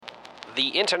The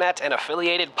internet and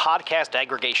affiliated podcast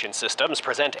aggregation systems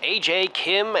present AJ,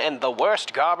 Kim, and the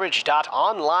Worst Garbage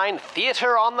Online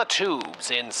Theater on the Tubes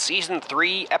in Season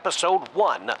 3, Episode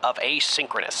 1 of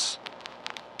Asynchronous.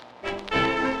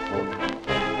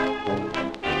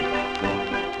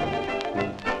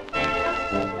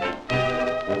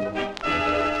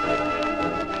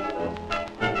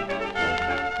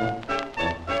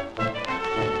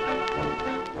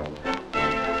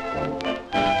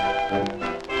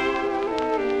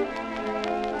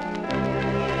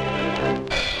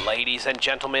 Ladies and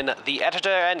gentlemen, the editor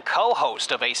and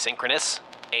co-host of Asynchronous,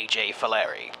 AJ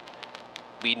Fileri.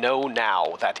 We know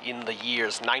now that in the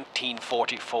years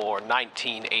 1944,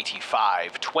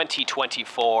 1985,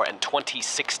 2024, and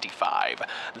 2065,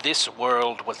 this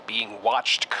world was being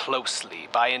watched closely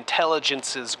by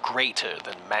intelligences greater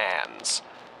than man's.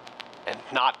 And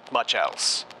not much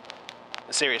else.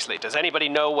 Seriously, does anybody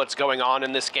know what's going on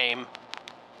in this game?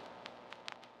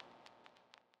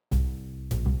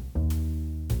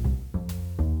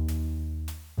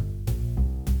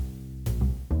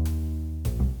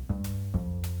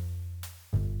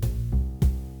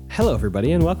 Hello,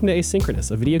 everybody, and welcome to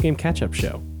Asynchronous, a video game catch-up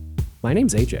show. My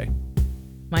name's AJ.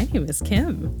 My name is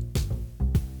Kim.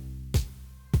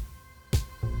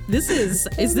 Is this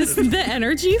the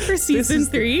energy for season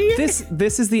 3?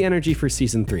 This is the energy for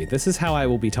season 3. This is how I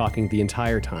will be talking the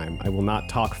entire time. I will not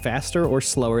talk faster or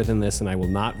slower than this, and I will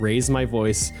not raise my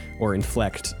voice or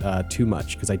inflect too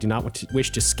much, because I do not wish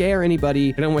to scare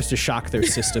anybody. I don't wish to shock their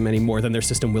system any more than their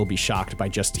system will be shocked by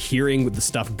just hearing the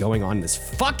stuff going on in this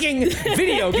fucking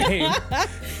video game.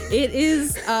 It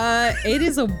is a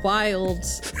wild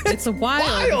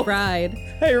ride.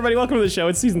 Hey, everybody, welcome to the show.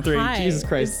 It's season 3. Hi. Jesus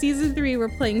Christ. It's season 3. We're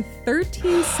playing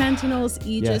 13 Sentinels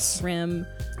Aegis Rim.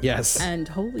 Yes. And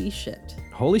holy shit.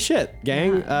 Holy shit,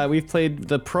 gang. Yeah. We've played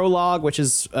the prologue, which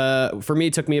is, for me,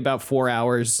 it took me about 4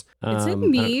 hours. It took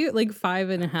me like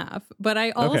 5.5, but I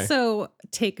also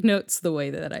take notes the way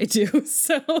that I do,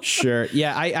 so. Sure.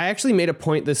 Yeah, I actually made a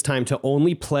point this time to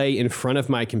only play in front of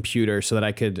my computer so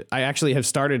that I actually have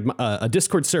started a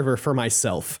Discord server for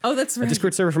myself. Oh, that's right. A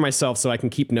Discord server for myself so I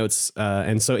can keep notes.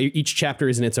 And so each chapter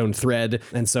is in its own thread.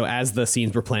 And so as the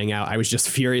scenes were playing out, I was just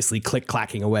furiously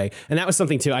click-clacking away. And that was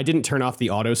something too. I didn't turn off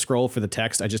the auto scroll for the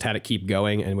text. I just had it keep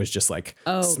going and was just like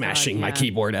smashing my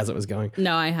keyboard as it was going.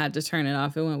 No, I had to turn it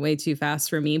off. It went way too fast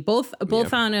for me, both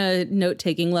on a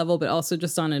note-taking level, but also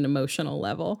just on an emotional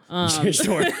level.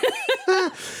 Sure.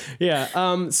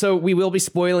 Yeah. So we will be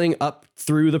spoiling up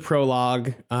through the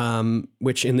prologue,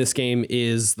 which in this game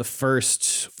is the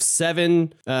first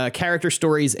 7 character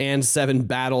stories and 7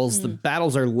 battles. The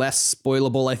battles are less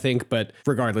spoilable, I think, but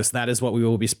regardless, that is what we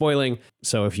will be spoiling.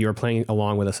 So if you are playing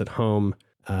along with us at home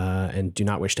and do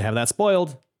not wish to have that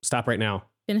spoiled, stop right now.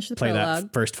 Finish the play prologue.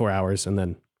 That first 4 hours and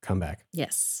then come back.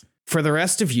 Yes. For the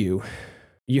rest of you,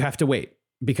 you have to wait.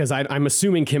 Because I'm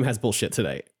assuming Kim has bullshit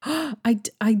today. I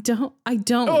don't.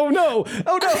 Oh no!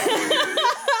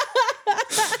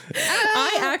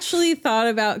 I actually thought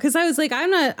about, because I was like,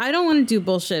 I don't want to do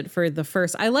bullshit for the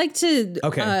first. I like to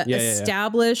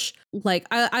establish, like,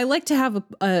 I like to have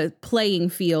a playing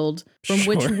field from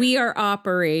which we are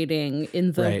operating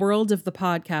in the world of the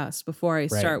podcast before I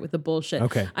start with the bullshit.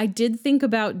 Okay. I did think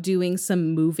about doing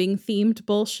some moving themed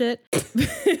bullshit.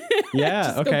 Yeah.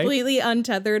 Just okay. Completely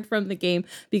untethered from the game,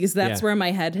 because that's where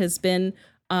my head has been.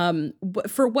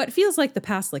 For what feels like the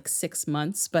past 6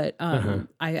 months, but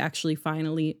I actually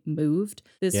finally moved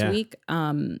this week,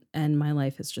 and my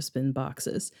life has just been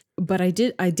boxes. But I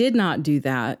did not do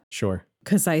that. Sure.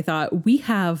 Because I thought we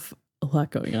have a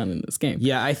lot going on in this game.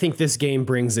 Yeah, I think this game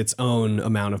brings its own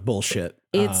amount of bullshit.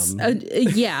 It's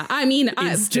I mean,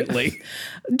 instantly.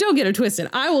 Don't get it twisted.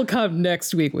 I will come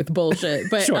next week with bullshit,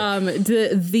 but sure.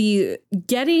 The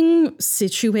getting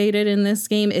situated in this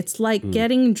game, it's like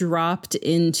getting dropped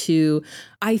into.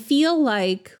 I feel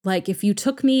like if you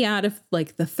took me out of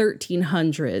the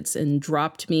 1300s and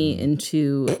dropped me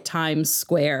into Times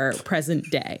Square present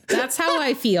day. That's how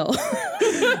I feel.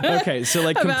 Okay,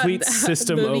 so complete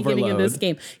system the overload. Beginning of this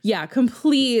game. Yeah,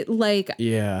 complete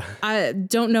I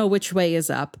don't know which way is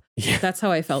up. Yeah. That's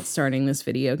how I felt starting this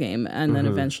video game, and then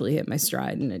eventually hit my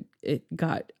stride, and it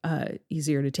got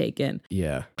easier to take in.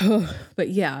 Yeah. But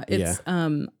yeah, it's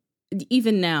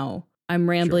even now I'm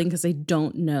rambling because I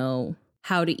don't know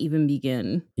how to even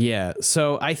begin. Yeah.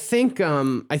 So I think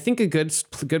a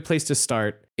good place to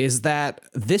start is that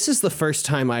this is the first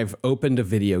time I've opened a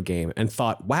video game and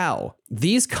thought, wow,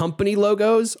 these company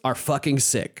logos are fucking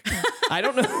sick. I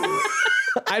don't know.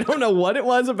 I don't know what it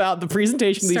was about the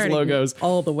presentation of these logos.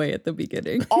 All the way at the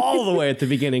beginning. All the way at the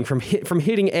beginning, from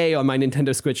hitting A on my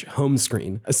Nintendo Switch home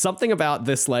screen. Something about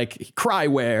this like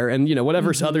cryware and, you know,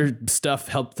 whatever other stuff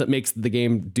that makes the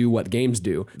game do what games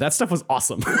do. That stuff was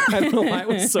awesome. I don't know why it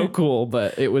was so cool,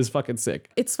 but it was fucking sick.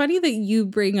 It's funny that you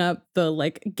bring up the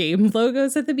like game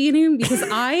logos at the beginning, because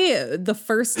the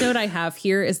first note I have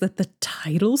here is that the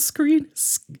title screen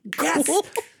is cool. Yes.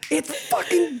 It's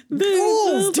fucking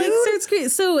rules, dude.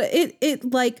 So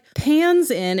it like pans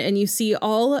in and you see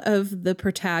all of the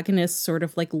protagonists sort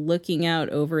of like looking out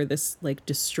over this like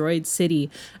destroyed city.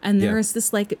 And there is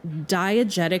this like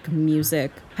diegetic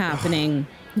music happening.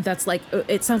 That's like,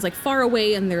 it sounds like far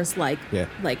away, and there's like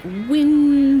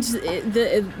wind.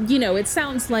 It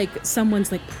sounds like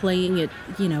someone's like playing it,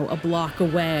 a block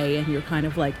away, and you're kind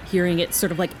of like hearing it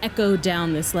sort of like echo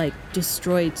down this like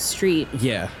destroyed street.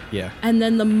 Yeah. And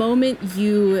then the moment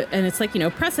and it's like,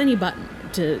 press any button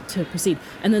to proceed.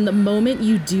 And then the moment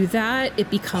you do that, it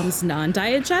becomes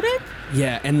non-diegetic.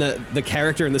 Yeah, and the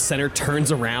character in the center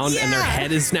turns around and their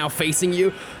head is now facing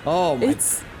you. Oh my.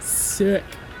 It's sick.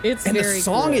 It's and very the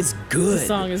song cool. is good. The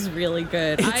song is really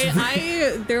good.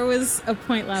 There was a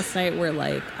point last night where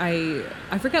like I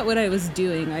forgot what I was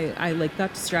doing. I like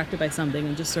got distracted by something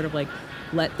and just sort of like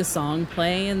let the song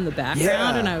play in the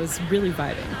background, and I was really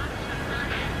vibing.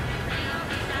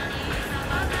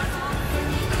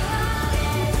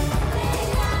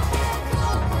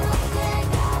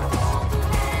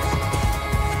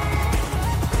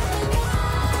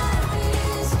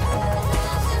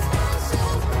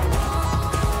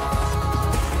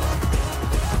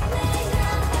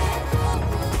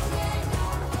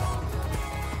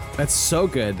 That's so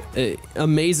good.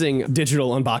 Amazing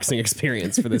digital unboxing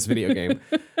experience for this video game.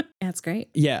 That's great.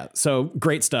 Yeah. So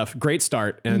great stuff. Great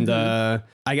start. And I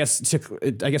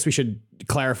guess we should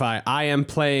clarify. I am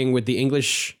playing with the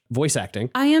English voice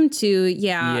acting. I am too.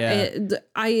 Yeah.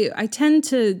 I tend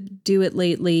to do it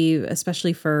lately,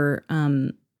 especially for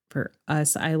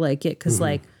us. I like it because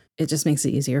like it just makes it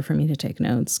easier for me to take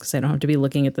notes because I don't have to be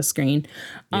looking at the screen.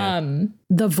 Yeah.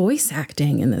 The voice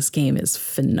acting in this game is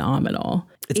phenomenal.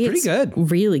 It's pretty good.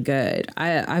 Really good.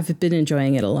 I've been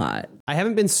enjoying it a lot. I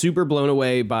haven't been super blown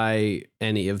away by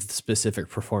any of the specific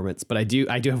performance, but I do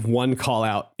have one call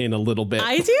out in a little bit.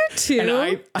 I do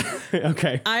too.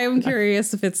 Okay. I am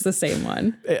curious if it's the same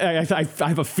one. I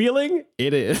have a feeling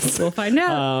it is. We'll find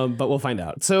out. But we'll find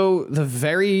out. So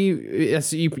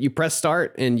you press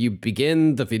start and you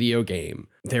begin the video game.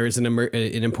 There is an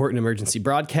important emergency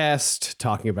broadcast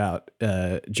talking about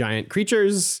giant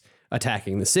creatures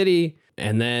attacking the city.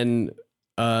 And then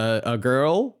a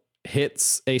girl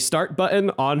hits a start button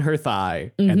on her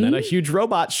thigh, and then a huge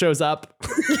robot shows up.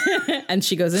 And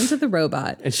she goes into the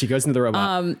robot. It's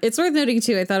worth noting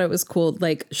too, I thought it was cool.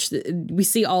 Like we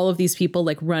see all of these people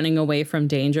like running away from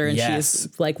danger, and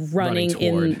she's like running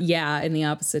in the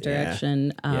opposite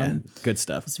direction. Good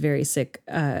stuff. It's very sick.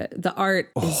 The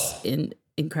art is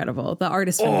incredible. The art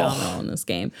is phenomenal in this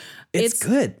game. It's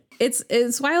good.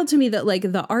 It's wild to me that like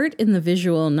the art in the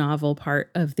visual novel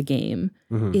part of the game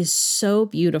is so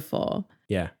beautiful.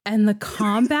 Yeah. And the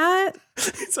combat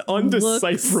it's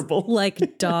undecipherable. Looks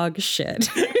like dog shit.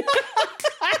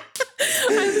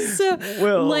 I'm so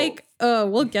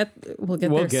we'll get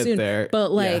there soon.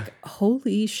 But like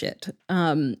holy shit.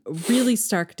 Really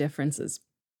stark differences.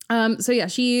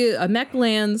 A mech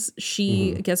lands,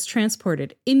 she gets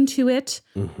transported into it.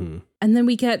 And then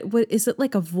we get, what is it,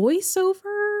 like a voiceover?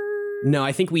 No,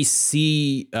 I think we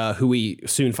see who we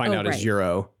soon find out is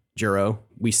Juro.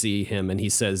 We see him and he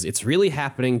says, "It's really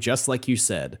happening just like you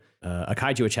said. A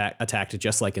kaiju attacked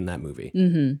just like in that movie."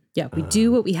 Yeah, we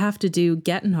do what we have to do,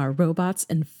 get in our robots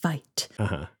and fight.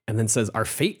 And then says, "Our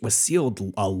fate was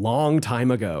sealed a long time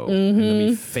ago." And then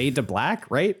we fade to black,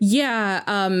 right? Yeah,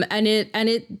 and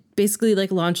it basically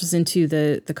like launches into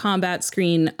the combat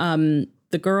screen.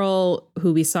 The girl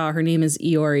who we saw, her name is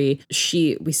Iori.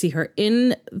 We see her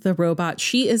in the robot.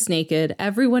 She is naked.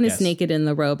 Everyone is naked in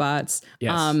the robots.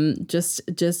 Yes.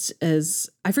 Just as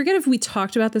I forget if we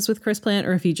talked about this with Chris Plant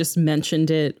or if he just mentioned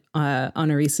it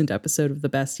on a recent episode of The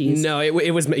Besties. No,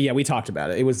 it was. Yeah, we talked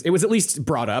about it. It was at least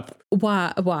brought up.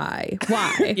 Why?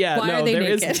 Yeah. Why are they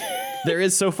naked? There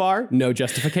is so far no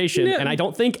justification, and I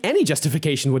don't think any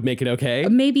justification would make it okay.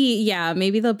 Maybe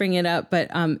they'll bring it up,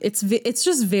 but it's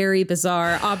just very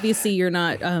bizarre. Obviously, you're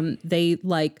not. They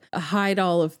like hide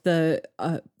all of the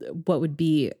what would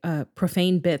be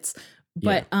profane bits,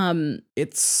 but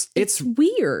it's it's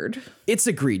weird. It's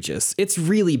egregious. It's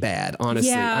really bad,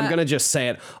 honestly. Yeah. I'm gonna just say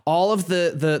it. All of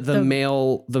the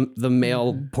male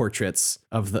portraits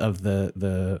of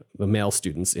the male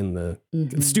students in the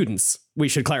students. We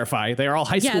should clarify. They are all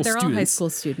high school students. Yeah, they're all high school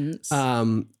students.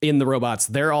 In the robots,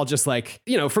 they're all just like,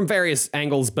 from various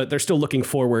angles, but they're still looking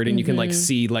forward, and you can like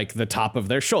see like the top of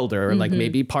their shoulder or like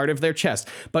maybe part of their chest.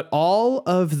 But all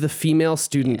of the female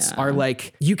students are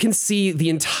like, you can see the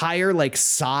entire like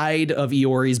side of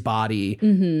Iori's body,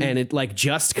 and it like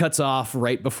just cuts off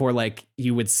right before like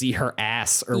you would see her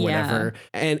ass or whatever.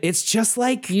 And it's just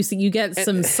like you get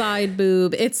some side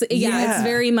boob. It's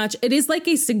very much, it is like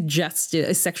a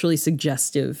sexually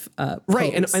suggestive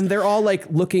right. And they're all like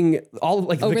looking all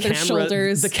like over their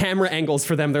shoulders. The camera angles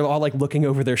for them, they're all like looking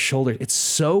over their shoulder. It's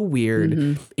so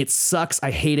weird. It sucks. I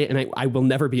hate it, and I will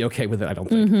never be okay with it, I don't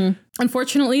think.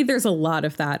 Unfortunately, there's a lot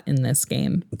of that in this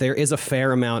game. There is a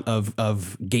fair amount of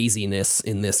gaziness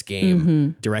in this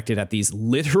game directed at these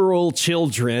literal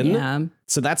children. Yeah.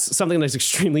 So that's something that's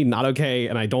extremely not okay,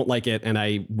 and I don't like it, and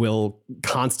I will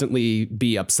constantly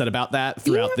be upset about that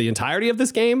throughout the entirety of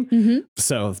this game.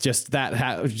 So just that,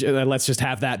 let's just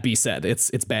have that be said.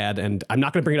 It's bad, and I'm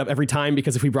not going to bring it up every time,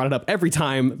 because if we brought it up every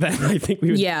time, then I think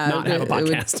we would not have a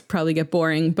podcast. It would probably get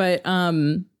boring, but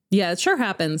it sure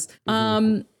happens.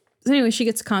 So anyway, she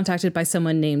gets contacted by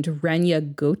someone named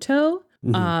Renya Goto.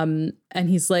 And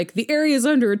he's like, the area is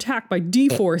under attack by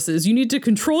D-forces. You need to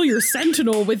control your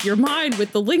sentinel with your mind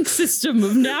with the link system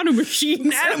of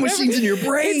nanomachines. Nanomachines in your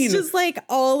brain. It's just like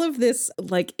all of this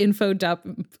like info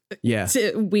dump,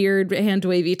 weird hand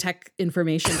wavy tech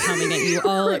information coming at you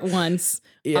all at once.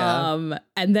 Yeah.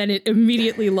 And then it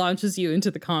immediately launches you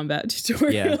into the combat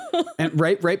tutorial. Yeah. And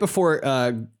right before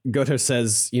Goto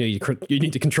says, you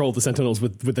need to control the sentinels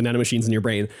with the nanomachines in your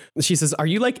brain, she says, "Are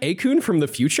you like Akun from the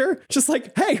future?" Just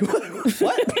like, hey, what?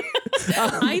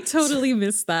 I totally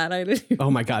missed that. I didn't. Oh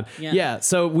my God. Yeah.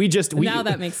 So now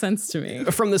that makes sense to me.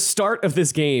 From the start of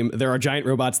this game, there are giant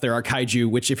robots. There are kaiju,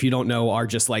 which if you don't know are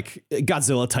just like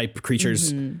Godzilla type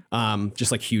creatures,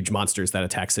 just like huge monsters that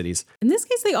attack cities. In this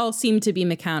case, they all seem to be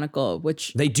mechanical,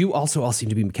 which they do also all seem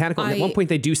to be mechanical. And at one point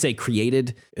they do say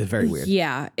created. It's very weird.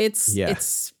 Yeah.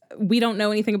 It's we don't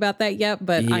know anything about that yet,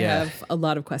 but I have a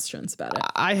lot of questions about it.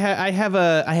 I have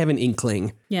an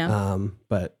inkling. Yeah.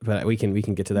 But we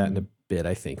can get to that in a bit.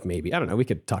 I think maybe, I don't know. We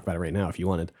could talk about it right now if you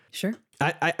wanted. Sure.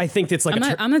 I think it's like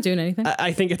I'm not doing anything.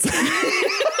 I think it's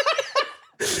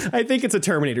I think it's a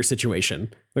Terminator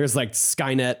situation. There's like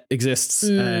Skynet exists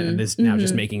and is now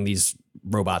just making these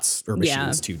robots or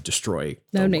machines to destroy.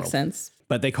 That would make sense.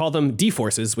 But they call them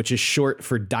D-forces, which is short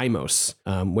for Deimos,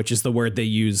 which is the word they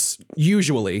use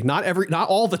usually, not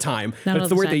all the time, but it's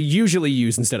the word they usually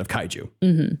use instead of kaiju.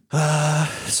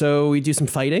 So we do some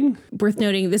fighting. Worth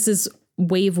noting, this is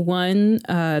wave 1.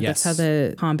 That's how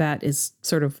the combat is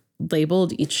sort of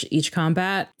labeled, each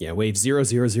combat. Yeah, wave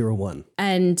 0001.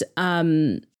 And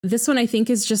this one I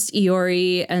think is just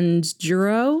Iori and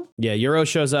Juro. Yeah, Juro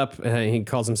shows up. He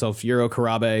calls himself Juro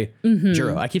Kurabe.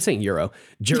 Juro. I keep saying Juro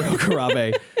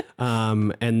Kurabe.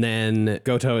 And then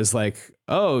Goto is like,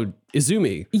 "Oh,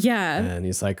 Izumi." Yeah. And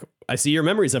he's like, "I see your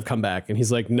memories have come back." And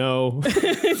he's like, "No."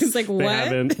 He's like, "What?"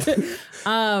 Haven't.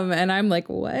 And I'm like,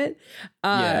 "What?"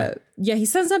 Yeah, he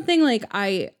said something like,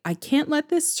 I can't let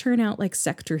this turn out like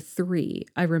Sector 3.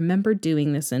 I remember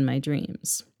doing this in my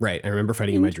dreams. Right. I remember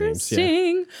fighting in my dreams.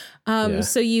 Yeah.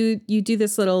 So you do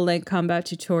this little like combat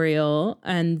tutorial,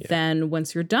 and then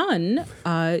once you're done,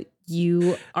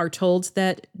 you are told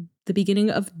that the beginning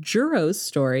of Juro's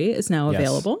story is now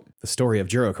available. The story of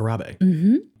Juro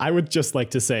Kurabe. I would just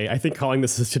like to say, I think calling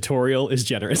this a tutorial is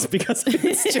generous, because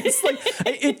it's just like,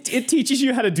 it teaches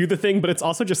you how to do the thing, but it's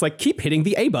also just like, keep hitting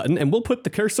the A button and we'll put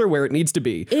the cursor where it needs to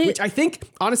be, which I think,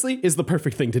 honestly, is the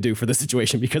perfect thing to do for this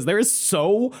situation, because there is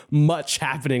so much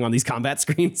happening on these combat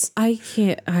screens. I've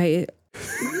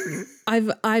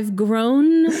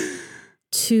grown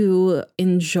to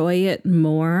enjoy it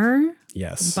more.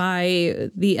 Yes. By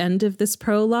the end of this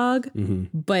prologue,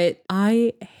 but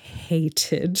I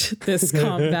hated this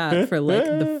combat for like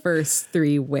the first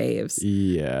 3 waves.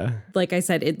 Yeah. Like I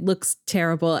said, it looks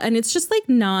terrible, and it's just like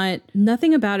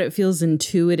nothing about it feels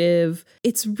intuitive.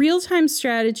 It's real-time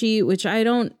strategy, which I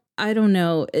don't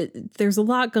know. There's a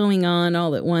lot going on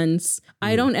all at once.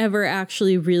 I don't ever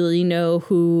actually really know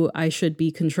who I should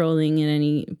be controlling in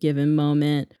any given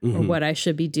moment or what I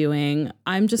should be doing.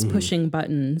 I'm just pushing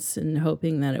buttons and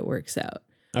hoping that it works out.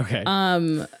 Okay.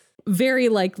 Very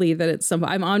likely that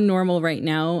I'm on normal right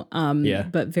now,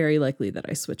 but very likely that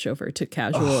I switch over to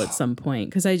casual at some point,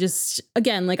 because I just,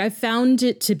 again, like I found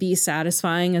it to be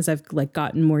satisfying as I've like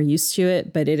gotten more used to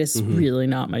it, but it is really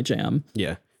not my jam.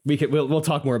 Yeah. We'll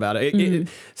talk more about it.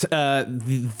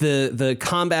 The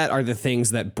combat are the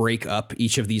things that break up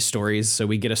each of these stories. So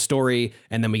we get a story,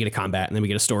 and then we get a combat, and then we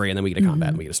get a story, and then we get a combat,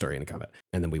 and we get a story and a combat,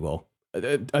 and then we will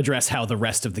address how the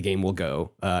rest of the game will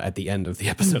go at the end of the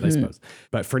episode, I suppose.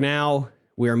 But for now,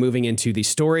 we are moving into the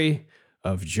story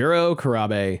of Juro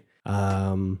Kurabe.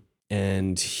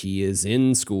 And he is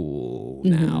in school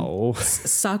now.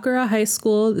 Sakura High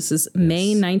School. This is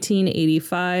May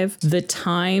 1985. The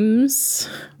times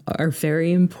are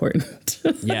very important.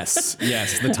 Yes.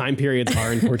 The time periods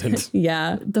are important.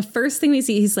 Yeah. The first thing we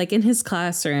see, he's like in his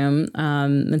classroom,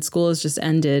 and school has just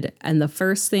ended. And the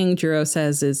first thing Juro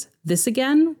says is, "This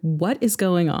again? What is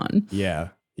going on?" Yeah.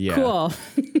 Cool.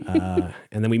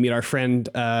 And then we meet our friend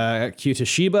Kyuta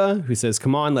Shiba, who says,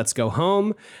 "Come on, let's go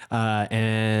home."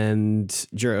 And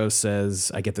Juro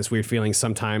says, "I get this weird feeling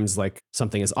sometimes like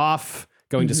something is off.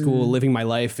 Going to school, living my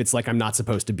life. It's like I'm not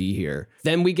supposed to be here."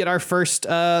 Then we get our first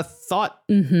thought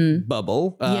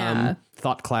bubble,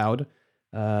 thought cloud.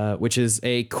 Which is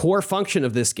a core function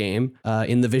of this game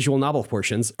in the visual novel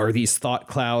portions, are these thought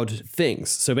cloud things.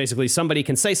 So basically somebody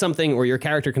can say something, or your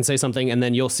character can say something, and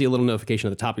then you'll see a little notification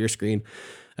at the top of your screen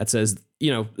that says,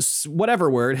 whatever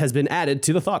word has been added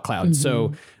to the thought cloud.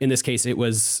 So in this case, it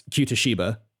was Kyuta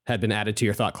Shiba had been added to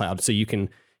your thought cloud. So you can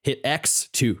hit X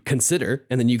to consider,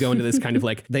 and then you go into this kind of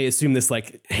like, they assume this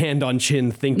like hand on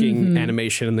chin thinking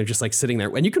animation, and they're just like sitting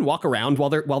there, and you can walk around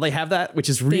while they have that, which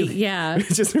is really,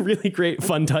 it's just a really great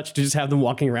fun touch to just have them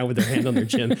walking around with their hand on their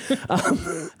chin.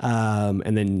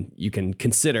 And then you can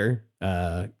consider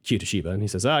Kyuta Shiba, and he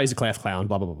says, "Oh, he's a class clown,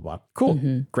 blah, blah, blah, blah."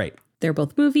 Cool. Great. They're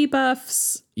both movie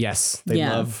buffs. Yes. They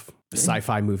love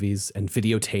sci-fi movies and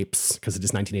videotapes because it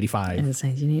is 1985. And it's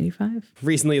 1985.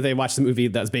 Recently, they watched the movie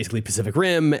that was basically Pacific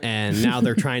Rim, and now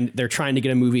they're trying to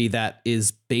get a movie that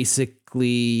is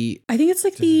basically, I think it's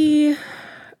like the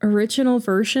original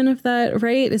version of that,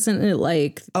 right? Isn't it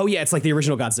like? Oh yeah, it's like the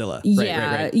original Godzilla.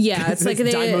 Right. Yeah. It's like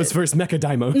Daimos versus Mecha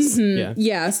Daimos.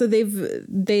 Yeah. So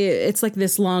it's like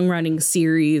this long running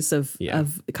series of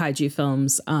kaiju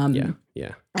films.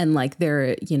 And like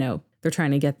they're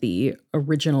trying to get the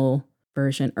original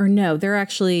version, or no, they're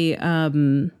actually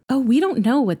we don't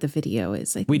know what the video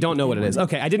is. We don't know what it is.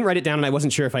 Okay, I didn't write it down, and I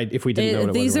wasn't sure if we didn't know what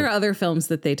it was. These are other films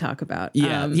that they talk about.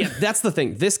 That's the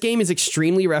thing. This game is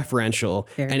extremely referential,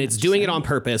 and it's doing it on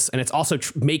purpose, and it's also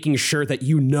making sure that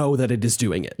you know that it is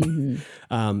doing it.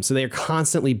 So they are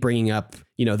constantly bringing up,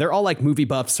 they're all like movie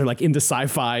buffs or like into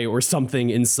sci-fi or something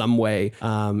in some way,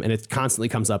 and it constantly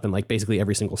comes up in like basically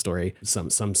every single story,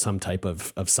 some type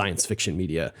of science fiction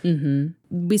media.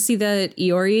 We see that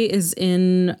Iori is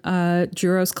in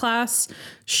Juro's class.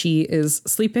 She is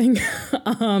sleeping.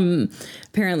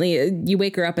 Apparently, you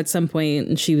wake her up at some point,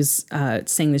 and she was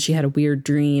saying that she had a weird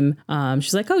dream.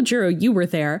 She's like, "Oh, Juro, you were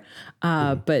there,"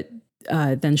 but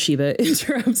then Shiba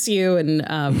interrupts you,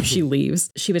 and she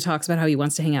leaves. Shiba talks about how he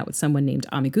wants to hang out with someone named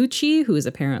Amiguchi, who is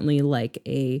apparently like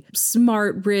a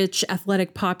smart, rich,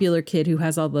 athletic, popular kid who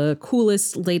has all the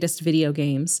coolest, latest video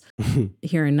games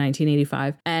here in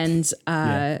 1985. And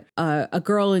a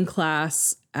girl in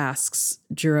class asks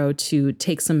Juro to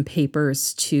take some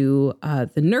papers to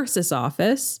the nurse's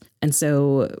office. And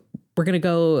so we're going to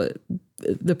go...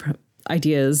 The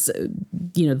ideas,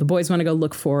 the boys want to go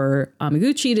look for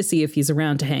Amiguchi to see if he's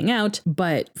around to hang out.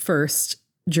 But first,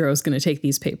 Juro's going to take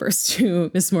these papers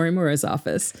to Miss Morimura's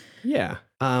office. Yeah.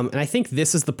 And I think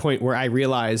this is the point where I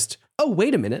realized, oh,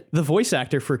 wait a minute. The voice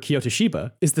actor for Kyuta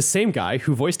Shiba is the same guy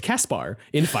who voiced Caspar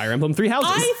in Fire Emblem Three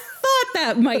Houses. I thought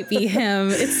that might be him.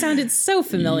 It sounded so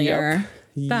familiar.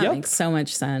 That makes so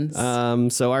much sense.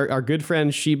 So our good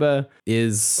friend Shiba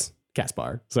is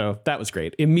Caspar. So that was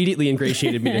great. Immediately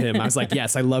ingratiated me to him. I was like,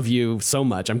 yes, I love you so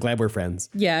much. I'm glad we're friends.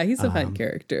 Yeah, he's a fun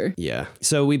character. Yeah.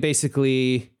 So we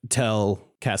basically tell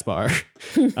Caspar,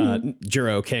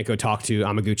 Juro can't go talk to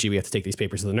Amiguchi. We have to take these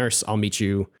papers to the nurse. I'll meet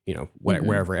you,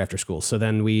 wherever after school. So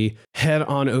then we head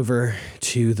on over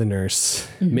to the nurse,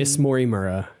 Miss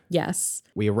Morimura. Yes.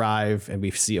 We arrive and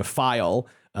we see a file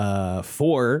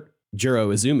for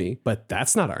Juro Izumi, but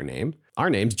that's not our name. Our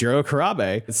name's Juro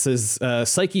Kurabe. It says,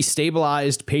 psyche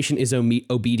stabilized, patient is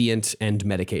obedient and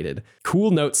medicated.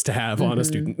 Cool notes to have on a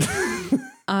student.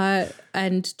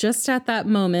 And just at that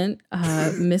moment,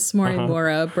 Miss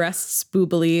Morimura breasts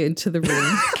boobily into the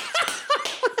room.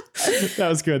 That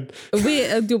was good.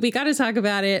 We got to talk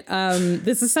about it.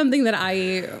 This is something that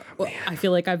I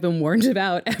feel like I've been warned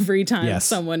about every time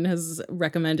someone has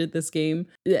recommended this game.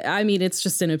 I mean, it's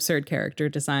just an absurd character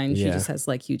design. She just has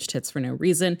like huge tits for no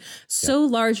reason. So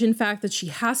large, in fact, that she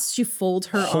has to fold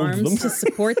her arms to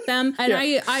support them. And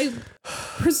I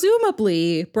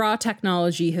presumably bra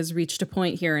technology has reached a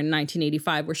point here in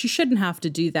 1985 where she shouldn't have to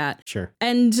do that. Sure.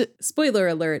 And spoiler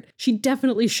alert, she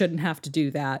definitely shouldn't have to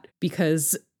do that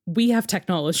because we have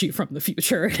technology from the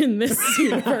future in this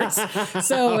universe.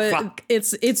 So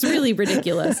it's really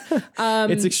ridiculous.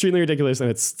 It's extremely ridiculous and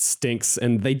it stinks.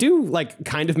 And they do like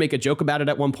kind of make a joke about it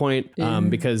at one point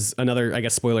because another, I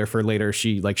guess, spoiler for later,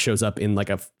 she like shows up in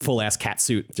like a full ass cat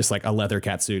suit, just like a leather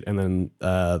cat suit. And then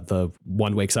the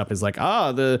one wakes up is like,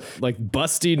 the like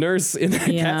busty nurse in that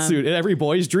cat suit in every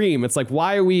boy's dream. It's like,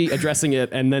 why are we addressing it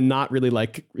and then not really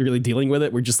dealing with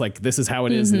it? We're just like, this is how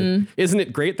it is. And isn't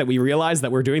it great that we realize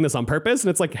that we're doing this on purpose?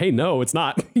 And it's like, hey, no, it's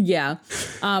not. Yeah.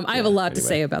 I have a lot to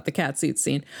say about the cat suit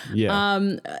scene. Yeah.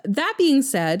 That being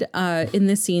said, in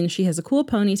this scene, she has a cool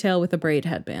ponytail with a braid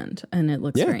headband and it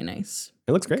looks very nice.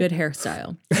 It looks great. Good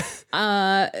hairstyle.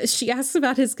 She asks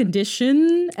about his condition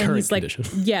and Current he's like, condition.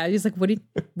 he's like,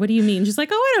 what do you mean? She's like,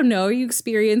 I don't know. Are you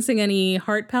experiencing any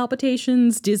heart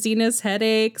palpitations, dizziness,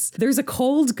 headaches? There's a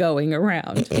cold going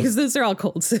around because those are all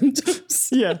cold symptoms.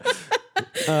 Yeah.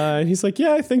 And he's like,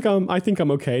 I think I'm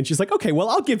okay. And she's like, okay, well,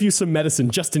 I'll give you some medicine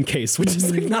just in case, which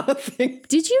is like not a thing.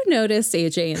 Did you notice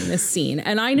AJ in this scene?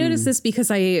 And I noticed this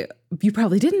because you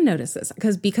probably didn't notice this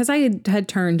because I had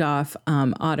turned off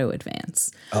auto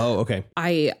advance. Oh, okay.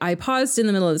 I paused in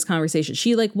the middle of this conversation.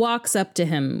 She like walks up to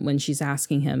him when she's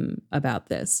asking him about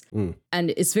this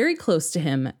and is very close to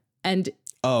him. And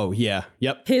oh, yeah.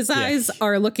 Yep. His eyes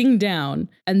are looking down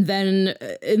and then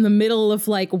in the middle of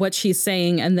like what she's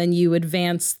saying. And then you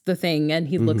advance the thing and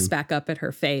he looks back up at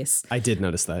her face. I did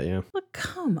notice that. Yeah. But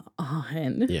come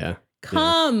on. Yeah.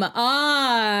 Come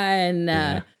on.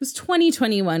 Yeah. It was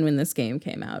 2021 when this game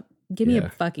came out. Give me a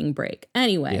fucking break.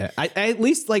 Anyway. Yeah. I at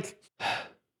least like,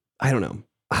 I don't know.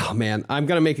 Oh man, I'm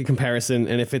gonna make a comparison,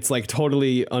 and if it's like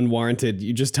totally unwarranted,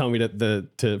 you just tell me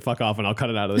to fuck off, and I'll cut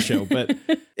it out of the show. But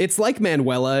it's like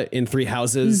Manuela in Three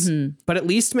Houses, but at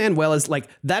least Manuela's like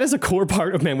that is a core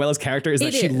part of Manuela's character is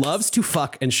that she loves to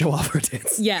fuck and show off her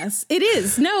tits. Yes, it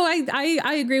is. No,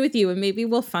 I agree with you, and maybe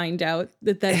we'll find out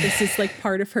that this is like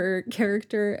part of her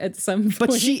character at some point.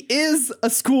 But she is a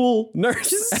school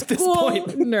nurse at this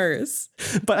point. Nurse.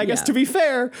 But I guess to be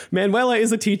fair, Manuela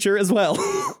is a teacher as well.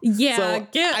 Yeah. So,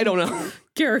 I don't know.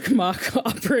 Garrick Mach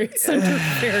operates under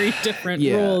very different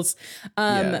rules.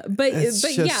 But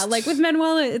yeah, like with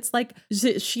Manuela, it's like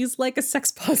she's like a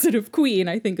sex positive queen,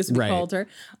 I think is what we called her.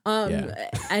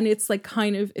 And it's like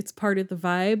kind of it's part of the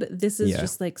vibe. This is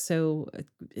just like so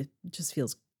it just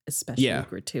feels especially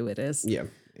gratuitous. Yeah.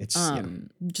 It's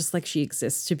just like she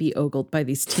exists to be ogled by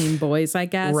these teen boys, I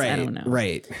guess. Right, I don't know.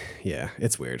 Right. Yeah,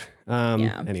 it's weird.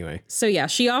 Anyway. So yeah,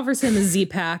 she offers him a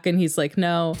Z-Pack and he's like,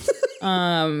 no.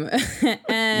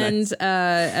 And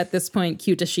at this point,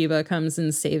 cute Toshiba comes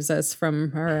and saves us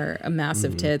from her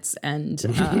massive tits and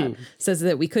says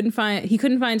that he couldn't find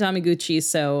Tamiguchi,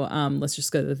 so let's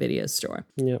just go to the video store.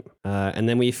 Yep. And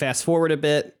then we fast forward a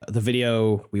bit. The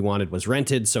video we wanted was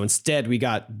rented, so instead we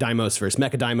got Deimos versus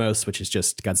Mechadeimos, which is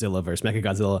just Godzilla versus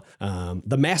Mechagodzilla.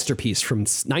 The masterpiece from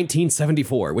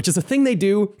 1974, which is a thing they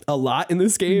do a lot in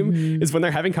this game, is when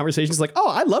they're having conversations like, oh,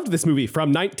 I loved this movie from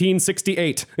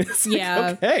 1968.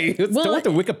 Yeah. Okay. Don't let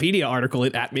the Wikipedia article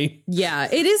it at me. Yeah.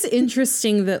 It is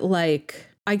interesting that like,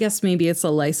 I guess maybe it's a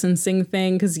licensing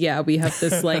thing because we have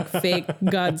this like fake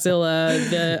Godzilla.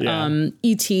 The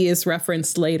ET is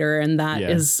referenced later, and that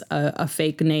is a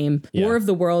fake name. Yeah. War of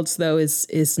the Worlds, though,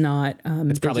 is not.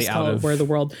 It's probably out of War of the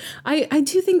World. I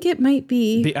do think it might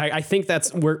be. I think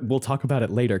that's we'll talk about it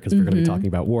later because we're going to be talking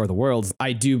about War of the Worlds.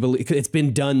 I do believe it's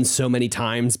been done so many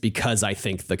times because I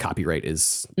think the copyright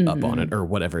is up on it or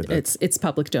whatever. It's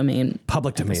public domain.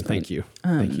 Public domain. Thank you.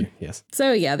 Thank you. Yes.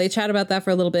 So they chat about that for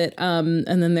a little bit.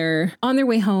 And then they're on their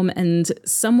way home and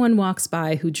someone walks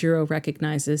by who Jiro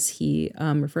recognizes. He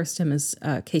refers to him as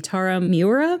Keitaro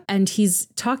Miura, and he's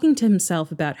talking to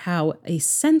himself about how a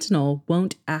sentinel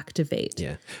won't activate.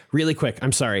 Yeah. Really quick.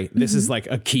 I'm sorry. This is like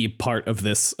a key part of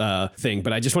this thing,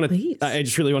 but I just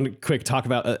really want to quick talk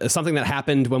about something that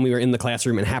happened when we were in the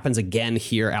classroom and happens again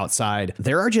here outside.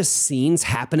 There are just scenes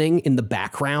happening in the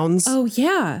backgrounds. Oh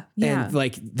yeah. Yeah. And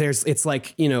like it's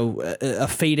like, a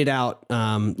faded out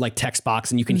like text box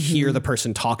box and you can hear the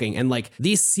person talking. And like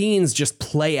these scenes just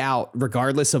play out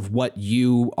regardless of what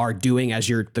you are doing as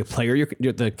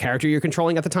the character you're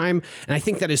controlling at the time. And I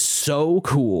think that is so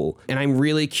cool. And I'm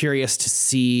really curious to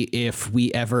see if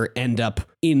we ever end up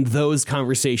in those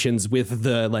conversations with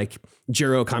the like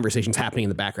Juro conversations happening in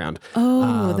the background.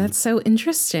 Oh, that's so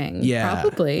interesting. Yeah,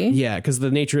 probably. Yeah, because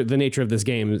the nature of this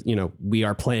game is, we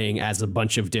are playing as a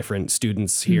bunch of different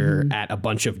students here at a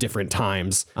bunch of different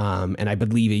times. And I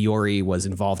believe Iori was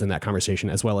involved in that conversation,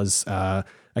 as well as a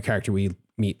character we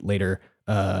meet later,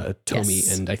 Tomi,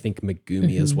 and I think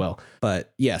Megumi as well.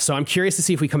 But yeah, so I'm curious to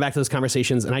see if we come back to those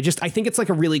conversations. And I think it's like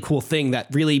a really cool thing that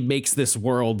really makes this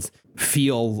world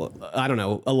feel, I don't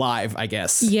know, alive, I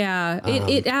guess. Yeah,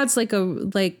 it adds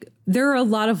there are a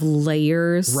lot of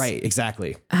layers, right?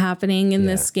 Exactly, happening in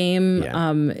this game,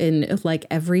 in like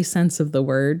every sense of the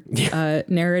word,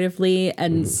 narratively,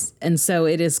 and so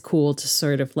it is cool to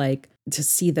sort of like to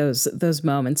see those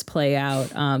moments play out.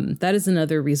 That is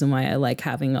another reason why I like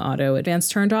having auto advance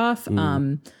turned off,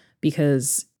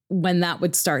 because when that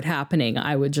would start happening,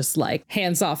 I would just like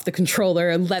hands off the controller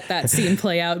and let that scene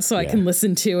play out so I can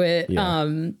listen to it.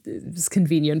 It's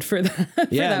convenient for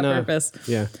that, purpose.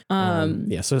 Yeah.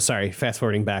 So sorry, fast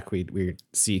forwarding back, we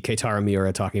see Keitaro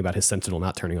Miura talking about his Sentinel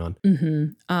not turning on.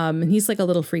 And he's like a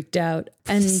little freaked out.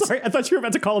 And sorry, I thought you were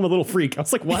about to call him a little freak. I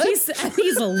was like, what? He's a little freak.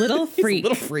 He's a little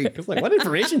freak. I was like, what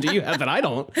information do you have that I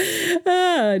don't?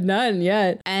 None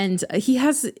yet. And he's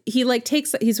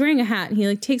wearing a hat and he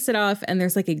like takes it off and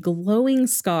there's like a glowing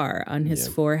scar on his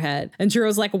forehead. And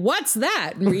Juro's like, what's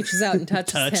that? And reaches out and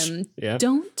touches him. Yeah.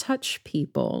 Don't touch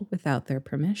people without their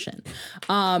permission.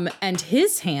 And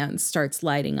his hand starts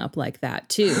lighting up like that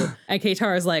too. And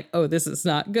Keitaro's like, oh, this is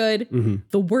not good.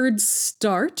 The word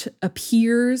start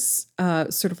appears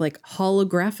sort of like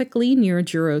holographically near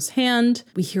Juro's hand.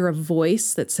 We hear a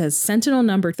voice that says Sentinel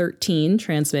number 13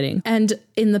 transmitting. And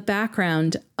in the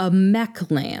background, a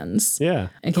mech lands. Yeah.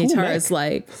 And Keitaro's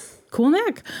like, cool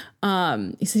mech.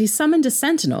 He said he summoned a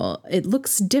Sentinel. It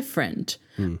looks different.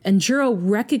 And Juro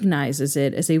recognizes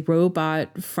it as a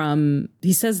robot from,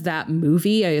 he says that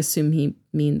movie. I assume he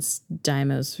means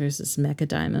Daimos versus Mecha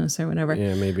Daimos or whatever.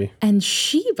 Yeah, maybe. And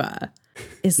Shiba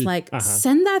is like,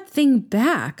 send that thing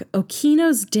back.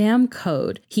 Okino's damn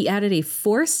code. He added a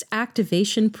forced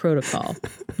activation protocol.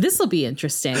 This will be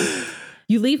interesting.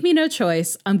 You leave me no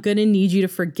choice. I'm going to need you to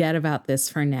forget about this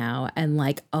for now. And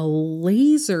like a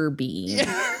laser beam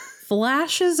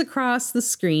flashes across the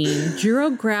screen.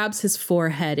 Juro grabs his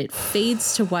forehead. It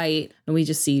fades to white. And we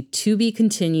just see to be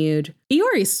continued.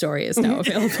 Iori's story is now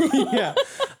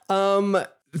available.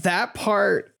 That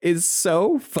part is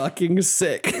so fucking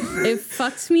sick. It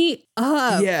fucked me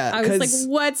up. Yeah. I was like,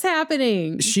 what's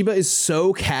happening? Shiba is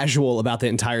so casual about the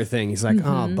entire thing. He's like,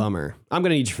 oh, bummer. I'm going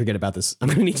to need you to forget about this. I'm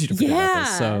going to need you to forget about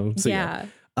this. So yeah.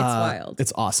 It's wild.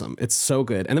 It's awesome. It's so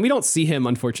good. And then we don't see him,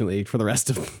 unfortunately, for the rest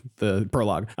of the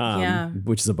prologue,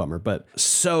 which is a bummer, but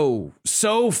so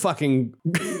fucking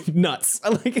nuts.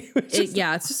 It's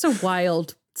just a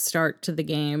wild start to the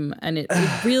game. And it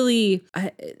really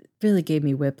gave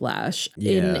me whiplash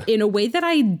in a way that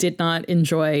I did not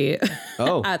enjoy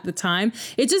at the time.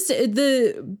 It just,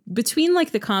 between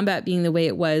like the combat being the way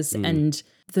it was and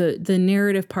the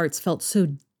narrative parts felt so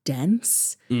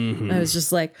dense. I was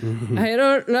just like, I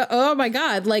don't know. Oh my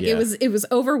God. Like it was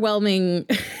overwhelming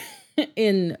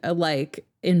in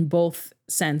both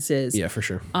senses. Yeah, for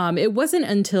sure. It wasn't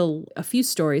until a few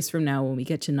stories from now when we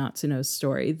get to Natsuno's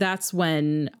story. That's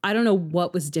when, I don't know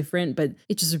what was different, but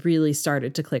it just really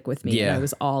started to click with me. Yeah. And I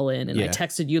was all in. And I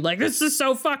texted you like, this is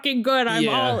so fucking good. I'm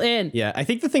all in. Yeah. I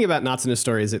think the thing about Natsuno's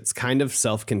story is it's kind of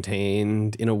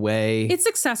self-contained in a way. It's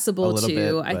accessible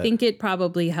too. I think it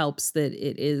probably helps that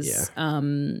it is,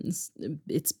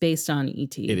 it's based on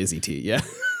E.T. It is E.T., yeah.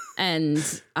 And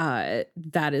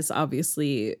that is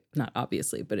obviously, not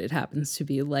obviously, but it happens to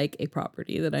be like a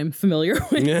property that I'm familiar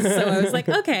with. So I was like,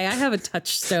 okay, I have a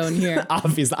touchstone here.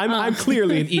 Obviously, I'm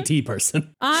clearly an ET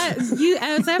person.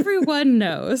 As everyone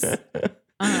knows.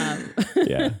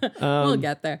 We'll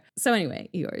get there. So anyway,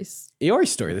 Iori's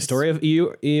story, the story of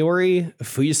Iori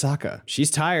Fuyusaka.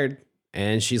 She's tired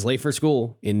and she's late for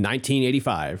school in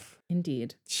 1985.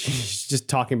 Indeed. She's just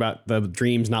talking about the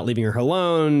dreams not leaving her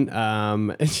alone.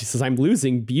 And she says, I'm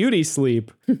losing beauty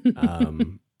sleep.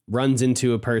 Runs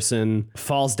into a person,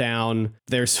 falls down.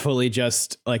 There's fully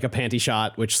just like a panty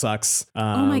shot, which sucks.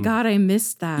 Oh my God, I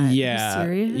missed that. Yeah.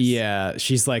 Are you serious? Yeah.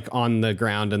 She's like on the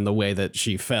ground, and the way that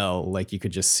she fell, like you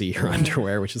could just see her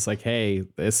underwear, which is like, hey,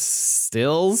 this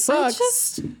still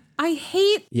sucks. I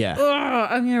hate. Yeah.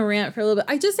 I'm going to rant for a little bit.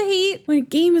 I just hate when a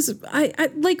game is, I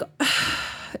like...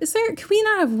 can we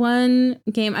not have one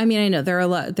game? I mean, I know there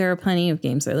are plenty of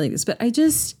games that are like this, but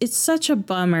it's such a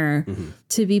bummer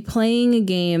to be playing a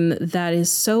game that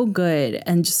is so good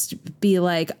and just be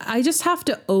like, I just have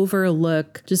to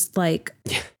overlook just like,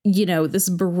 this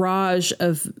barrage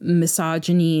of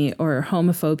misogyny or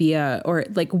homophobia or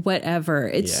like whatever.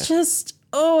 It's just,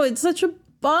 it's such a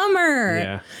bummer.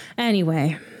 Yeah.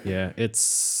 Anyway. Yeah, it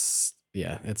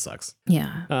sucks.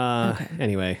 Yeah. Okay.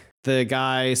 Anyway, the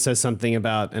guy says something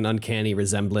about an uncanny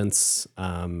resemblance,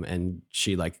 and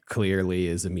she like clearly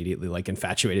is immediately like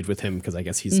infatuated with him because I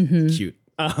guess he's cute.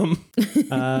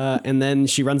 And then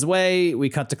she runs away. We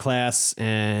cut to class,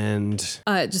 and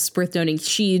just worth noting,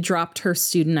 she dropped her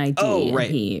student ID. Oh, right.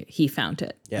 And he found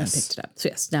it. Yes. And picked it up. So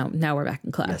yes, now we're back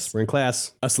in class. Yes, we're in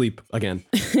class, asleep again.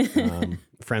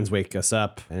 Friends wake us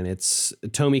up, and it's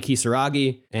Tomi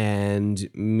Kisaragi and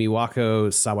Miwako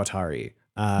Sawatari.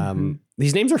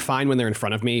 These names are fine when they're in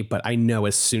front of me, but I know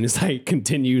as soon as I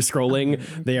continue scrolling,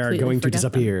 they are going to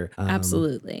disappear.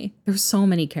 Absolutely. There's so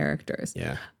many characters.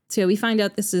 Yeah. So we find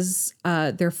out this is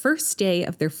their first day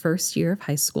of their first year of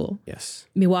high school. Yes.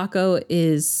 Miwako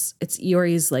it's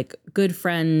Iori's like good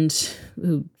friend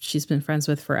who she's been friends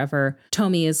with forever.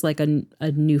 Tomi is like a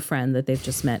new friend that they've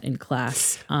just met in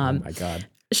class. Oh my God.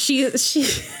 She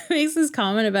makes this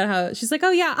comment about how she's like,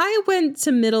 oh yeah, I went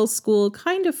to middle school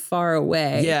kind of far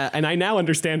away. Yeah, and I now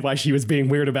understand why she was being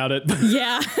weird about it.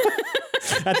 Yeah.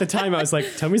 At the time, I was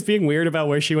like, Tomi's being weird about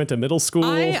where she went to middle school.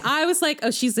 I was like,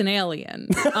 oh, she's an alien.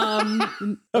 Still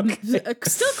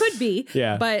could be.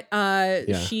 Yeah. But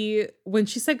when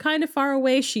she said kind of far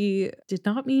away, she did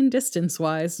not mean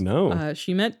distance-wise. No.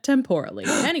 She meant temporally.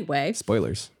 Anyway.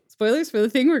 Spoilers For the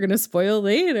thing we're going to spoil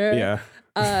later. Yeah.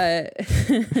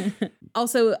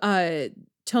 Also,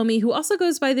 Tomi, who also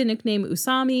goes by the nickname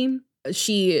Usami,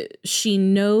 she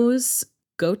knows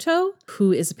Goto,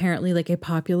 who is apparently like a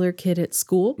popular kid at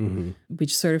school. We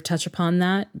just sort of touch upon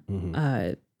that,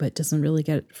 but doesn't really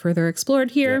get further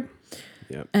explored here.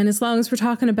 Yep. And as long as we're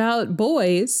talking about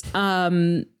boys,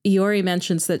 Iori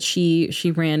mentions that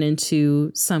she ran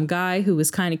into some guy who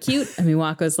was kind of cute. And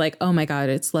Miwako's like, oh my God,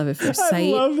 it's love at first sight.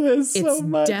 I love this it's so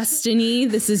much. Destiny.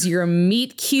 This is your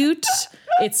meet cute.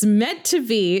 It's meant to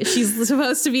be. She's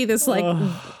supposed to be this like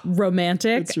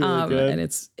romantic, it's really good. And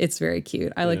it's very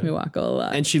cute. I like Miwako a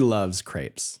lot. And she loves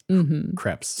crepes.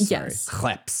 Crepes. Sorry. Yes.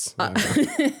 Crepes.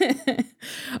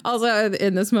 Also,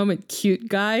 in this moment, cute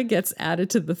guy gets added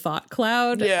to the thought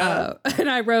cloud. Yeah. And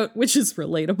I wrote, which is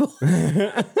relatable.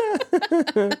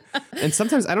 And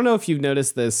sometimes, I don't know if you've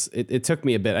noticed this, it took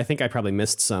me a bit. I think I probably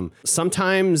missed some.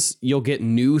 Sometimes you'll get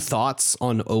new thoughts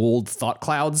on old thought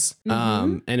clouds,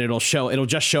 and it'll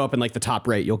just show up in like the top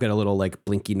right. You'll get a little like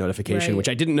blinky notification, which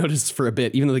I didn't notice for a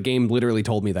bit, even though the game literally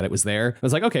told me that it was there. I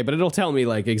was like, okay, but it'll tell me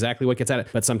like exactly what gets at it.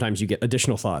 But sometimes you get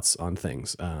additional thoughts on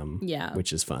things,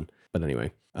 which is fun. But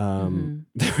anyway,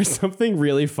 there was something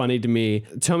really funny to me.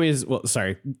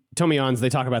 Tomi-ons, they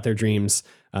talk about their dreams.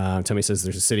 Tomi says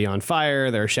there's a city on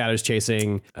fire. There are shadows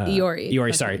chasing.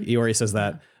 Iori says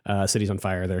that city's on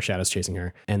fire. There are shadows chasing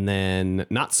her. And then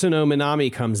Natsuno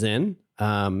Minami comes in.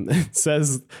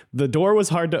 Says the door was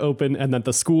hard to open and that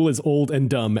the school is old and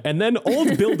dumb. And then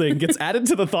old building gets added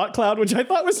to the thought cloud, which I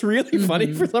thought was really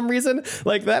funny for some reason.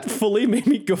 Like that fully made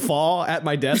me guffaw at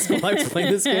my desk while I was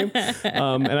playing this game.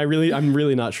 And I'm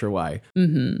really not sure why.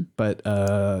 But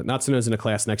Natsuno's in a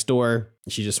class next door.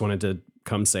 She just wanted to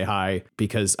come say hi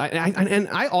because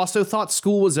I also thought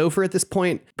school was over at this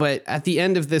point, but at the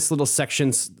end of this little section,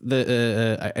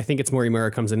 I think it's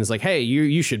Morimura comes in and is like, hey,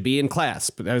 you should be in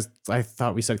class. But I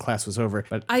thought we said class was over.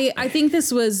 But I think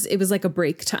it was like a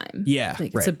break time. Yeah,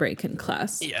 like it's a break in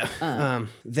class. Yeah.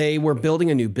 They were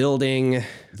building a new building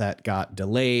that got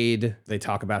delayed. They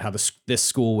talk about how this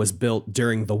school was built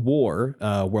during the war,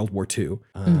 World War II,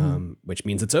 which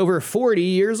means it's over 40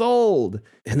 years old.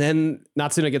 And then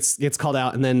Natsuno gets called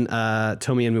out, and then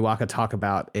Tomi and Miwako talk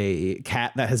about a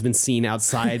cat that has been seen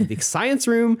outside the science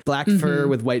room, black fur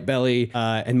with white belly,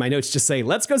 and my notes just say,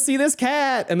 let's go see this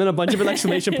cat, and then a bunch of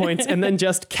exclamation points, and then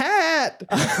just cat.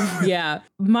 Yeah.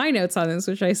 My notes on this,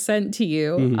 which I sent to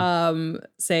you,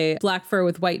 say black fur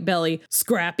with white belly,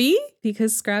 Scrappy,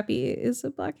 because Scrappy is a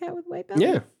black cat with white belly.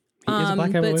 Yeah.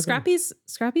 But Scrappy's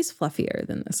fluffier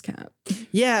than this cat.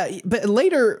 Yeah, but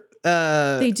later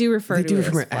they do refer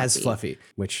to it as fluffy,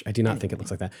 which I do not think it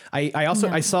looks like that.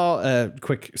 I saw a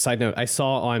quick side note. I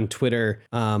saw on Twitter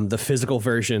the physical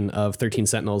version of 13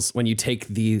 Sentinels. When you take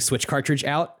the Switch cartridge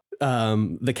out,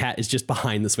 the cat is just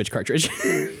behind the Switch cartridge.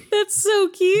 That's so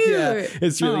cute. Yeah,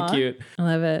 it's really cute. I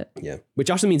love it. Yeah,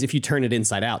 which also means if you turn it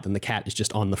inside out, then the cat is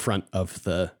just on the front of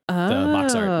the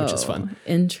box art, which is fun.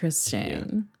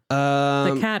 Interesting.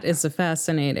 The cat is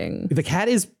fascinating. The cat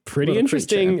is pretty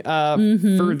interesting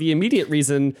for the immediate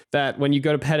reason that when you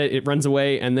go to pet it, it runs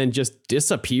away and then just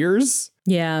disappears.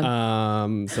 Yeah.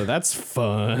 So that's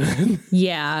fun.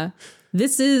 Yeah.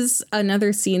 This is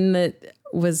another scene that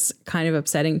was kind of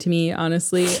upsetting to me,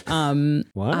 honestly.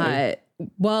 Why?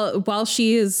 While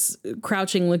she is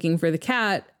crouching looking for the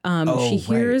cat, she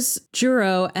hears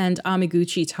Juro and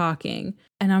Amaguchi talking.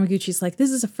 And Amaguchi's like, this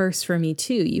is a first for me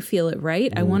too. You feel it,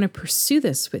 right? I want to pursue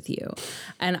this with you.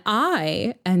 And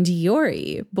I and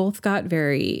Iori both got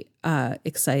very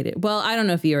excited. Well, I don't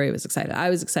know if Iori was excited. I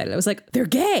was excited. I was like, they're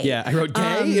gay. Yeah, I wrote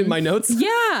gay in my notes.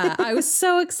 Yeah, I was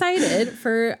so excited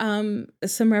for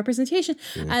some representation.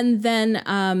 And then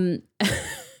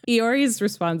Iori's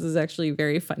response is actually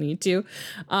very funny too.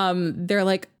 They're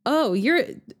like, hey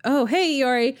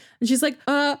Iori. And she's like,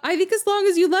 I think as long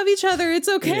as you love each other, it's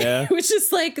okay. Yeah. Which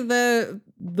is like the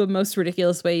most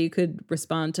ridiculous way you could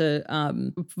respond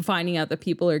to finding out that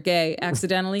people are gay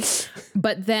accidentally.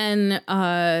 But then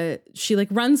she like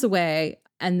runs away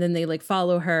and then they like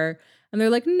follow her. And they're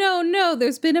like, no,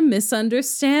 there's been a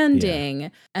misunderstanding. Yeah.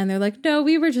 And they're like, no,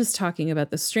 we were just talking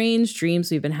about the strange dreams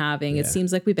we've been having. Yeah. It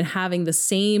seems like we've been having the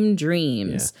same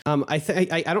dreams. Yeah. I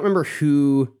don't remember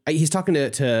who he's talking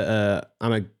to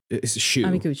Shu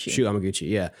Amaguchi,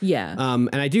 yeah. Yeah.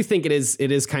 And I do think it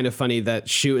is kind of funny that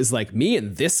Shu is like, me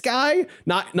and this guy,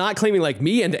 not claiming like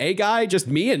me and a guy, just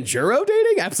me and Juro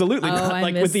dating. Absolutely not.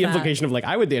 Like with the implication of like,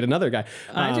 I would date another guy.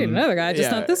 I date another guy,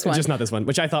 just not this one. Just not this one,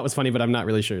 which I thought was funny, but I'm not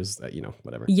really sure is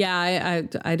whatever. Yeah,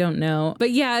 I don't know.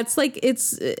 But yeah, it's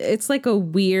like a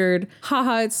weird,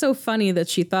 haha, it's so funny that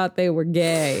she thought they were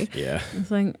gay. Yeah.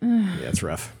 It's like, yeah, it's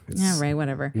rough. Yeah, right,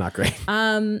 whatever. Not great.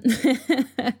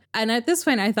 And at this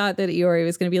point, I thought that Iori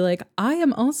was going to be like, I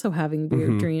am also having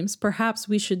weird dreams. Perhaps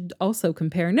we should also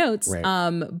compare notes. Right.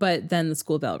 But then the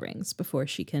school bell rings before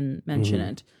she can mention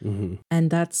it. And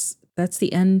that's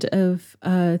the end of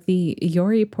the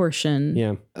Iori portion.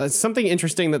 Yeah. Something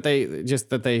interesting that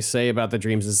they say about the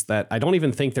dreams is that I don't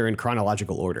even think they're in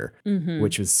chronological order,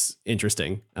 which is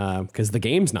interesting because the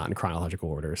game's not in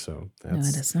chronological order. So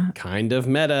that's kind of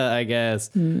meta, I guess.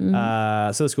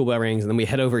 So the school bell rings and then we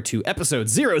head over to episode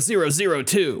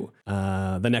 0002,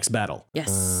 the next battle.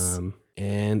 Yes.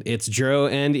 And it's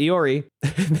Juro and Iori.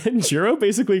 And then Juro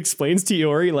basically explains to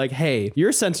Iori, like, hey,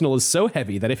 your sentinel is so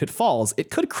heavy that if it falls,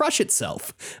 it could crush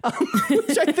itself.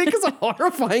 Which I think is a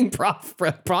horrifying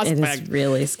prospect. It is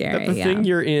really scary. That the thing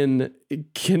you're in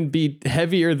can be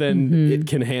heavier than it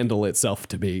can handle itself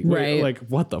to be. Right. Like,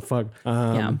 what the fuck?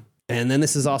 Yeah. And then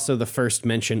this is also the first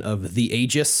mention of the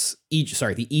Aegis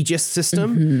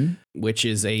system, which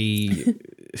is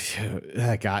it's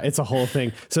a whole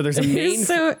thing. So there's a main...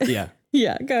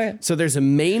 Yeah, go ahead. So there's a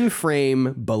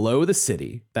mainframe below the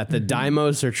city that the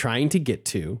Daimos are trying to get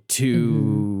to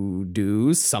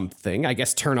do something. I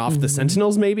guess turn off the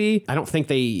sentinels, maybe. I don't think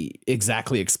they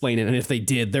exactly explain it. And if they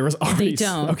did, there was already... They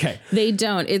don't. Okay. They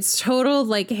don't. It's total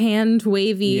like hand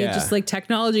wavy, just like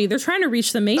technology. They're trying to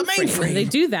reach the mainframe. And they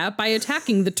do that by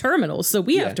attacking the terminals. So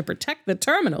we have to protect the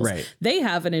terminals. Right. They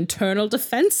have an internal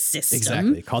defense system.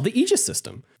 Exactly. Called the Aegis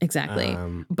system. Exactly.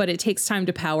 But it takes time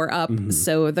to power up.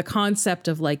 So the concept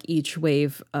of like each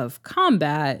wave of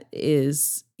combat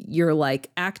is you're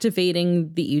like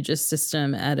activating the Aegis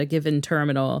system at a given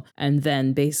terminal and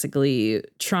then basically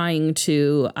trying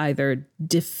to either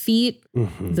defeat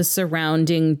the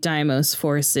surrounding Daimos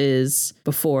forces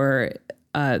before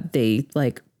they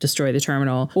like destroy the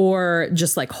terminal, or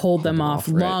just like hold them off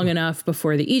long enough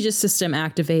before the Aegis system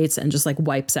activates and just like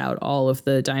wipes out all of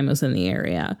the Daimos in the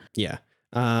area. Yeah.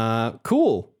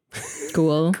 Cool.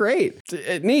 Great.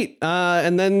 Neat.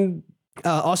 And then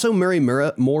also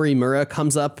Morimura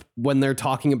comes up when they're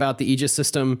talking about the Aegis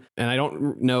system, and I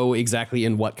don't know exactly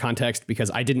in what context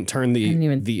because I didn't turn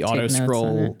the auto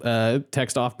scroll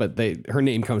text off, but her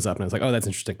name comes up and I was like, oh, that's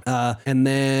interesting. And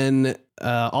then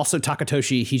also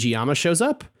Takatoshi Hijiyama shows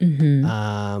up,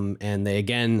 and they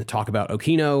again talk about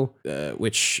Okino,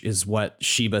 which is what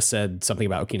Shiba said something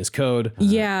about Okina's code.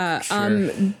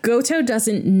 Goto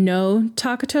doesn't know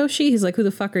Takatoshi. He's like, who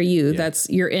the fuck are you?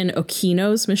 You're in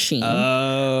Okino's machine.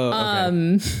 Oh,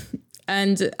 okay.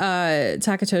 And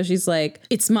Takatoshi's like,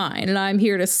 it's mine, and I'm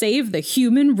here to save the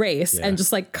human race, and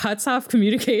just like cuts off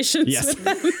communications with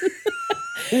them.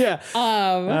 Yeah.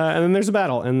 And then there's a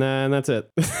battle, and then that's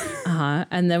it.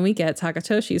 And then we get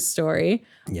Takatoshi's story.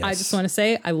 Yes. I just want to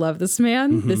say, I love this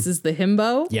man. Mm-hmm. This is the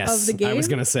himbo of the game. I was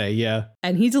going to say, yeah.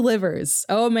 And he delivers.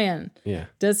 Oh, man. Yeah.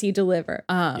 Does he deliver?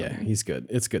 Yeah, he's good.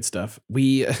 It's good stuff.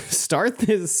 We start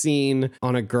this scene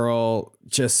on a girl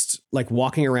just like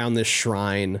walking around this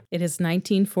shrine. It is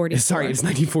 1944. Sorry, it's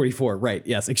 1944. Right.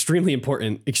 Yes. Extremely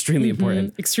important. Extremely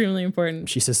important. Extremely important.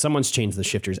 She says someone's changed the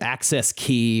shifter's access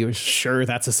key. Sure,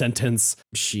 that's a sentence.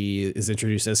 She is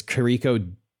introduced as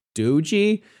Kiriko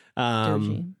Doji.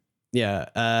 Doji. Yeah.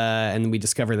 And we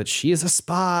discover that she is a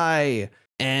spy.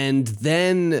 And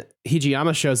then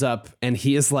Hijiyama shows up and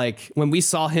he is like, when we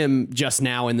saw him just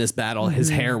now in this battle, his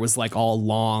hair was like all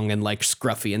long and like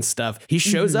scruffy and stuff. He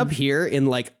shows up here in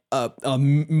like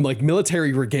like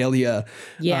military regalia.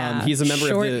 Yeah. He's a member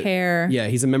short of the hair. Yeah.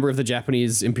 He's a member of the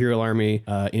Japanese Imperial Army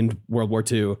in World War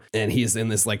II. And he's in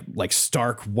this like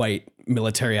stark white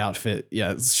military outfit.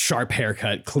 Yeah. Sharp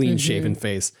haircut, clean shaven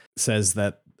face. Says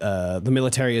that the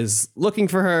military is looking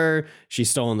for her.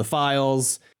 She's stolen the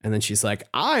files. And then she's like,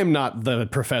 I'm not the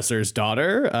professor's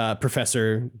daughter,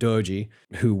 Professor Doji,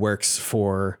 who works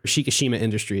for Shikishima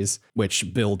Industries,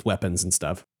 which build weapons and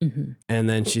stuff. And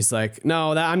then she's like,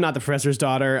 no, I'm not the professor's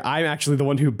daughter. I'm actually the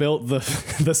one who built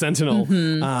the Sentinel,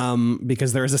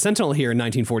 because there is a Sentinel here in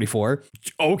 1944.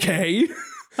 Okay.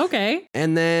 Okay.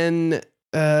 And then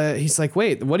he's like,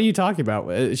 wait, what are you talking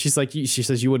about? She's like, she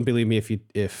says, you wouldn't believe me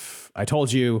if I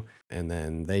told you. And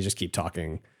then they just keep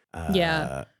talking.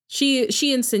 Yeah.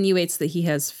 She insinuates that he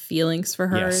has feelings for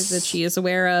her that she is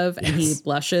aware of, and he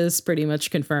blushes, pretty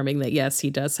much confirming that, yes, he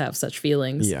does have such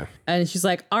feelings. Yeah. And she's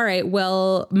like, all right,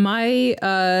 well,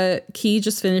 my key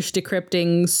just finished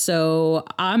decrypting, so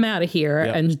I'm out of here,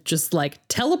 and just like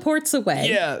teleports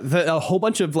away. Yeah, a whole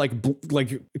bunch of like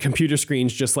computer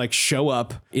screens just like show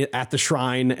up at the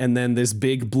shrine, and then this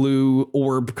big blue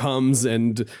orb comes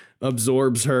and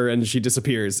absorbs her, and she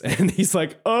disappears. And he's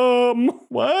like,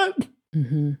 what?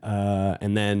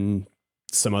 And then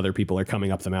some other people are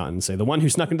coming up the mountain and say, the one who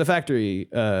snuck into the factory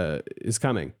is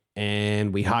coming.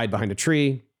 And we hide behind a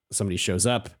tree. Somebody shows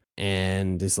up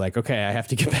and is like, okay, I have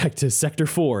to get back to Sector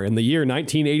 4 in the year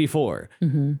 1984.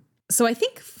 So I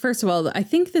think, first of all, I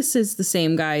think this is the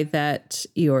same guy that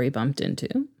Iori bumped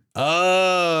into.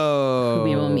 Oh. Who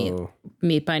we will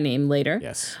meet by name later.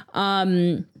 Yes. Oh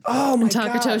my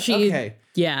Takatoshi. God. Okay.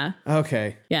 Yeah.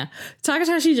 Okay. Yeah.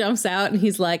 Takatoshi jumps out and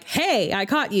he's like, hey, I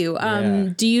caught you.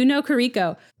 Do you know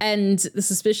Kiriko? And the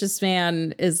suspicious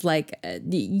man is like,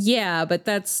 yeah, but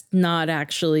that's not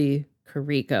actually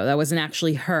Kiriko. That wasn't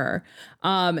actually her.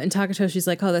 And Takatoshi's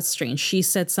like, oh, that's strange. She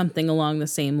said something along the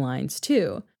same lines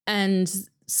too. And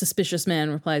suspicious man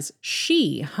replies,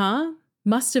 she, huh?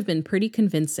 Must have been pretty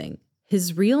convincing.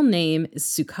 His real name is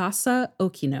Tsukasa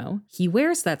Okino. He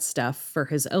wears that stuff for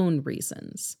his own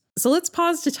reasons. So let's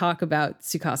pause to talk about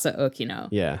Tsukasa Okino.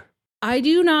 Yeah. I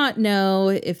do not know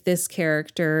if this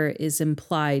character is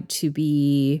implied to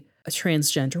be a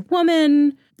transgender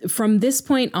woman. From this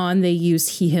point on, they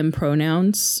use he, him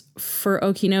pronouns for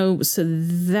Okino. So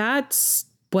that's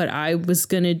what I was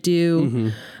going to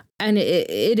do. And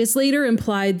it is later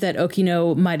implied that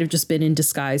Okino might have just been in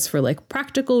disguise for like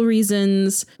practical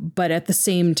reasons. But at the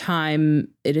same time,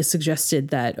 it is suggested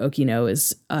that Okino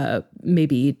is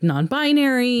maybe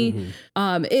non-binary.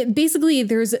 Basically,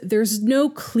 there's no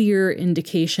clear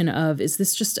indication of, is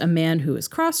this just a man who is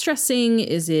cross-dressing?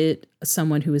 Is it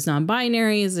someone who is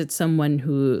non-binary? Is it someone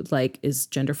who like is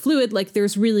gender fluid? Like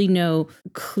there's really no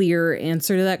clear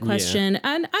answer to that question.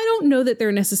 And I don't know that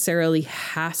there necessarily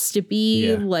has to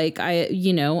be. Like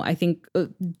I think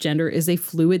gender is a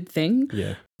fluid thing.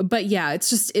 Yeah. But yeah,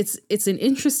 it's an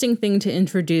interesting thing to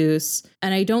introduce.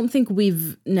 And I don't think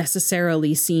we've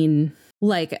necessarily seen,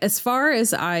 like, as far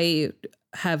as I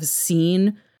have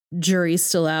seen, jury's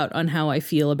still out on how I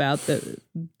feel about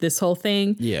this whole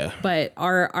thing. Yeah. But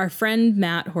our friend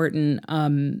Matt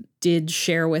Horton did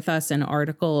share with us an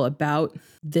article about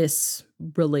this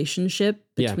relationship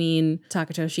between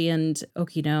Takatoshi and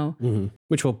Okino.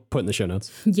 Which we'll put in the show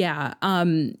notes. Yeah.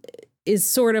 Is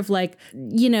sort of like,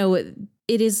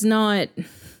 it is not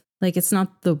like, it's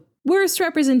not the worst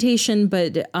representation,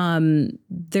 but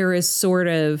there is sort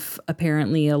of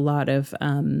apparently a lot of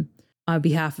on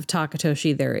behalf of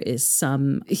Takatoshi, there is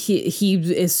some, he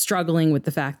is struggling with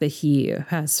the fact that he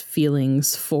has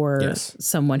feelings for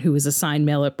someone who was assigned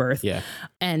male at birth. Yeah.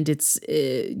 And it's,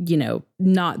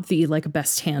 not the like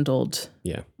best handled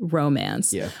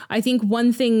romance. Yeah. I think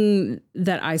one thing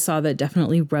that I saw that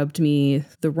definitely rubbed me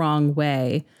the wrong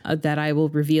way that I will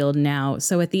reveal now.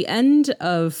 So at the end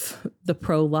of the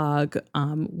prologue,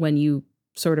 when you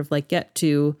sort of like get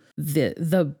to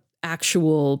the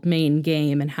actual main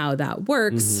game and how that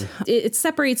works, it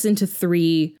separates into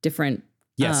 3 different.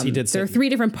 Yes, he did say. There are 3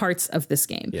 different parts of this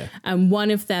game. Yeah. And one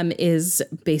of them is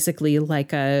basically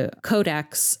like a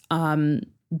codex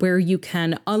where you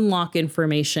can unlock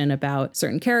information about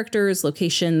certain characters,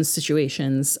 locations,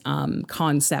 situations,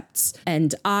 concepts.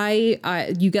 And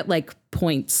you get like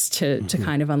points to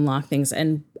kind of unlock things.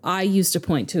 And I used a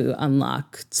point to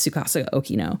unlock Tsukasa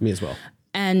Okino. Me as well.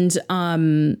 And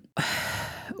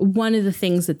one of the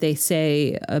things that they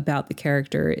say about the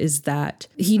character is that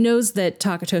he knows that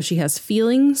Takatoshi has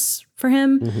feelings for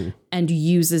him and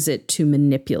uses it to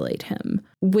manipulate him,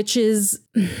 which is...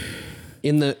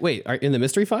 In the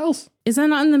mystery files? Is that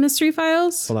not in the mystery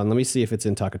files? Hold on, let me see if it's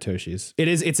in Takatoshi's. It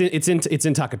is. It's in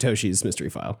Takatoshi's mystery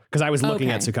file because I was looking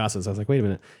at Tsukasa's. I was like, wait a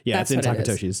minute. Yeah, That's it's in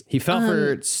Takatoshi's. He fell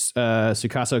for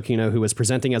Tsukasa Okino, who was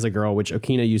presenting as a girl, which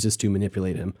Okino uses to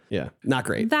manipulate him. Yeah, not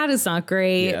great. That is not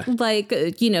great. Yeah. Like,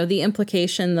 the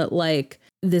implication that like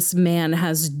this man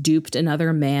has duped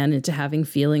another man into having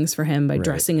feelings for him by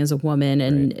dressing as a woman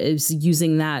and is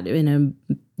using that in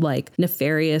a like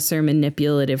nefarious or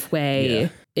manipulative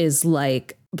way is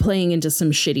like playing into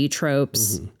some shitty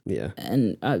tropes. Yeah.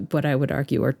 And what I would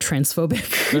argue are transphobic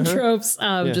tropes,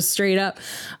 just straight up.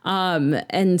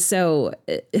 And so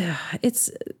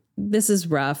this is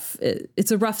rough.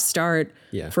 It's a rough start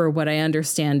for what I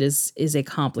understand is a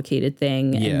complicated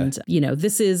thing. Yeah. And,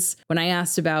 this is when I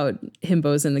asked about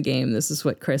himbos in the game, this is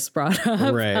what Chris brought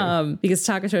up. Right. Because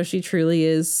Takatoshi truly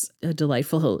is a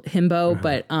delightful himbo,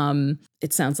 but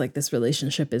it sounds like this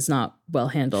relationship is not well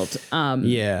handled.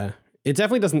 Yeah. It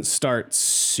definitely doesn't start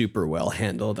super well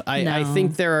handled. I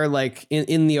think there are like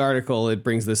in the article, it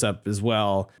brings this up as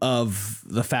well of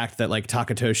the fact that like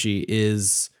Takatoshi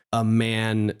is a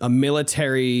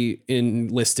military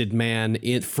enlisted man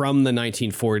from the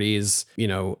 1940s,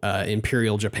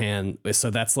 Imperial Japan. So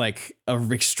that's like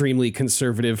an extremely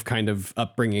conservative kind of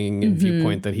upbringing and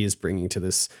viewpoint that he's bringing to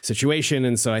this situation.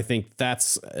 And so I think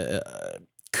that's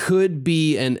could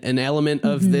be an element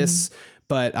of this.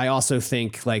 But I also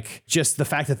think like just the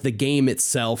fact that the game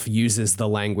itself uses the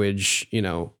language,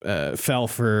 fell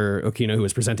for Okino, who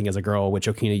was presenting as a girl, which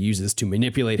Okino uses to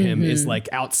manipulate him, is like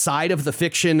outside of the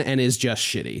fiction and is just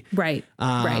shitty. Right.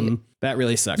 Right. That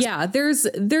really sucks. Yeah. There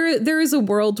is a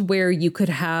world where you could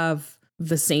have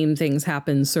the same things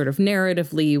happen sort of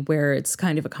narratively, where it's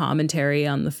kind of a commentary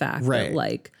on the fact that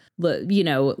like,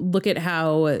 look at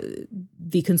how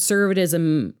the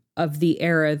conservatism of the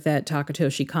era that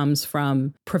Takatoshi comes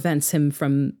from prevents him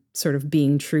from sort of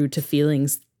being true to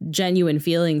genuine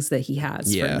feelings that he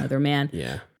has for another man.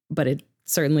 Yeah. But it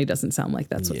certainly doesn't sound like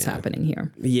that's what's happening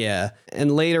here. Yeah.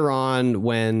 And later on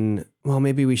when,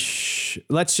 maybe we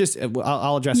let's just,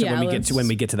 I'll address it when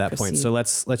we get to that proceed. Point. So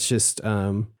let's just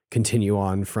continue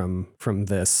on from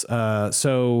this.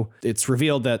 So it's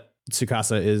revealed that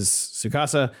Tsukasa is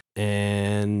Tsukasa,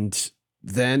 and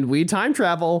then we time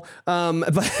travel.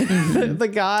 But the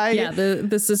guy,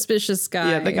 the suspicious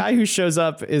guy, the guy who shows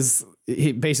up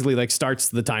he basically like starts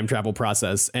the time travel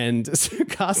process, and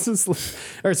Takatoshi's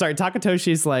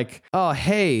like, oh,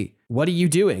 hey, what are you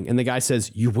doing? And the guy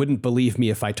says, you wouldn't believe me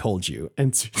if I told you.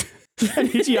 And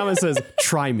Ichiyama says,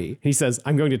 try me. He says,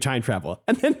 I'm going to time travel.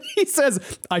 And then he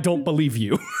says, I don't believe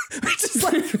you. Which is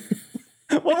like,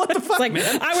 well, what the fuck, like,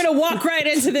 man? I'm going to walk right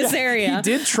into this area. He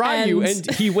did try you,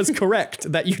 and he was correct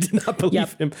that you did not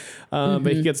believe him.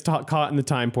 But he gets caught in the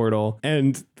time portal.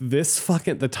 And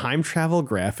the time travel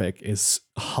graphic is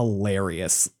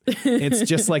hilarious. It's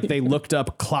just like they looked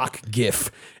up clock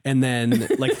GIF and then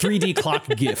like 3D clock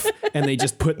GIF, and they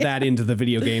just put that into the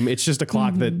video game. It's just a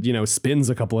clock that, spins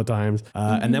a couple of times.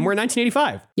 And then we're in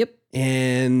 1985. Yep.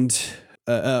 And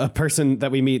a person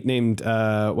that we meet named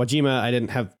Wajima, I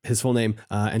didn't have his full name,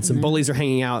 and some bullies are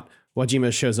hanging out.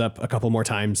 Wajima shows up a couple more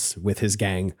times with his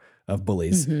gang of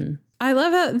bullies. I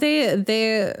love how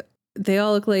they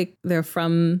all look like they're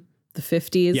from the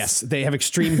 50s. Yes, they have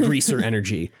extreme greaser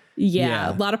energy.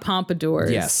 Yeah, a lot of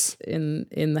pompadours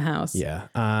in the house. Yeah.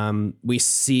 We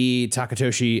see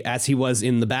Takatoshi as he was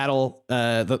in the battle,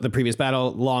 the previous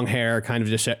battle, long hair, kind of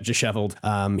disheveled.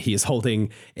 He is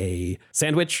holding a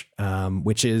sandwich,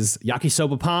 which is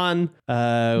yakisoba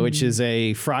pan, which is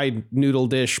a fried noodle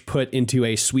dish put into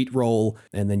a sweet roll,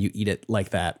 and then you eat it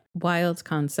like that. Wild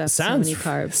concept. So many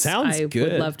carbs. I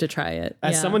good. would love to try it.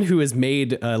 As someone who has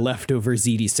made a leftover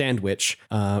ziti sandwich,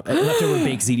 leftover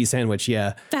baked ziti sandwich,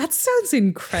 that sounds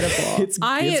incredible. It's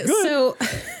good. So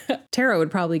Tara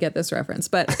would probably get this reference,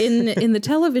 but in the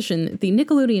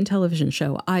Nickelodeon television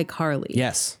show iCarly,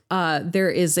 yes, there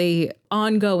is a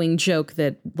ongoing joke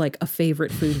that like a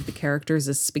favorite food of the characters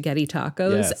is spaghetti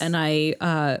tacos, yes. and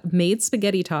I made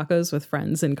spaghetti tacos with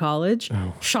friends in college.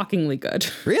 Oh. Shockingly good.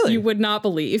 Really? You would not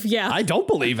believe. Yeah, I don't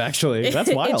believe actually.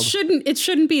 That's wild. It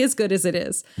shouldn't be as good as it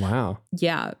is. Wow.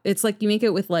 Yeah, it's like you make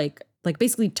it with like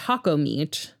basically taco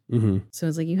meat. Mm-hmm. So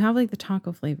it's like you have like the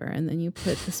taco flavor and then you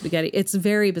put the spaghetti. It's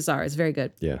very bizarre. It's very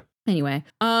good. Yeah. Anyway,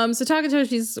 so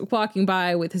Takatoshi's walking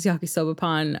by with his yakisoba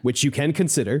pan. Which you can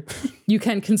consider. You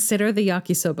can consider the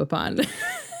yakisoba pan.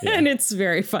 Yeah. And it's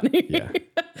very funny. Yeah.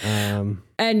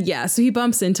 And yeah, so he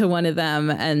bumps into one of them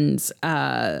and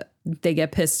they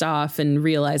get pissed off and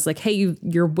realize like, hey,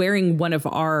 you're wearing one of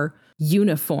our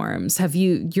uniforms.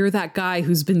 You're that guy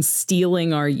who's been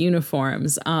stealing our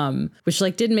uniforms, which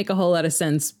like didn't make a whole lot of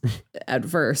sense at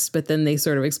first, but then they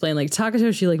sort of explain like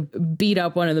Takatoshi like beat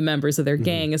up one of the members of their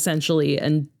gang essentially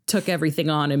and took everything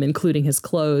on him, including his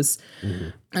clothes.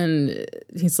 And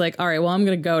he's like, all right, well, I'm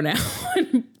gonna go now.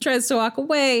 And tries to walk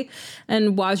away,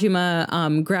 and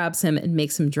Wajima grabs him and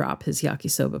makes him drop his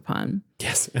yakisoba pan.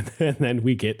 Yes, and then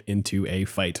we get into a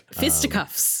fight.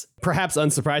 Fisticuffs. Perhaps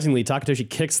unsurprisingly, Takatoshi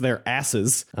kicks their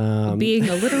asses. Being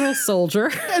a literal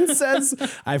soldier. And says,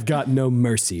 I've got no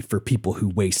mercy for people who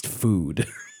waste food.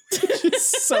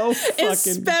 So fucking...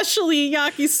 Especially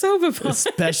yakisoba pan.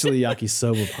 Especially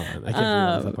yakisoba pan. I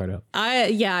can't that part out.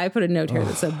 I put a note here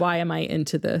that said, why am I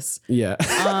into this? Yeah.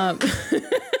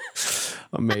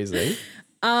 Amazing.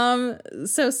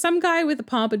 So some guy with a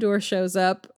pompadour shows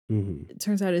up. It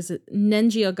turns out is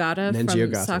Nenji Ogata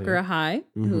from Sakura High,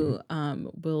 who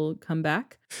will come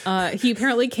back. He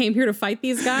apparently came here to fight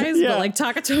these guys, but like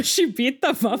Takatoshi beat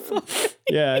them up.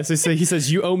 Yeah, so he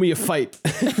says, you owe me a fight.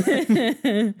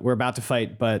 We're about to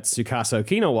fight, but Tsukasa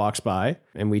Okino walks by,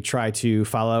 and we try to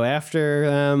follow after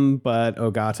them, but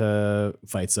Ogata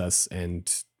fights us,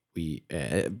 and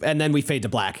then we fade to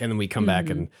black, and then we come back,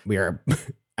 and we are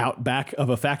out back of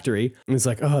a factory. And it's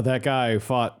like, oh, that guy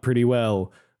fought pretty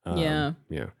well. Yeah.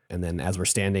 And then as we're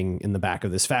standing in the back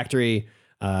of this factory,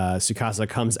 Tsukasa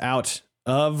comes out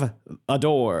of a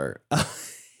door.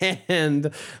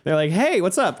 And they're like, hey,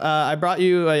 what's up? I brought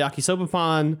you a yakisoba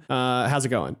pan. How's it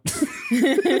going?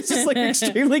 It's just like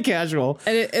extremely casual.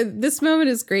 And this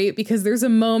moment is great because there's a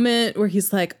moment where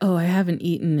he's like, oh, I haven't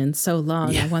eaten in so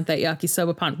long. Yeah. I want that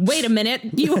yakisoba pan. Wait a minute.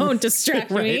 You won't distract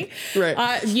me.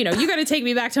 Right. You got to take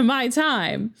me back to my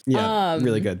time. Yeah,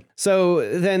 really good.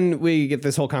 So then we get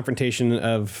this whole confrontation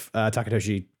of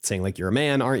Takatoshi saying like, you're a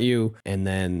man, aren't you? And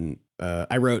then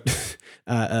I wrote,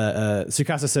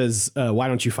 Tsukasa says, why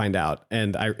don't you find out?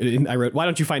 And I wrote, why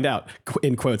don't you find out?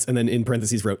 In quotes, and then in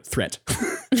parentheses wrote threat.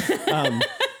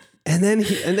 And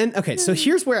then, okay, so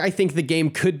here's where I think the game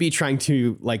could be trying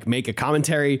to like make a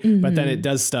commentary, but then it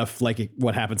does stuff like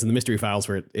what happens in the mystery files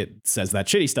where it says that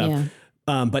shitty stuff. Yeah.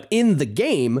 But in the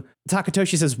game,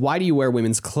 Takatoshi says, why do you wear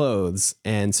women's clothes?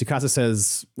 And Tsukasa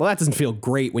says, well, that doesn't feel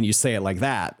great when you say it like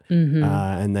that.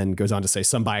 And then goes on to say,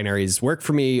 some binaries work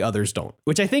for me, others don't.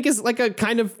 Which I think is like a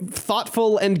kind of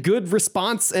thoughtful and good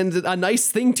response and a nice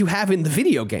thing to have in the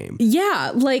video game.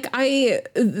 Yeah, like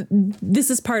this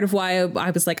is part of why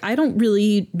I was like, I don't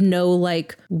really know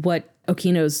like what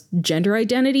Okino's gender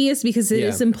identity is, because it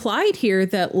is implied here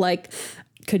that like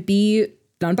could be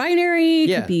non-binary,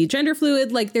 could be gender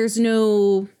fluid. Like there's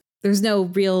no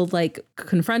real like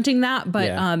confronting that. But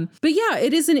yeah,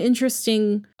 it is an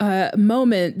interesting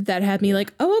moment that had me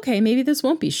like, oh, okay, maybe this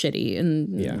won't be shitty.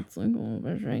 And it's like, oh,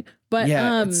 that's right. But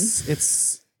yeah,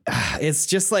 it's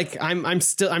just like I'm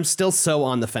still so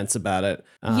on the fence about it.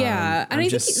 And I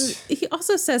think he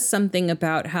also says something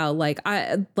about how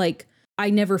I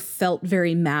never felt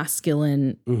very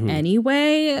masculine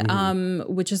anyway,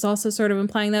 which is also sort of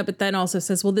implying that, but then also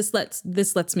says, well, this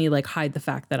lets me like hide the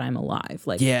fact that I'm alive.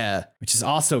 Like, yeah, which is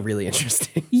also really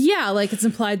interesting. Yeah. Like it's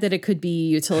implied that it could be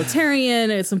utilitarian.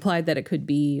 It's implied that it could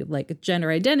be like a gender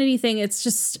identity thing. It's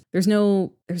just, there's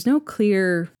no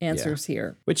clear answers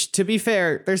here. Which, to be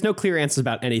fair, there's no clear answers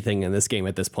about anything in this game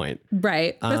at this point.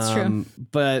 Right. That's true.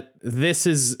 But this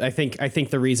is, I think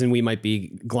the reason we might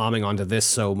be glomming onto this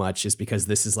so much is because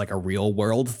this is like a real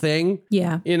world thing.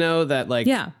 Yeah. You know, that like,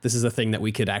 this is a thing that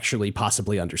we could actually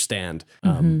possibly understand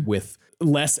with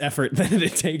less effort than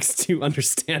it takes to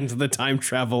understand the time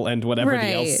travel and whatever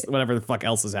the fuck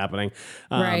else is happening.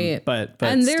 But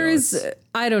and there is,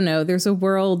 I don't know, there's a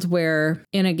world where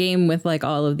in a game with like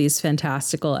all of these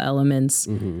fantastical elements,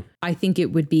 I think it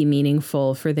would be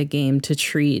meaningful for the game to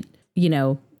treat,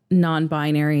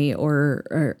 non-binary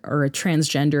or a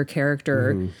transgender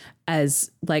character as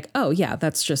like, oh yeah,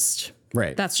 that's just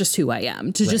Right. That's just who I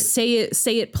am. To just say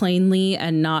it plainly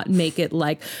and not make it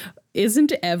like,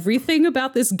 isn't everything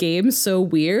about this game so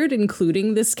weird,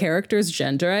 including this character's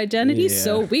gender identity?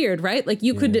 So weird, right? Like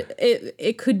you could,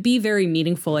 it could be very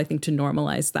meaningful, I think, to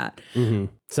normalize that.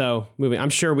 So I'm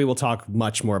sure we will talk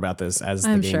much more about this as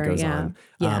the game goes on.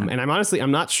 And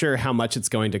I'm not sure how much it's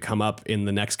going to come up in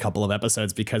the next couple of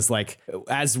episodes, because like,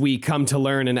 as we come to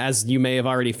learn, and as you may have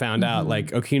already found out, like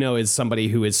Okino is somebody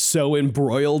who is so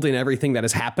embroiled in everything that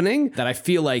is happening that I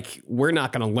feel like we're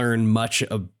not going to learn much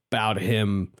about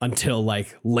him until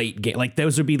like late game. Like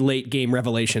those would be late game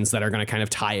revelations that are going to kind of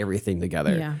tie everything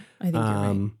together. Yeah, I think you're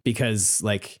right. Because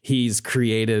like he's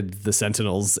created the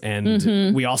Sentinels,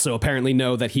 and we also apparently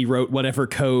know that he wrote whatever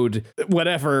code, I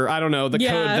don't know, the code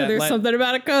that there's something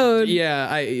about a code.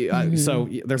 Yeah, so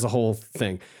there's a whole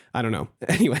thing. I don't know.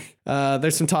 Anyway,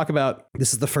 there's some talk about,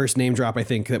 this is the first name drop, I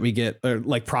think, that we get, or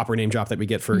like proper name drop that we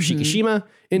get for Shikishima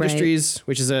Industries,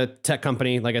 which is a tech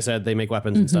company. Like I said, they make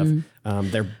weapons and stuff.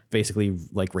 They're basically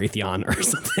like Raytheon or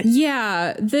something.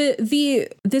 Yeah.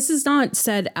 This is not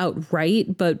said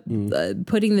outright, but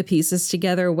putting the pieces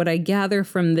together, what I gather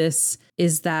from this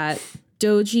is that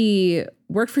Doji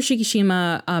worked for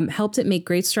Shikishima, helped it make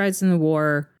great strides in the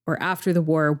war, or after the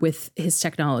war, with his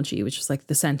technology, which was like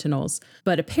the Sentinels.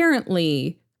 But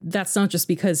apparently that's not just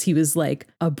because he was like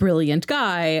a brilliant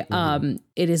guy.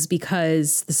 It is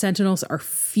because the Sentinels are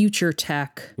future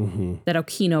tech that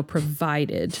Okino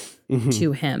provided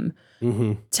to him.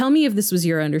 Tell me if this was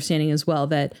your understanding as well,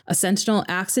 that a Sentinel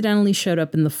accidentally showed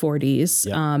up in the 40s.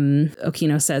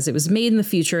 Okino says it was made in the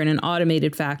future in an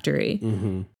automated factory.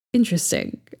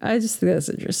 Interesting. I just think that's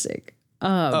interesting.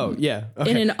 Okay.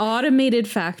 In an automated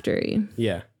factory.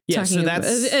 Yeah. So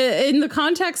that's in the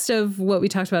context of what we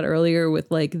talked about earlier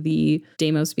with like the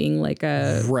Deimos being like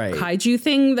a kaiju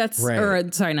thing.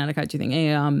 Or sorry, not a kaiju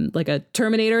thing. Like a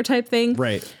Terminator type thing.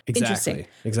 Right. Exactly.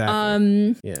 Exactly.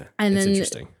 And then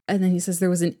interesting. And then he says there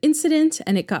was an incident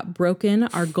and it got broken.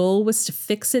 Our goal was to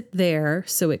fix it there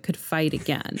so it could fight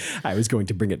again. I was going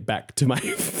to bring it back to my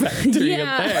factory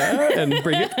up there and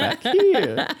bring it back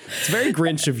here. It's very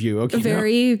Grinch of you. Okay.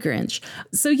 Very Grinch.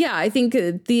 So yeah, I think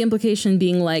the implication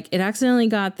being like it accidentally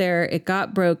got there. It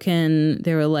got broken.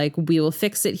 They were like, we will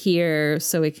fix it here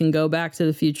so it can go back to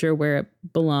the future where it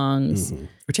belongs.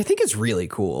 Which I think is really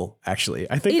cool, actually.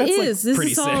 I think that's like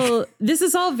pretty sick. This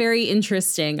is all very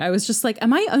interesting. I was just like,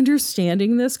 am I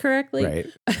understanding this correctly? Right.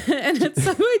 And at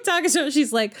some point talking to her,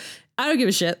 she's like, I don't give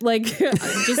a shit. Like,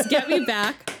 just get me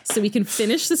back so we can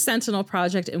finish the Sentinel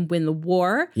project and win the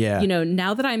war. Yeah. You know,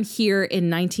 now that I'm here in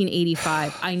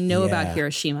 1985, I know about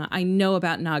Hiroshima. I know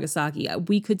about Nagasaki.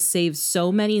 We could save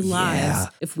so many lives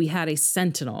if we had a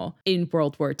Sentinel in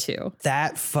World War II.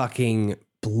 That fucking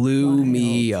blew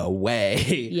me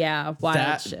away. Yeah,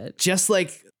 wild shit. Just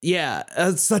like,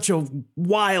 it's such a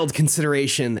wild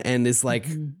consideration, and is like,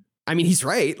 I mean, he's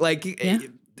right. Like,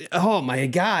 oh my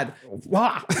God.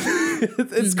 Wow.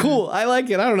 It's cool. I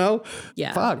like it. I don't know.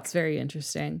 Yeah. Fuck. It's very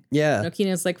interesting. Yeah. And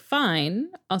Okino's like, fine,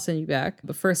 I'll send you back.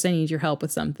 But first I need your help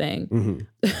with something.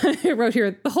 I wrote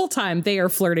here, the whole time they are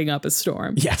flirting up a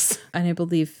storm. Yes. And I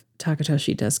believe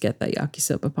Takatoshi does get that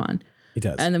yakisoba pan. He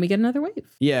does. And then we get another wave.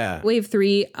 Yeah. Wave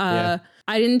 3.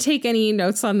 I didn't take any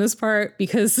notes on this part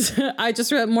because I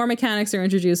just read more mechanics are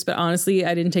introduced. But honestly,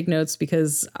 I didn't take notes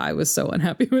because I was so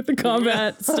unhappy with the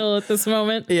combat still at this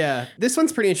moment. Yeah. This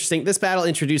one's pretty interesting. This battle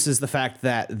introduces the fact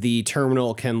that the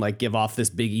terminal can like give off this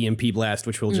big EMP blast,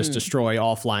 which will just destroy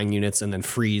all flying units and then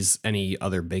freeze any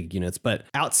other big units. But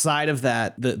outside of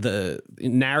that, the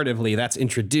narratively, that's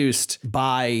introduced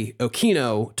by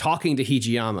Okino talking to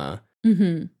Hijiyama.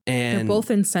 And they're both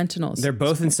in Sentinels. They're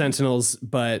both in Sentinels,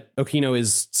 but Okino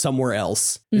is somewhere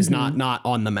else, is not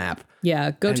on the map.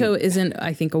 Yeah, Goto isn't,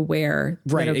 I think, aware.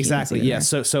 Right, exactly. Yeah.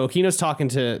 So Okino's talking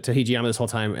to Hijiyama this whole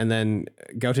time, and then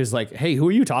Goto's like, "Hey, who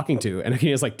are you talking to?" And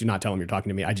Okino's like, "Do not tell him you're talking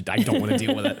to me. I don't want to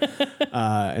deal with it."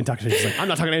 And Takatoshi's like, "I'm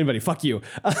not talking to anybody. Fuck you."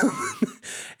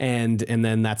 and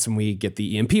then that's when we get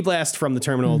the EMP blast from the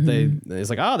terminal.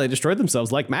 It's like, oh, they destroyed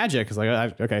themselves like magic. It's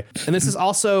like, okay. And this is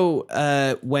also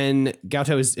when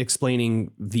Goto is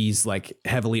explaining these like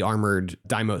heavily armored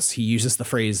Deimos, he uses the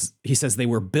phrase, he says they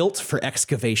were built for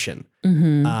excavation.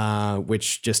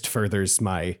 Which just furthers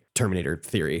my Terminator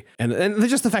theory, and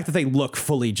just the fact that they look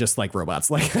fully just like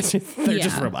robots, like they're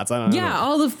just robots. I don't know.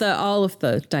 All of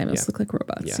the Deimos look like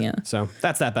robots. Yeah. So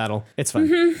that's that battle. It's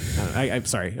fun. I'm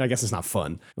sorry. I guess it's not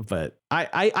fun, but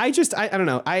I don't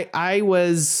know. I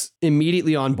was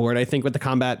immediately on board, I think, with the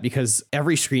combat because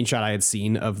every screenshot I had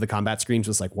seen of the combat screens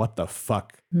was like, what the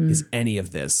fuck is any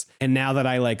of this? And now that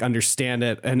I like understand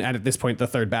it, and at this point, the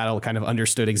third battle kind of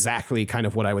understood exactly kind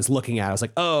of what I was looking at. I was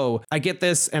like, oh, I get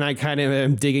this. And I kind of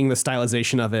am digging the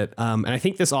stylization of it. And I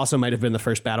think this also might have been the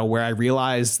first battle where I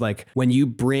realized like when you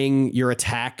bring your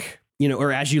attack, you know,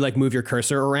 or as you like move your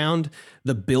cursor around,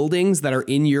 the buildings that are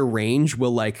in your range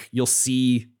will like, you'll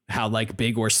see how like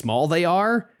big or small they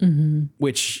are,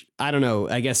 which I don't know,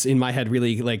 I guess in my head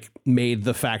really like made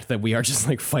the fact that we are just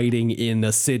like fighting in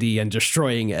a city and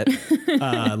destroying it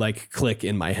like click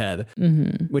in my head,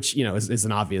 which, you know, is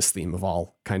an obvious theme of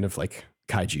all kind of like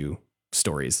kaiju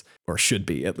stories, or should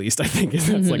be at least. I think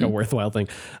that's like a worthwhile thing.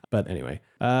 But anyway,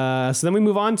 so then we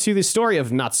move on to the story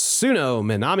of Natsuno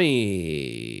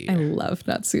Minami. I love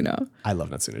Natsuno. I love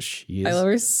Natsuno. I love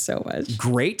her so much.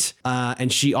 Great.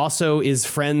 And she also is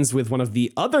friends with one of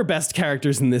the other best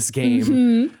characters in this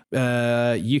game,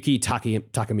 Yuki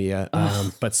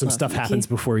Takamiya. But some stuff happens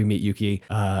before we meet Yuki.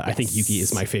 I think Yuki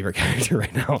is my favorite character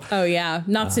right now. Oh yeah,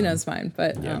 Natsuno's mine,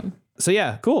 but yeah. So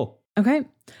yeah, cool. Okay.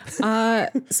 So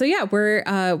yeah,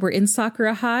 we're in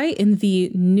Sakura High in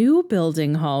the new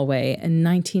building hallway in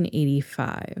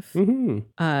 1985.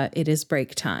 It is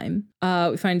break time.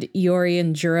 We find Iori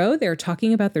and Juro. They're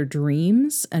talking about their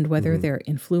dreams and whether they're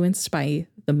influenced by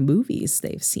the movies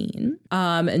they've seen.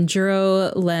 And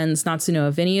Juro lends Natsuno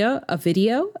a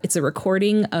video. It's a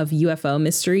recording of UFO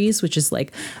Mysteries, which is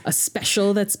like a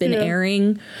special that's been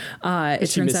airing. It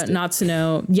turns out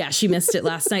Natsuno, she missed it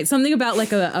last night. Something about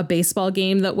like a baseball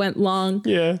game that went long.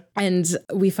 Yeah. And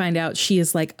we find out she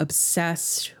is like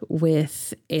obsessed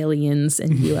with aliens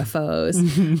and UFOs.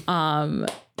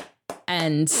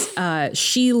 And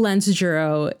she lends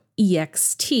Juro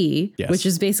EXT, which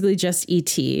is basically just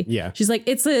ET. Yeah. She's like,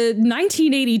 it's a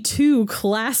 1982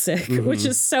 classic, which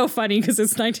is so funny because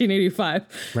it's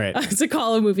 1985. Right. To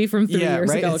call a movie from 3 years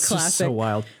ago it's a classic. Just so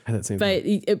wild.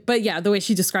 But yeah, the way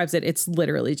she describes it, it's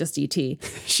literally just ET.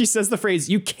 She says the phrase,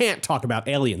 you can't talk about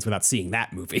aliens without seeing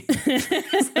that movie.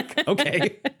 Like,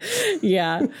 okay.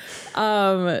 Yeah.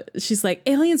 She's like,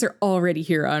 aliens are already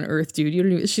here on Earth, dude. You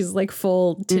don't even, she's like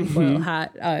full tinfoil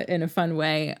hat in a fun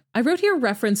way. I wrote here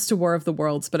reference to War of the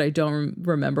Worlds, but I don't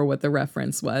remember what the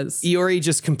reference was. Iori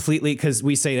just completely, because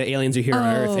we say that aliens are here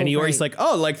on Earth, and Iori's like,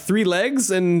 oh, like 3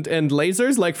 legs and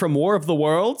lasers, like from War of the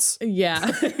Worlds? Yeah.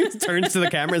 Turns to the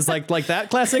camera, is like that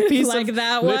classic piece like of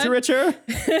that literature.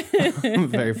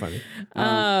 Very funny.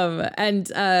 And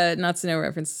Natsuno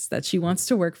references that she wants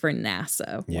to work for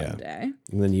NASA one day.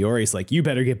 And then Iori's like, you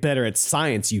better get better at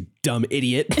science, you dumb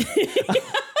idiot.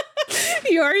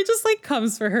 Iori just like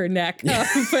comes for her neck, but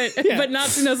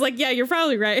Natsuno's like, yeah, you're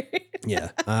probably right.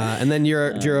 And then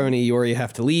Juro and Iori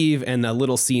have to leave, and a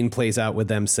little scene plays out with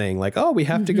them saying like, oh, we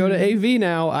have to go to AV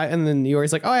now. And then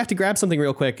Iori's like, oh, I have to grab something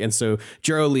real quick. And so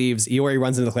Juro leaves, Iori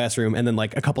runs into the classroom, and then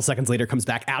like a couple seconds later comes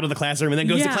back out of the classroom and then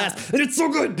goes to class. And it's so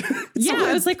good.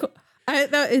 I was like,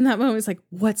 in that moment, it's like,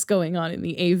 what's going on in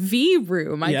the AV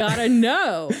room? I gotta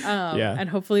know. And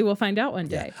hopefully we'll find out one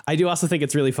day. I do also think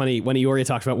it's really funny when Iori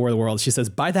talks about War of the Worlds, she says,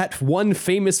 by that one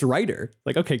famous writer.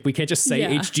 Like, okay, we can't just say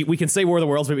H.G. We can say War of the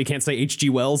Worlds, but we can't say H.G.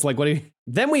 Wells. Like, what do you...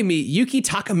 Then we meet Yuki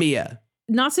Takamiya.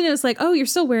 Natsuno's like, oh, you're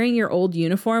still wearing your old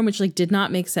uniform, which like did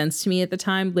not make sense to me at the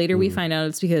time. Later we find out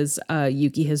it's because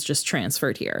Yuki has just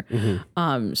transferred here.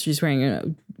 She's wearing a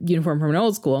uniform from an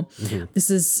old school. This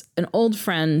is an old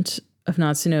friend of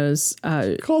Natsuno's,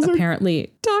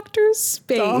 apparently Dr.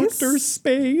 Space. Dr.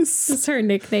 Space. It's her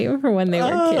nickname for when they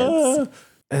were kids.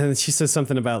 And she says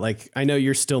something about like, I know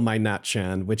you're still my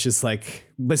Nat-chan, which is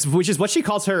what she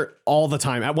calls her all the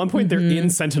time. At one point they're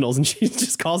in Sentinels and she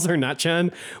just calls her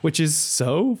Nat-chan, which is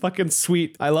so fucking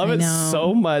sweet. I love it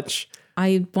so much.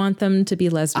 I want them to be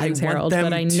lesbians, Harold,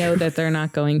 but I know that they're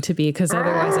not going to be, because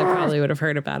otherwise I probably would have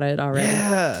heard about it already.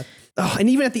 Yeah. Oh, and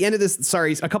even at the end of this,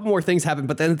 sorry, a couple more things happen,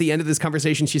 but then at the end of this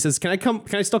conversation, she says, can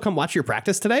I still come watch your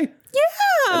practice today?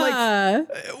 Yeah.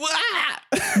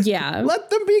 Yeah. Let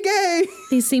them be gay.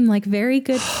 They seem like very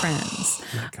good friends.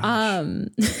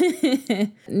 Nenji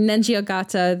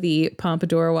Ogata, the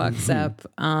pompadour, walks up.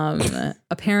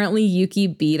 Apparently Yuki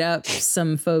beat up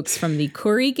some folks from the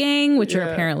Kuri gang, which are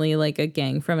apparently like a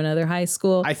gang from another high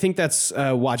school. I think that's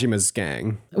Wajima's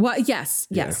gang. Well, yes.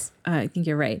 I think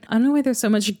you're right. I don't know why there's so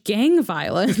much gang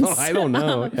violence. Oh, I don't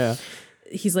know. Yeah.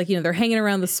 He's like, they're hanging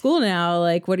around the school now.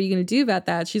 Like, what are you going to do about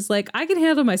that? She's like, I can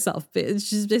handle myself.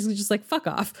 She's basically just like, fuck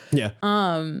off. Yeah.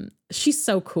 She's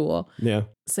so cool. Yeah.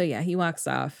 So yeah, he walks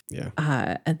off. Yeah.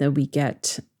 And then we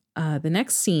get the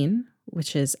next scene,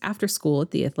 which is after school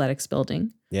at the athletics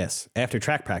building. Yes, after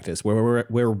track practice, where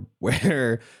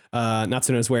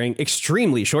Natsuno's wearing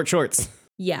extremely short shorts.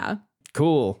 Yeah.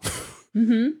 Cool.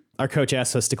 Our coach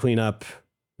asks us to clean up.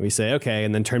 We say, okay,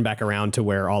 and then turn back around to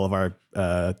where all of our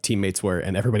teammates were,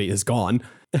 and everybody is gone.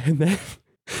 And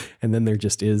then there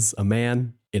just is a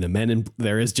man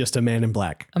there is just a man in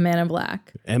black. A man in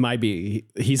black. MIB.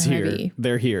 He's MIB. here.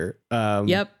 They're here.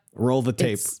 Yep. Roll the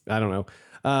tape. I don't know.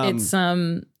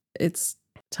 It's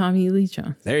Tommy Lee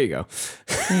Jones. There you go.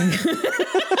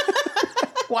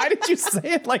 Why did you say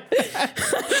it like that?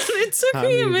 It took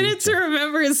me a minute to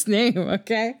remember his name,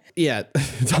 okay? Yeah,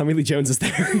 Tommy Lee Jones is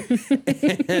there.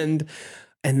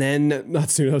 And then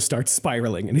Natsuno starts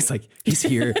spiraling, and he's like, he's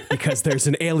here because there's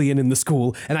an alien in the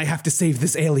school, and I have to save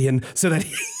this alien so that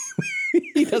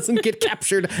he doesn't get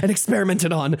captured and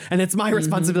experimented on, and it's my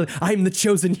responsibility. I'm the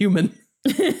chosen human.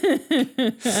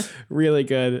 Really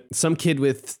good. Some kid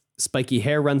with spiky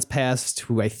hair runs past,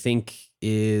 who I think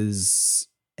is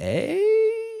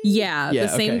Yeah, the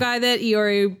same guy that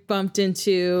Iori bumped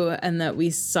into and that we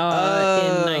saw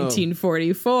in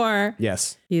 1944.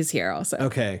 Yes. He's here also.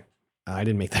 Okay. I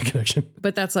didn't make that connection.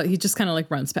 But that's he just kind of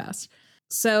like runs past.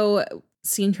 So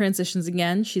scene transitions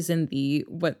again. She's in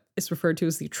what is referred to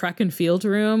as the track and field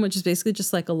room, which is basically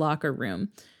just like a locker room.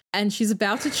 And she's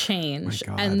about to change.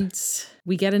 And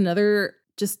we get another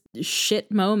just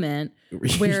shit moment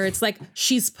where it's like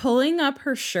she's pulling up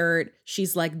her shirt.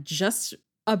 She's like just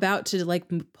about to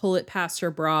like pull it past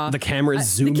her bra. The camera's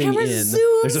zooming in.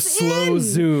 There's a slow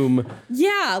zoom.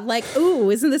 Yeah, like, ooh,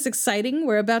 isn't this exciting?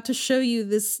 We're about to show you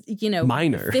this,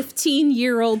 minor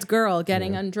 15-year-old girl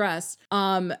getting undressed.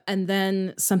 And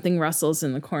then something rustles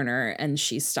in the corner and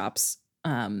she stops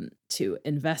to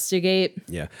investigate.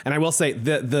 Yeah. And I will say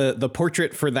the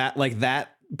portrait for that, like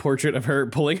that portrait of her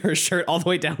pulling her shirt all the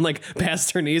way down like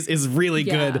past her knees is really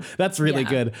good. That's really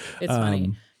good. It's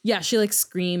funny. Yeah, she like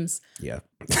screams. Yeah.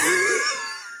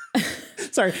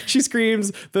 Sorry, she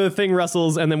screams, the thing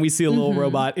rustles, and then we see a little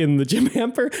robot in the gym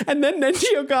hamper, and then Nenji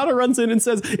Ogata runs in and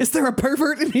says, "Is there a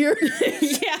pervert in here?"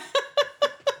 Yeah.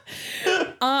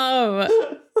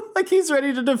 Like he's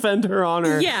ready to defend her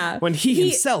honor. Yeah. When he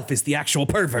himself is the actual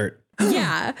pervert.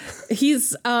 Yeah.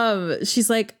 She's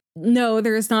like, "No,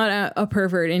 there's not a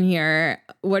pervert in here.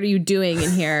 What are you doing in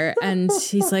here?" And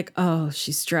he's like, "Oh,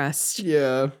 she's dressed."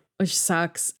 Yeah. Which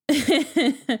sucks.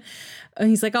 And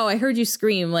he's like, "Oh, I heard you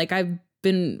scream. Like I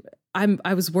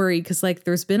was worried because like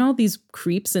there's been all these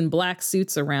creeps in black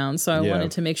suits around. So I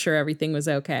wanted to make sure everything was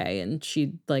okay." And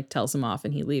she like tells him off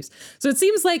and he leaves. So it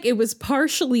seems like it was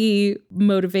partially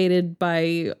motivated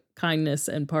by kindness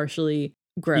and partially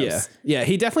gross. Yeah.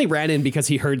 He definitely ran in because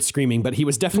he heard screaming, but he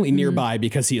was definitely nearby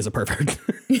because he is a pervert.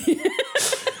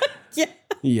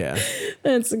 Yeah.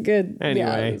 That's a good,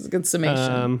 it's a good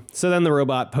summation. So then the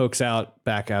robot pokes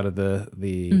back out of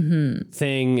the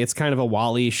thing. It's kind of a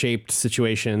Wall-E shaped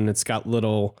situation. It's got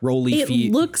little rolly feet.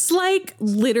 It looks like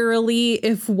literally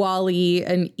if Wall-E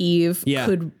and Eve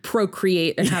could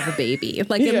procreate and have a baby.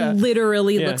 Like it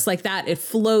literally looks like that. It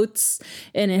floats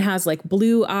and it has like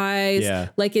blue eyes. Yeah.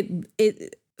 Like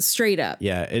it straight up.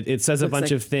 Yeah, it says a bunch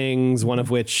of things, one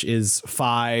of which is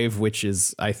 5, which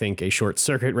is, I think, a short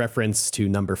circuit reference to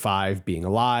number 5 being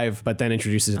alive, but then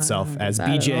introduces itself as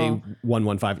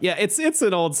BJ115. Yeah, it's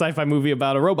an old sci-fi movie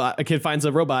about a robot. A kid finds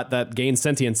a robot that gains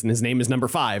sentience, and his name is number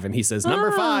 5, and he says,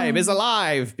 number 5 is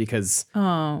alive, because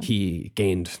he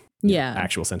gained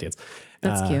actual sentience.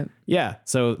 That's cute. Yeah,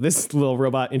 so this little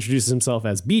robot introduces himself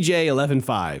as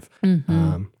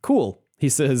BJ115. Cool. He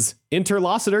says,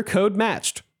 interlocutor code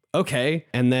matched. Okay.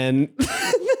 And then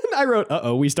I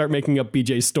wrote, we start making up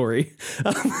BJ's story.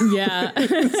 Yeah.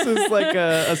 This is like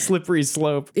a slippery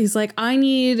slope. He's like,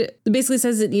 basically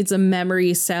says it needs a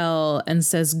memory cell and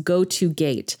says go to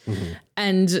gate.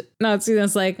 And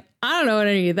Natsuno's like, I don't know what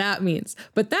any of that means,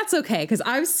 but that's okay because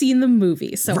I've seen the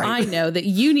movie. So I know that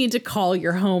you need to call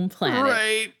your home planet.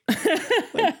 Right.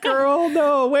 Like, girl,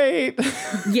 no, wait.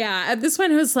 Yeah. At this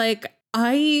point, I was like,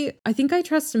 I think I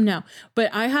trust him now,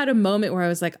 but I had a moment where I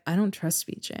was like, I don't trust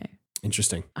BJ.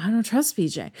 Interesting. I don't trust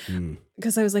BJ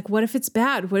because I was like, what if it's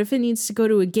bad? What if it needs to go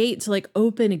to a gate to like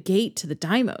open a gate to the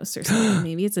Deimos or something?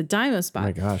 Maybe it's a Deimos spot. Oh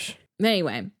my gosh.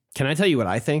 Anyway. Can I tell you what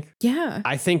I think? Yeah.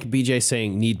 I think BJ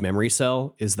saying need memory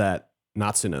cell is that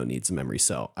Natsuno needs a memory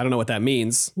cell. I don't know what that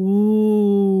means.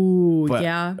 Ooh,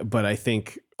 but I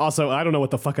think Also, I don't know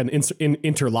what the fuck an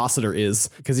interlocutor is,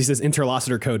 because he says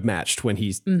interlocutor code matched when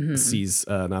he sees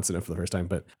Natsuno for the first time,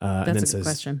 but and then says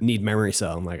question. Need memory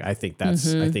cell. I'm like, I think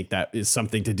that is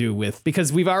something to do with,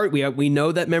 because we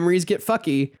know that memories get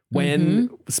fucky when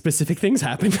specific things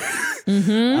happen.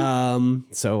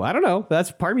 So I don't know.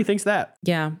 That's part of me thinks that.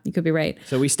 Yeah, you could be right.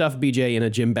 So we stuff BJ in a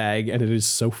gym bag, and it is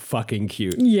so fucking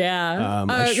cute. Yeah.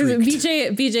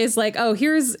 BJ's like, oh,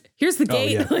 here's the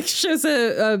gate. yeah. Like shows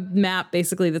a map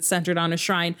basically that's centered on a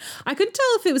shrine. I couldn't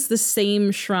tell if it was the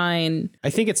same shrine. I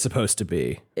think it's supposed to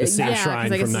be the same shrine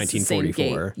from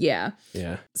 1944. Yeah.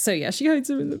 Yeah. So yeah, she hides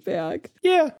him in the bag.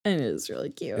 Yeah. And it is really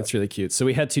cute. It's really cute. So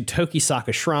we head to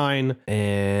Tokisaka Shrine,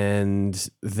 and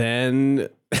then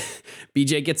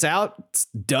BJ gets out,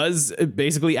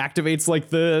 basically activates like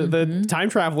the time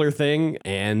traveler thing,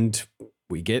 and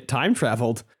we get time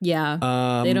traveled. Yeah.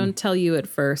 They don't tell you at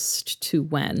first to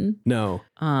when. No.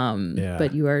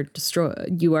 But you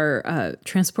are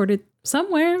transported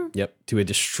somewhere. Yep. To a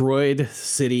destroyed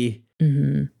city.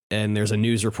 And there's a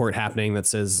news report happening that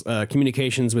says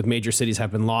communications with major cities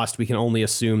have been lost. We can only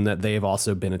assume that they've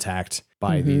also been attacked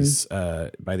by these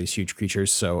huge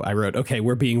creatures. So I wrote, okay,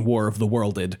 we're being War of the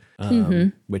Worlded,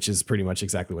 which is pretty much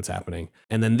exactly what's happening.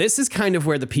 And then this is kind of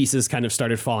where the pieces kind of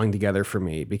started falling together for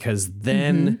me, because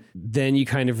then you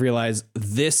kind of realize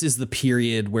this is the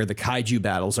period where the kaiju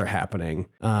battles are happening,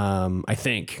 I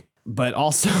think. But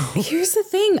also, here's the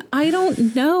thing. I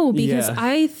don't know, because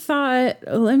I thought,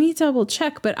 let me double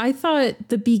check, but I thought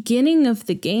the beginning of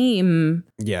the game.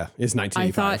 Yeah, is 1985.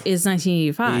 I thought is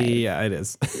 1985. Yeah, it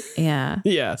is. Yeah.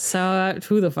 Yeah. So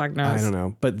who the fuck knows? I don't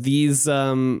know. But these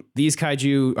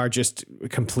kaiju are just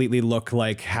completely look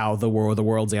like how the War of the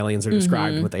Worlds aliens are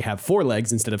described, but they have 4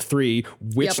 legs instead of 3,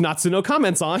 which Natsuno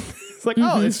comments on. It's like,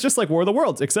 oh, it's just like War of the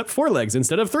Worlds, except 4 legs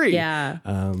instead of 3. Yeah.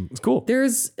 It's cool.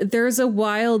 There's a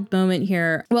wild moment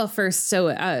here. Well, first, so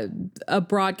a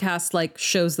broadcast like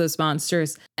shows those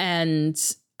monsters, and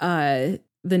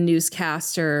the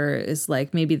newscaster is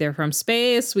like, maybe they're from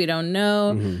space, we don't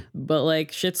know, but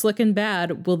like shit's looking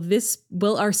bad.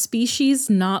 Will our species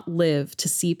not live to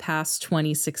see past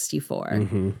 2064?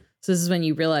 So this is when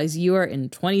you realize you are in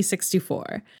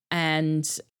 2064, and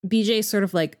BJ sort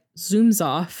of like zooms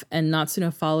off, and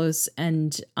Natsuno follows,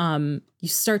 and you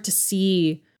start to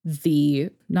see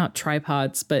the not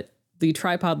tripods, but the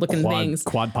tripod looking things,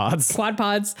 quad pods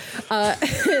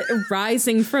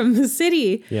rising from the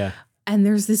city. Yeah. And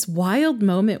there's this wild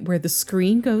moment where the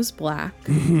screen goes black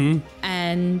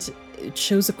and it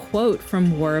shows a quote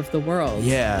from War of the Worlds.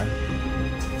 Yeah.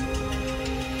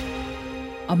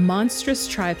 A monstrous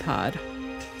tripod,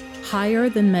 higher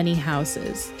than many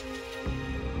houses,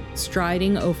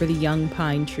 striding over the young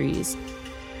pine trees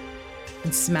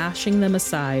and smashing them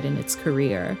aside in its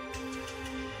career.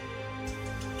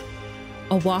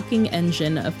 A walking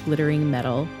engine of glittering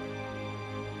metal,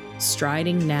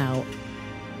 striding now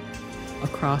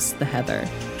across the heather.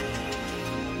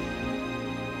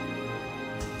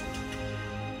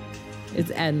 Its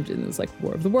engine is like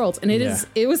War of the Worlds, and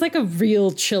it was like a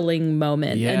real chilling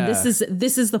moment. Yeah. And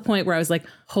this is the point where I was like,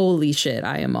 holy shit,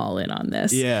 I am all in on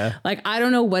this. Yeah. Like, I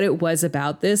don't know what it was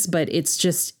about this, but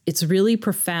it's really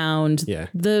profound. Yeah.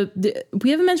 We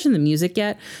haven't mentioned the music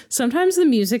yet. Sometimes the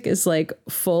music is like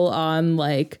full on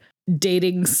like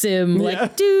dating sim,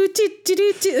 like do.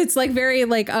 It's like very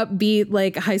like upbeat,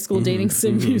 like high school dating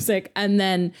sim music. And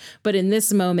then, but in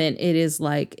this moment, it is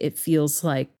like, it feels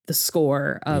like the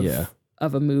score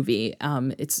of a movie.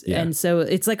 And so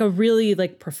it's like a really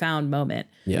like profound moment.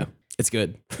 Yeah. It's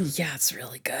good. Yeah, it's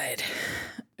really good.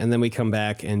 And then we come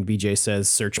back and BJ says,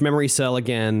 search memory cell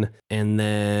again. And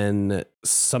then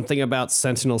something about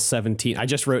Sentinel 17. I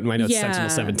just wrote in my notes Sentinel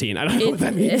 17. I don't know what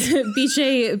that means.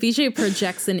 BJ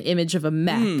projects an image of a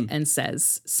mech and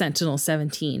says Sentinel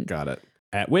 17. Got it.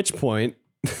 At which point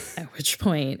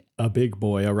a big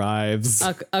boy arrives.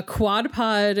 A quad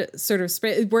pod sort of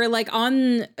spray where like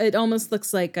on it almost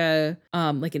looks like a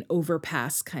like an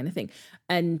overpass kind of thing.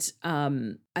 And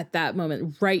at that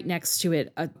moment, right next to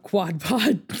it, a quad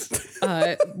pod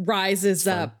rises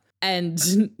up. And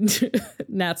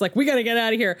Nat's like, we got to get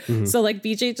out of here. So like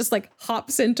BJ just like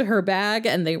hops into her bag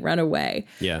and they run away.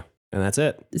 Yeah. And that's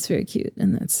it. It's very cute.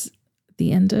 And that's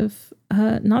the end of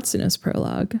Natsuno's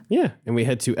prologue. Yeah. And we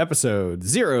head to episode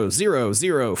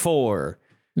 0004.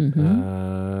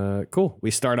 Cool.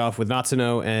 We start off with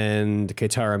Natsuno and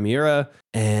Keitaro Miura,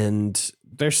 and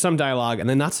there's some dialogue, and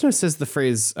then Natsuno says the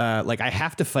phrase, like, I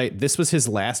have to fight. This was his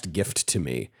last gift to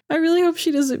me. I really hope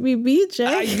she doesn't mean me,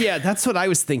 Jay. Yeah, that's what I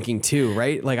was thinking too,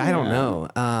 right? Like, I don't know.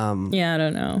 Yeah, I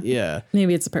don't know. Yeah.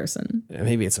 Maybe it's a person.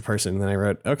 Maybe it's a person. And then I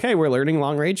wrote, okay, we're learning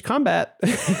long range combat.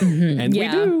 And we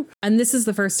do. And this is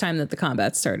the first time that the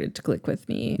combat started to click with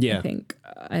me. Yeah. I think.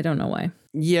 I don't know why.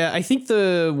 Yeah, I think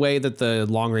the way that the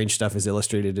long range stuff is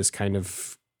illustrated is kind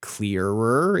of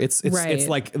clearer. It's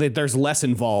like there's less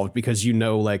involved because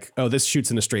like, oh, this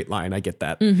shoots in a straight line. I get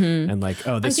that. And like,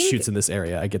 oh, this shoots in this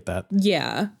area. I get that.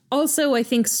 Yeah. Also, I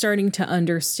think starting to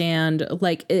understand,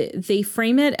 like, they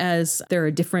frame it as there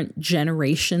are different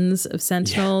generations of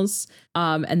Sentinels.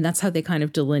 Yeah. And that's how they kind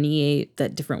of delineate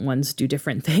that different ones do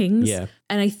different things. Yeah.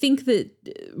 And I think that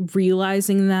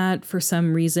realizing that for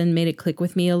some reason made it click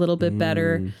with me a little bit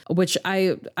better, which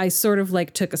I sort of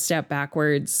like took a step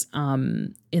backwards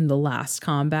in the last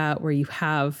combat where you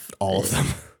have all of them.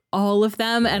 All of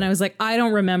them. And I was like, I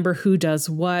don't remember who does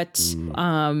what.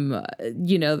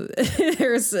 You know,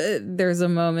 there's a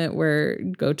moment where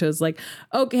Goto's like,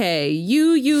 okay,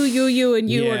 you, and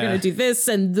you are going to do this.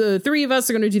 And the three of us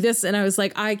are going to do this. And I was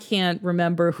like, I can't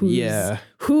remember who's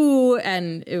who.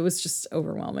 And it was just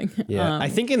overwhelming. Yeah. I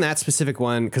think in that specific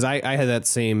one, because I had that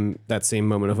same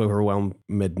moment of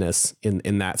overwhelmedness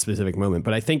in that specific moment.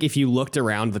 But I think if you looked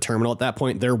around the terminal at that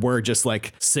point, there were just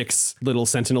like 6 little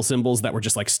Sentinel symbols that were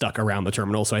just like stuck around the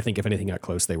terminal. So I think if anything got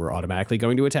close, they were automatically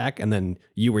going to attack. And then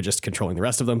you were just controlling the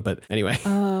rest of them. But anyway.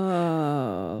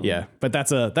 Oh. Yeah. But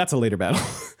that's a later battle.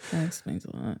 That explains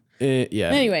a lot.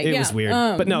 Anyway, it was weird.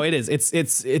 But no, it is.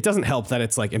 It doesn't help that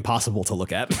it's like impossible to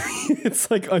look at. It's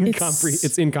like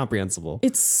it's incomprehensible.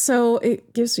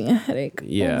 It gives me a headache.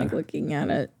 Yeah. Like looking at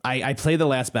it. I play the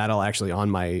last battle actually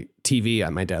on my TV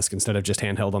at my desk instead of just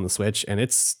handheld on the Switch, and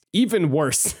it's even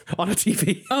worse on a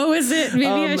TV. Oh, is it? Maybe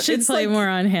I should play more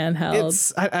on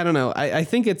handheld. I don't know. I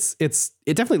think it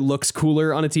definitely looks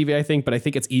cooler on a TV, I think, but I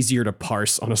think it's easier to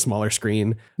parse on a smaller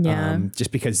screen. Yeah.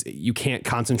 Just because you can't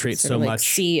concentrate so like much.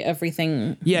 See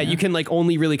everything. Yeah, you can like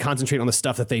only really concentrate on the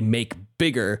stuff that they make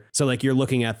bigger. So like you're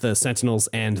looking at the Sentinels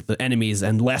and the enemies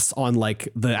and less on like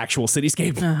the actual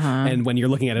cityscape. And when you're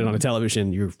looking at it on a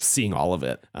television, you're seeing all of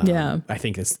it. I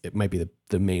think it might be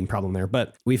the main problem there.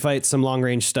 But we fight some long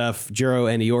range stuff.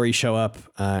 Juro and Iori show up,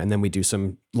 and then we do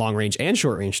some long range and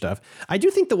short range stuff. I do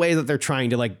think the way that they're trying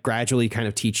to like gradually kind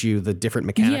of teach you the different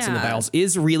mechanics in the battles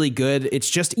is really good. It's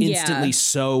just instantly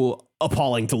so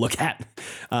appalling to look at.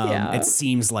 It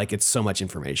seems like it's so much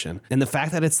information. And the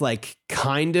fact that it's like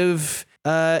kind of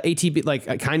ATB,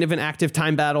 like kind of an active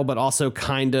time battle, but also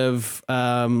kind of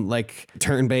like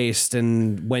turn-based.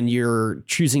 And when you're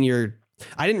choosing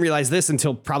I didn't realize this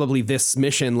until probably this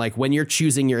mission. Like when you're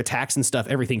choosing your attacks and stuff,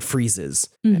 everything freezes.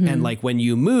 And like when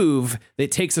you move,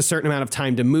 it takes a certain amount of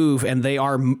time to move, and they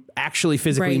are actually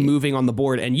physically moving on the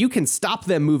board, and you can stop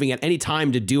them moving at any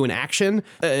time to do an action.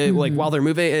 Like while they're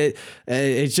moving,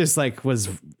 it just like was,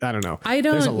 I don't know. I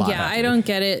don't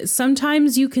get it.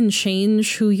 Sometimes you can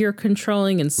change who you're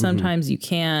controlling and sometimes you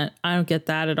can't. I don't get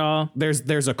that at all.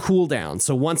 There's a cooldown.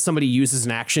 So once somebody uses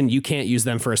an action, you can't use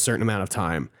them for a certain amount of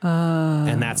time.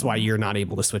 And that's why you're not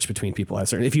able to switch between people at a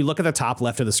certain. If you look at the top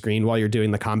left of the screen while you're doing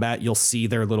the combat, you'll see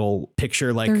their little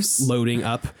picture like loading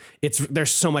up.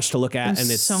 There's so much to look at,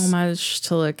 and it's so much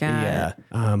to look at.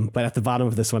 Yeah. But at the bottom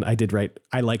of this one, I did write,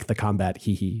 I like the combat.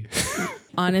 Hee hee.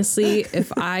 Honestly, if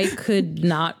I could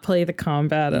not play the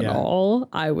combat at all,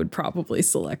 I would probably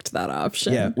select that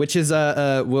option. Yeah, which is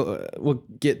we'll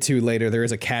get to later. There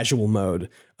is a casual mode,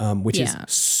 which is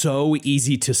so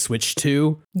easy to switch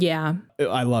to. Yeah,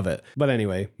 I love it. But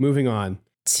anyway, moving on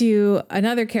to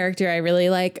another character I really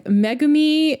like,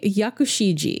 Megumi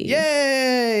Yakushiji.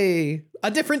 Yay!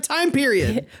 A different time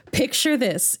period. Picture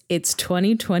this: it's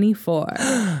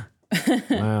 2024.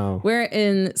 Wow. We're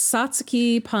in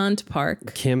Satsuki Pond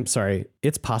Park. Kim, sorry.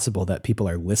 It's possible that people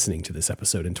are listening to this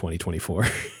episode in 2024.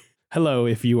 Hello,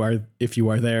 if you are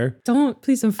there.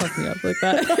 Please don't fuck me up like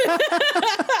that.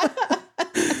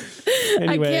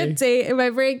 Anyway. I can't take my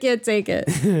brain can't take it.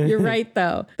 You're right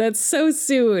though. That's so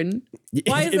soon.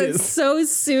 Why is it so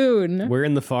soon? We're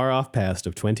in the far off past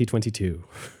of 2022.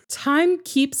 Time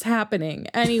keeps happening.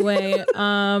 Anyway,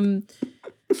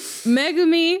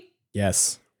 Megumi.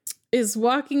 Yes. Is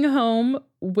walking home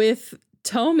with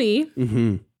Tomi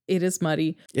It is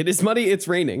muddy. It is muddy. It's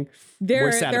raining.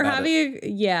 They're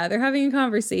having a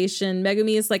conversation.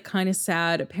 Megumi is like kind of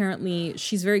sad. Apparently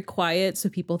she's very quiet, so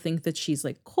people think that she's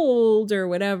like cold or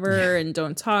whatever and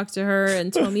don't talk to her.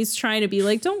 And Tomi's trying to be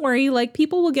like, don't worry, like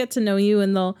people will get to know you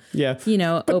and they'll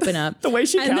open up. The way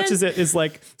she couches it is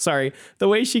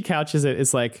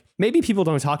like, maybe people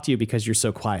don't talk to you because you're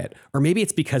so quiet, or maybe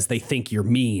it's because they think you're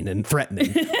mean and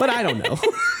threatening, but I don't know.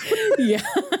 Yeah.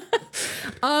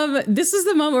 This is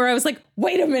the moment where I was like,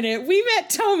 wait a minute, we met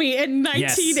Tomi in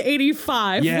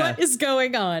 1985. Yeah. What is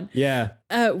going on? Yeah.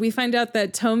 We find out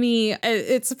that Tomi,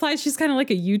 it supplies she's kind of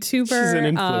like a YouTuber. She's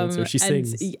an influencer. She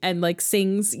sings. And like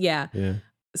sings. Yeah. Yeah.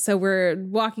 So we're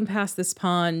walking past this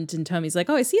pond and Tomi's like,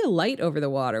 oh, I see a light over the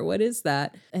water. What is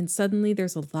that? And suddenly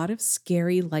there's a lot of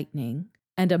scary lightning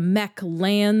and a mech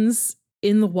lands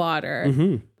in the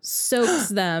water, soaks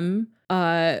them.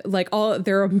 Like all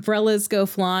their umbrellas go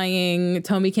flying.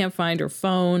 Tomi can't find her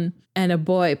phone, and a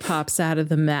boy pops out of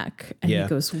the mech, and he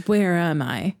goes, "Where am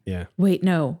I? Yeah. Wait,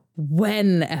 no.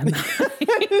 When am I?"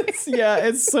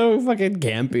 It's so fucking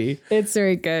campy. It's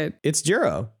very good. It's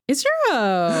Juro.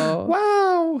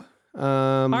 Wow.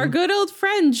 Our good old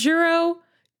friend Juro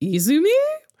Izumi.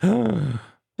 Oh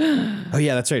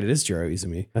yeah, that's right. It is Juro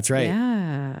Izumi. That's right.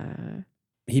 Yeah.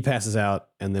 He passes out,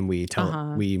 and then we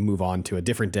move on to a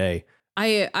different day.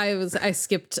 I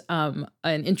skipped an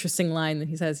interesting line that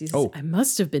he says. He says, I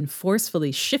must have been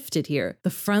forcefully shifted here. The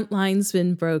front line's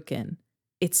been broken.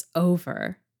 It's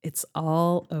over. It's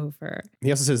all over.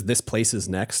 He also says, this place is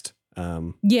next.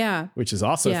 Which is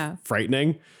also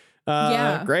frightening.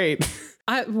 Great.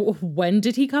 When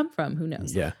did he come from? Who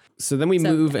knows? Yeah. So then we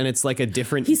move, and it's like a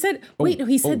different. He said,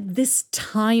 he said this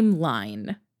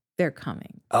timeline. They're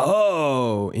coming.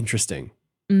 Oh, interesting.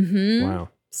 Mm-hmm. Wow.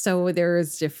 So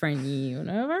there's different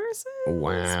universes.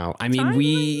 Wow. I mean,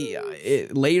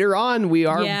 later on we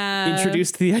are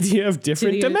introduced to the idea of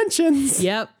different dimensions.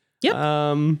 Yep.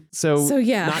 So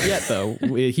yeah. Not yet though.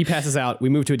 He passes out. We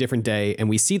move to a different day, and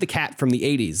we see the cat from the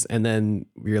 80s, and then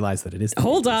we realize that it is.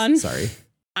 Hold 80s. on. Sorry.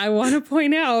 I want to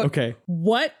point out. Okay.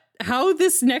 How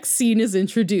this next scene is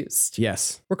introduced.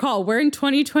 Yes. Recall, we're in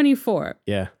 2024.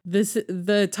 Yeah.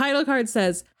 The title card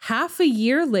says, half a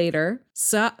year later,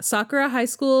 Sakura High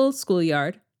School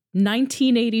schoolyard,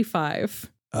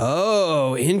 1985.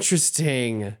 Oh,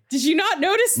 interesting. Did you not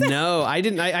notice that? No, I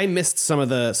didn't. I missed some of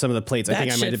the plates. I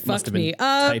think I must have been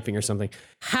typing or something.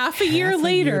 Half a year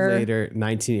later,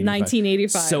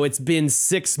 1985. So it's been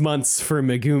 6 months for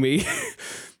Megumi.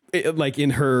 Like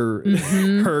in her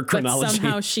chronology. But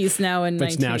somehow she's now in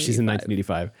 1985. But now she's in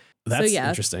 1985. That's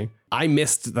interesting. I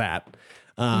missed that.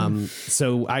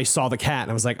 So I saw the cat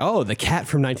and I was like, oh, the cat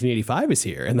from 1985 is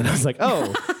here. And then I was like,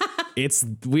 oh, it is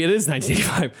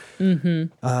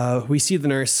 1985. We see the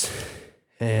nurse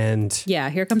and... Yeah,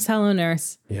 here comes Hello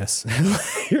Nurse. Yes.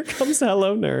 Here comes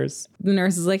Hello Nurse. The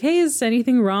nurse is like, hey, is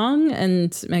anything wrong?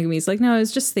 And Megumi's like, no, I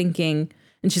was just thinking...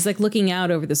 And she's like looking out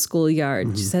over the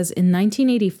schoolyard. She says, in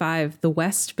 1985, the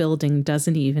West Building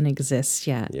doesn't even exist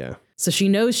yet. Yeah. So she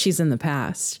knows she's in the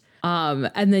past.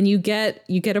 And then you get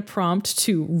a prompt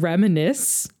to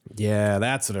reminisce. Yeah,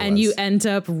 that's what it was. And you end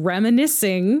up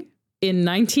reminiscing in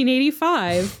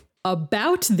 1985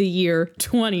 about the year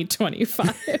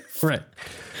 2025. Right.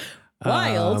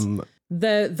 Wild.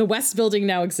 The West Building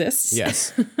now exists.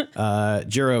 Yes.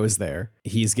 Juro is there.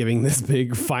 He's giving this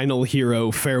big final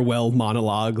hero farewell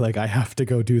monologue. Like, I have to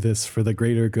go do this for the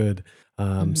greater good.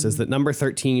 Says that number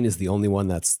 13 is the only one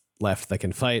that's left that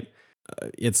can fight.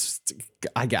 It's,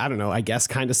 I don't know, I guess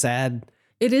kind of sad.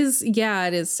 It is. Yeah,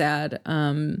 it is sad.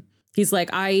 He's like,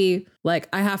 I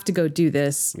have to go do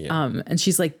this. Yeah. And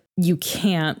she's like, you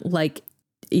can't, like,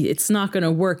 it's not going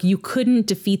to work. You couldn't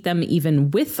defeat them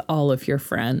even with all of your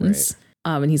friends.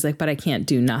 Right. And he's like, but I can't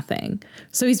do nothing.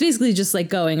 So he's basically just like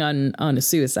going on a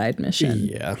suicide mission.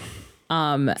 Yeah.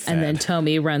 And then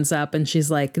Tomi runs up and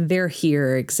she's like, they're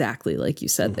here exactly like you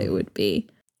said they would be.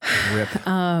 Rip.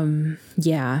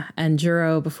 Yeah. And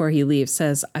Juro, before he leaves,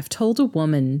 says, I've told a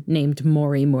woman named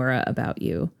Morimura about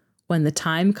you. When the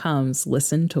time comes,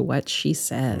 listen to what she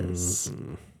says.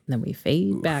 Then we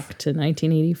fade back to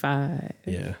 1985.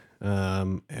 Yeah.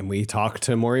 And we talk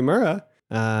to Morimura,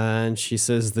 and she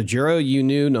says, the Juro you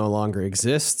knew no longer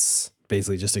exists.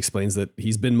 Basically just explains that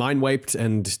he's been mind wiped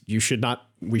and we should not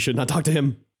talk to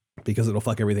him because it'll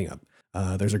fuck everything up.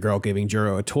 There's a girl giving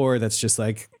Juro a tour that's just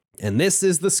like, and this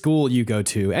is the school you go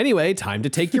to. Anyway, time to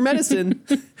take your medicine.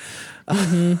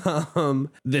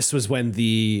 This was when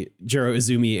the Juro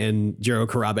Izumi and Juro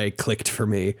Kurabe clicked for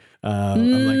me.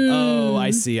 I'm like, oh,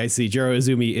 I see. Juro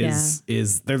Izumi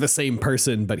is they're the same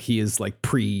person, but he is like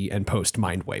pre and post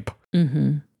mind wipe.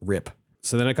 Rip.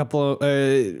 So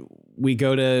then we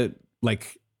go to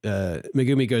like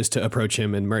Megumi goes to approach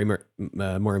him, and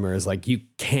Mortimer is like, you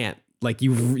can't. Like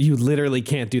you literally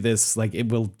can't do this. Like it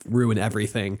will ruin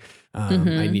everything.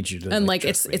 I need you to. And like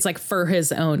it's like for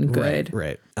his own good.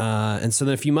 Right. And so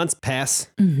then a few months pass,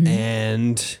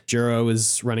 and Juro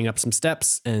is running up some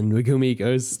steps, and Megumi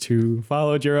goes to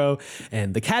follow Juro,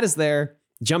 and the cat is there,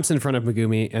 jumps in front of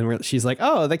Megumi, and she's like,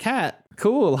 "Oh, the cat,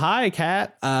 cool. Hi,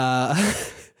 cat."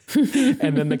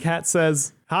 And then the cat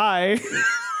says, "Hi."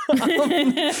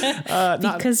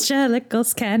 Because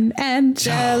jellicles can and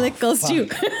jellicles do.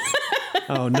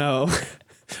 Oh no,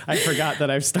 I forgot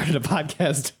that I've started a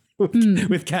podcast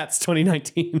with Cats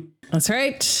 2019. That's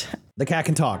right. The cat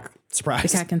can talk.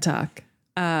 Surprise. The cat can talk.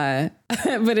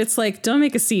 But it's like, don't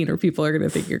make a scene or people are going to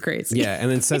think you're crazy. Yeah.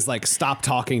 And then it says like, stop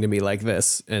talking to me like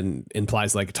this, and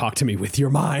implies like, talk to me with your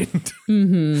mind.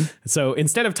 So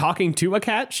instead of talking to a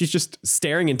cat, she's just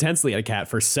staring intensely at a cat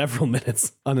for several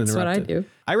minutes uninterrupted. That's what I do.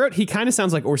 I wrote, he kind of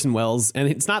sounds like Orson Welles, and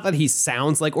it's not that he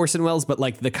sounds like Orson Welles, but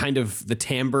like the kind of the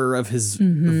timbre of his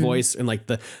voice and like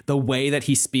the way that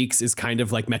he speaks is kind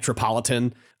of like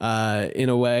Metropolitan in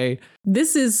a way.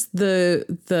 This is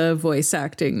the voice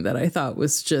acting that I thought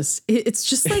was just, it's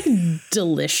just like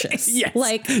delicious. Yes.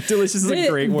 Like delicious is a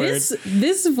great word.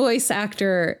 This voice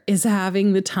actor is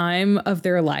having the time of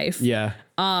their life. Yeah.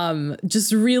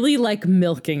 Just really like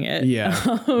milking it. Yeah.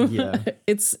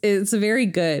 It's very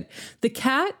good. The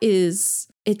cat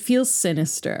it feels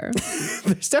sinister.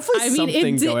 There's definitely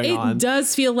something going on. It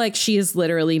does feel like she is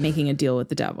literally making a deal with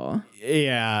the devil.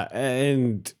 Yeah.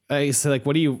 And I say like,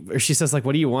 she says like,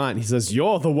 what do you want? He says,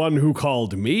 you're the one who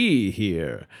called me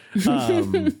here.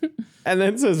 And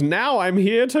then says, now I'm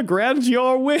here to grant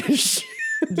your wish.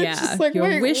 Yeah, like,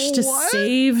 your wish to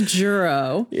save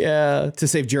Juro. Yeah, to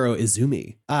save Juro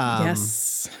Izumi.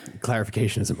 Yes.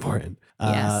 Clarification is important.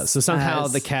 Yes, so somehow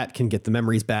the cat can get the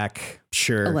memories back.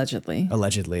 Sure. Allegedly.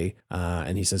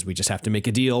 And he says, we just have to make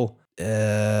a deal.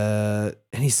 And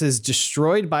he says,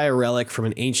 destroyed by a relic from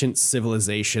an ancient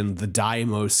civilization, the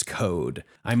Deimos Code.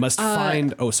 I must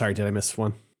find... Oh, sorry, did I miss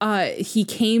one? He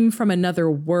came from another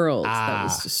world that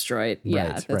was destroyed.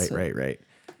 Yeah. Right.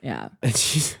 Yeah.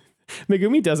 And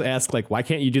Megumi does ask, like, why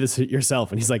can't you do this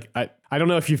yourself? And he's like, I don't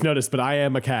know if you've noticed, but I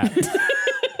am a cat.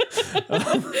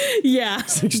 Yeah.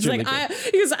 He's like,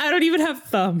 because I don't even have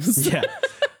thumbs. Yeah.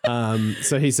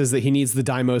 So he says that he needs the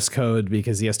Deimos Code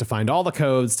because he has to find all the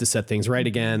codes to set things right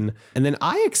again. And then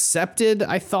I accepted,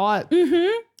 I thought.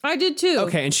 I did too.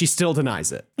 Okay. And she still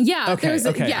denies it. Yeah. Okay.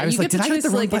 Yeah. I was you like, get the choice the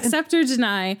to like button? accept or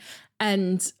deny.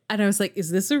 And I was like, is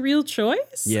this a real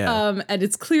choice? Yeah. And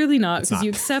it's clearly not because you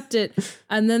accept it.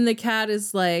 And then the cat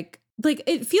is like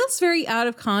it feels very out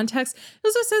of context. It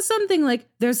also says something like,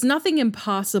 there's nothing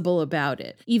impossible about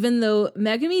it, even though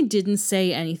Megumi didn't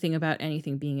say anything about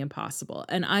anything being impossible.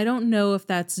 And I don't know if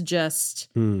that's just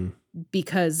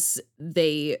because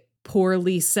they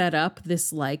poorly set up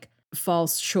this like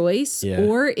false choice,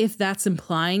 or if that's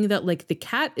implying that like the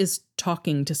cat is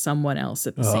talking to someone else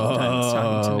at the same time as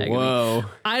talking to Megumi. Whoa.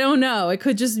 I don't know. It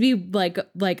could just be like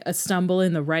a stumble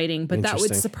in the writing, but that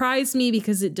would surprise me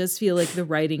because it does feel like the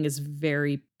writing is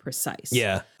very precise.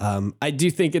 Yeah. I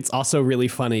do think it's also really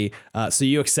funny. So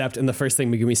you accept, and the first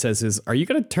thing Megumi says is, are you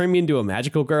going to turn me into a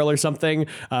magical girl or something?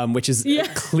 Which is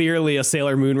clearly a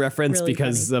Sailor Moon reference really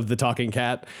because funny. Of the talking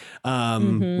cat.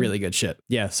 Really good shit.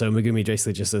 Yeah. So Megumi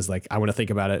basically just says like, I want to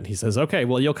think about it. And he says, okay,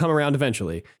 well, you'll come around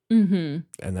eventually. And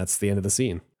that's the end of the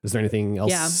scene. Is there anything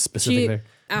else specific there?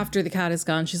 After the cat is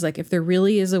gone, she's like, if there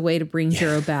really is a way to bring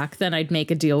Juro back, then I'd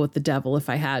make a deal with the devil if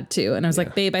I had to. And I was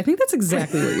like, babe, I think that's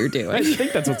exactly what you're doing. I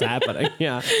think that's what's happening.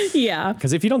 Yeah. Yeah.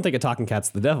 Because if you don't think a talking cat's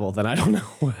the devil, then I don't know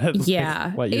what you're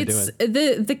doing.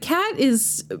 The cat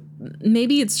is,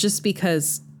 maybe it's just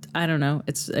because, I don't know,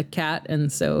 it's a cat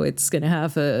and so it's going to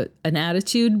have an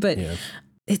attitude, but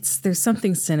there's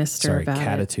something sinister about it.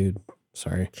 Catitude.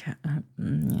 Sorry. Kind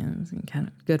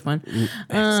of good one. It's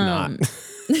not.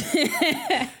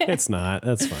 It's not.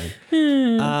 That's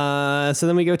fine. So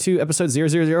then we go to episode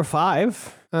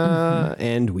 0005.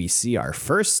 And we see our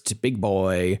first big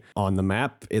boy on the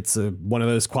map. It's one of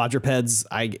those quadrupeds.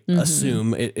 I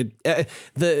assume I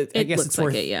guess it's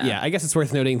worth. I guess it's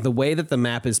worth noting the way that the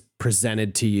map is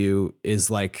presented to you is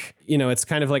like, it's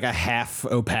kind of like a half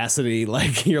opacity,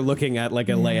 like you're looking at like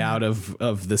a layout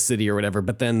of the city or whatever.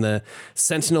 But then the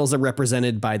Sentinels are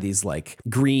represented by these like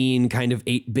green kind of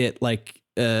 8-bit like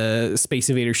Space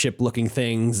Invader ship looking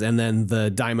things, and then the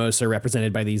Deimos are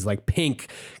represented by these like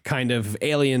pink kind of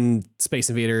alien Space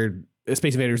Invader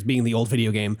Space Invaders being the old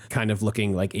video game, kind of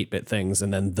looking like 8-bit things.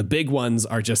 And then the big ones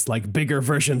are just like bigger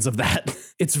versions of that.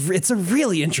 It's a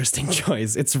really interesting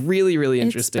choice. It's really, really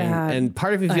interesting. And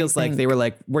part of me feels like they were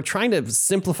like, we're trying to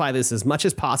simplify this as much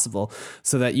as possible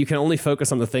so that you can only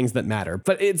focus on the things that matter.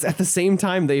 But it's at the same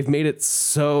time, they've made it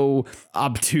so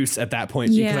obtuse at that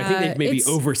point because I think they've maybe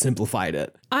oversimplified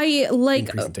it.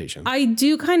 I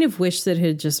do kind of wish that it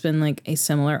had just been like a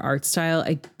similar art style.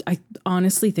 I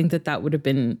honestly think that would have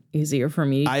been easier for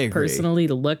me personally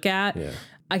to look at. Yeah.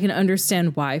 I can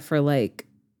understand why for like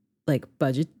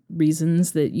budget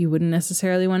reasons that you wouldn't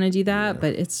necessarily want to do that,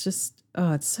 but it's just,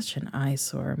 it's such an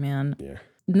eyesore, man. Yeah.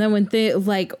 And then when they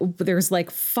there's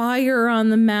like fire on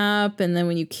the map, and then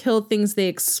when you kill things, they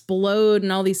explode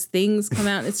and all these things come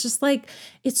out. It's just like,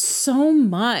 it's so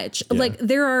much. Yeah. Like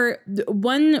there are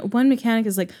one mechanic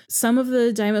is like some of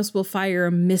the Deimos will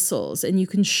fire missiles and you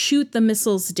can shoot the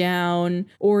missiles down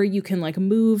or you can like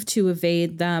move to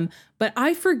evade them. But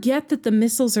I forget that the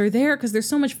missiles are there because there's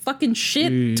so much fucking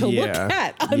shit to look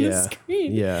at on the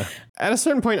screen. Yeah. At a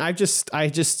certain point, I just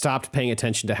stopped paying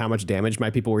attention to how much damage my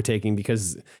people were taking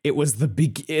because it's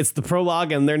the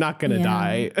prologue and they're not going to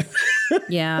die.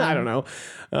 Yeah. I don't know.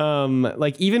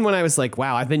 Like even when I was like,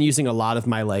 wow, I've been using a lot of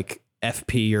my like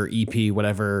FP or EP,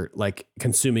 whatever, like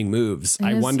consuming moves.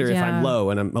 I wonder if I'm low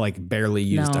and I'm like barely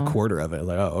used a quarter of it.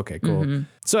 Like, oh, okay, cool. Mm-hmm.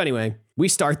 So anyway, we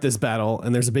start this battle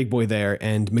and there's a big boy there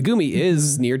and Megumi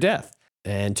is near death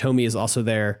and Tomi is also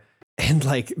there. And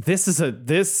like,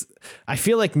 I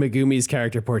feel like Megumi's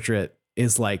character portrait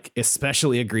is like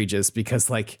especially egregious because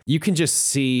like you can just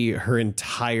see her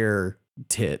entire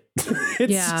tit.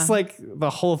 It's just like the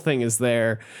whole thing is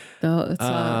there.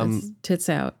 It's tits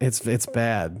out. It's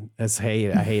bad. I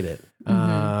hate it.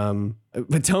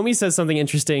 But Tomi says something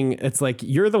interesting. It's like,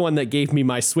 you're the one that gave me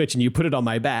my Switch and you put it on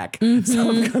my back. So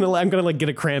I'm gonna like get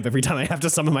a cramp every time I have to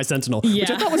summon my Sentinel, which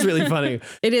I thought was really funny.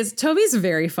 It is. Tomi's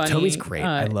very funny. Tomi's great.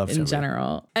 I love Tomi. In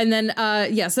general. And then,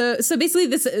 so basically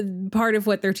this part of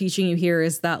what they're teaching you here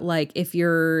is that like, if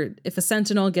a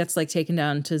Sentinel gets like taken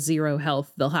down to 0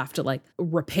 health, they'll have to like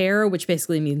repair, which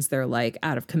basically means they're like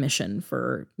out of commission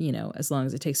for, as long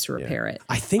as it takes to repair it.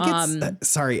 I think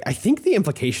I think the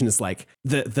implication is like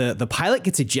the pilot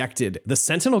gets ejected, the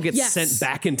Sentinel gets sent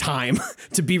back in time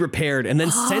to be repaired and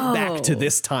then sent back to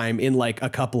this time in like a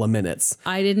couple of minutes.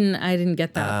 I didn't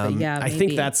get that, but yeah, maybe. I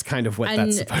think that's kind of what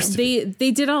that's supposed to be.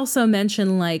 They did also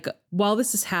mention like while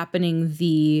this is happening,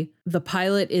 the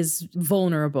pilot is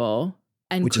vulnerable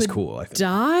and which is cool, I think.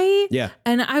 Die. Yeah.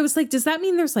 And I was like, does that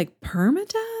mean there's like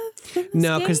permadeath?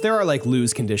 No, because there are like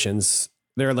lose conditions.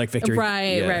 They're like victory.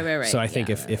 Right. So I think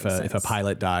if a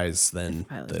pilot dies, then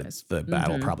the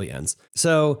battle probably ends.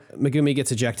 So Megumi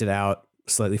gets ejected out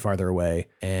slightly farther away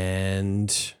and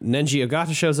Nenji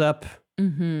Ogata shows up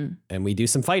and we do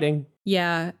some fighting.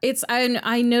 Yeah,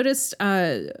 I noticed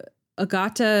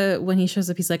Ogata, when he shows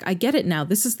up, he's like, I get it now.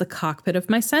 This is the cockpit of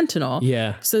my Sentinel.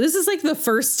 Yeah. So this is like the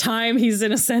first time he's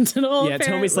in a Sentinel. Yeah,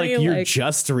 Tomi's like, you're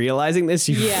just realizing this,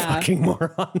 you fucking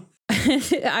moron.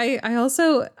 I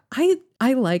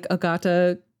like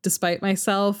Ogata despite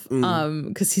myself,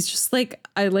 because he's just like,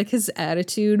 I like his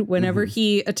attitude. Whenever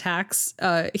he attacks,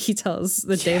 he tells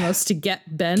the Deimos to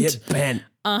get bent. Get bent.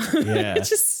 It's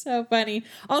just so funny.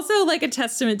 Also, like a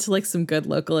testament to like some good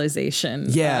localization.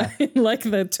 Yeah, like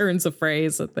the turns of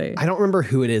phrase that they. I don't remember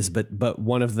who it is, but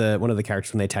one of the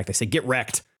characters when they attack, they say "get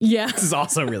wrecked." Yeah, this is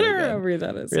also really good. I remember who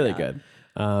that is. Really good.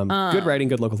 Good writing,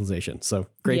 good localization. So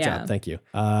great job. Thank you.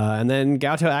 And then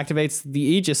Gaoto activates the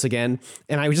Aegis again.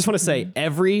 And I just want to say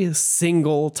every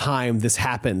single time this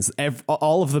happens,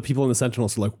 all of the people in the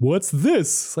Sentinels are like, what's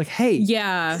this? It's like, hey.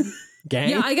 Yeah. Gang?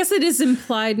 Yeah, I guess it is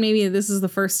implied maybe this is the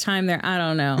first time they're, I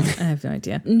don't know. I have no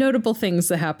idea. Notable things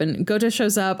that happen. Goto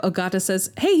shows up. Ogata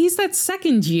says, hey, he's that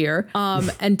second year.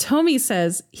 And Tomi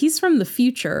says, he's from the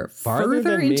future.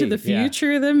 Further into the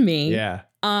future than me. Yeah.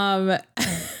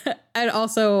 And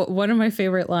also one of my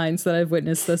favorite lines that I've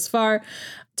witnessed thus far,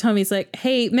 Tomi's like,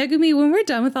 hey, Megumi, when we're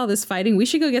done with all this fighting, we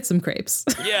should go get some crepes.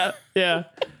 Yeah.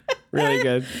 Really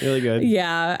good. Really good.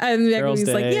 Yeah. And Megumi's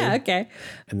like, yeah, okay.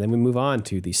 And then we move on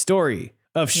to the story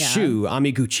of Shu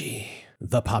Amiguchi,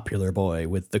 the popular boy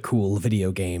with the cool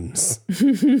video games.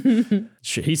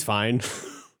 He's fine.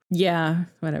 Yeah,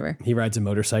 whatever. He rides a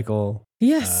motorcycle.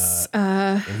 Yes.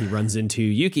 And he runs into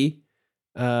Yuki.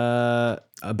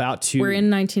 About to. We're in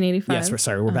 1985. Yes,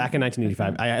 we're back in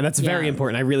 1985. That's very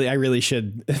important. I really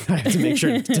should. I have to make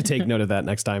sure to take note of that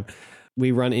next time.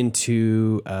 We run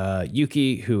into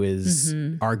Yuki, who is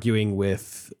arguing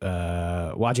with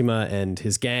Wajima and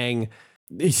his gang.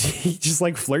 he just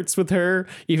like flirts with her,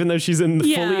 even though she's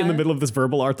fully in the middle of this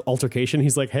verbal altercation.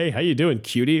 He's like, hey, how you doing,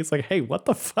 cutie? It's like, hey, what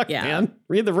the fuck, man?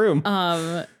 Read the room.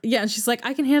 And she's like,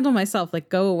 I can handle myself. Like,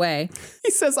 go away.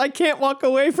 He says, I can't walk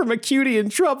away from a cutie in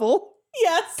trouble.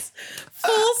 Yes.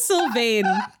 Full Sylvain.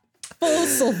 Full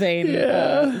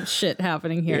Sylvain shit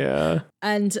happening here. Yeah.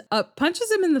 And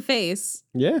punches him in the face.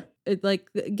 Yeah. It like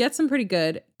gets him pretty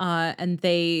good. And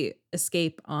they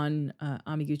escape on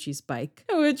Amiguchi's bike.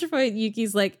 At which point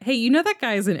Yuki's like, hey, you know that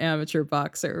guy's an amateur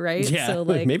boxer, right? Yeah. So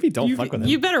like maybe don't fuck with him.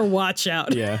 You better watch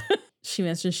out. Yeah. She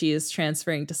mentioned she is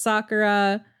transferring to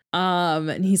Sakura.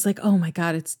 And he's like, oh my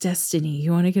God, it's destiny.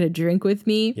 You want to get a drink with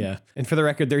me? Yeah. And for the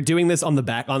record, they're doing this on the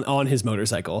back on his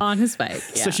momotorcycle. On his bike.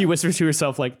 Yeah. So she whispers to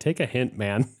herself, like, take a hint,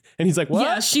 man. And he's like, what?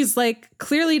 Yeah, she's like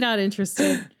clearly not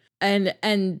interested.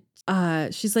 and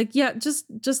she's like, yeah, just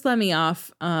let me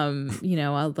off.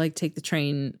 I'll like take the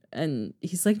train. And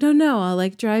he's like, no, I'll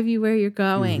like drive you where you're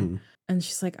going. Mm-hmm. And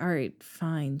she's like, all right,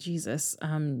 fine, Jesus.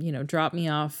 Drop me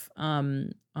off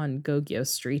on Gogyo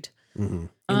Street. Mm-hmm.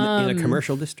 In a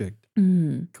commercial district.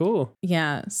 Mm-hmm. Cool.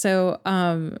 Yeah. So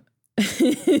I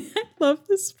love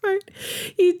this part.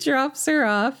 He drops her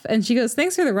off and she goes,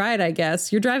 thanks for the ride, I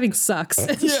guess. Your driving sucks.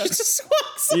 And she just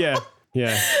walks off.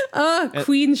 Yeah. Oh,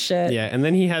 queen shit. Yeah. And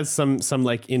then he has some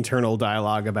like internal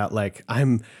dialogue about like,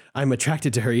 I'm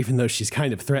attracted to her even though she's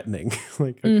kind of threatening.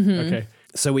 Like, okay.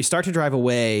 So we start to drive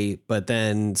away, but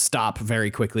then stop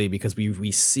very quickly because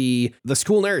we see the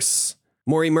school nurse,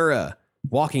 Morimura,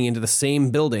 walking into the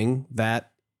same building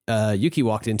that Yuki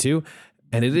walked into,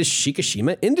 and it is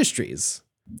Shikishima Industries.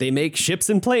 They make ships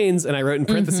and planes, and I wrote in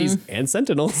parentheses, and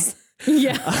sentinels.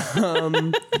 Yeah.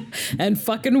 And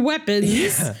fucking weapons.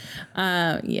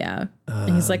 Yeah.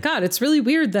 And he's like, God, it's really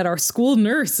weird that our school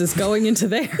nurse is going into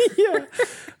there.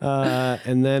 Yeah.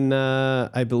 And then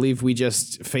I believe we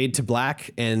just fade to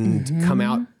black and come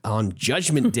out on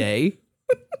Judgment Day,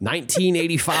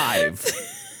 1985.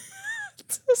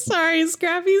 Sorry,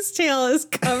 Scrappy's tail is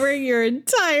covering your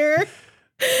entire...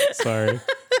 Sorry.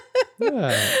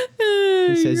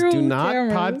 He says, do not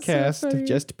podcast, so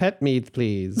just pet me,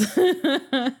 please.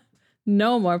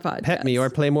 No more podcasts. Pet me or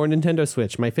play more Nintendo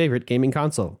Switch, my favorite gaming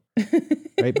console.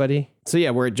 Right, buddy? So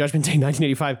yeah, we're at Judgment Day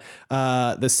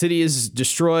 1985. The city is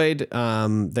destroyed.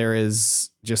 There is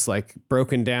just like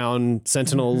broken down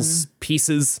sentinels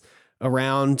pieces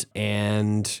around,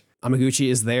 and Amiguchi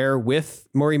is there with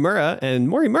Morimura, and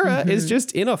Morimura is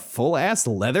just in a full-ass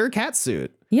leather catsuit.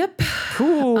 Yep.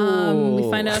 Cool. We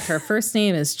find out her first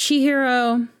name is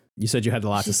Chihiro. You said you had a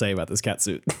lot to say about this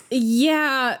catsuit.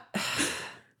 Yeah.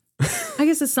 I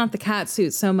guess it's not the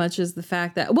catsuit so much as the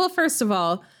fact that, well, first of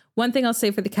all, one thing I'll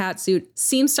say for the catsuit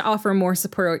seems to offer more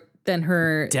support than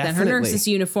her nurse's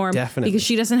uniform. Definitely. Because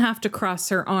she doesn't have to cross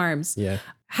her arms. Yeah.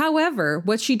 However,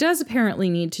 what she does apparently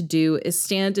need to do is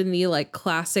stand in the like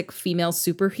classic female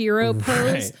superhero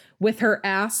pose with her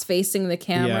ass facing the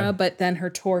camera, but then her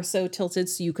torso tilted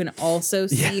so you can also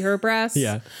see her breasts.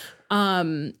 Yeah.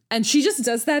 And she just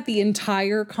does that the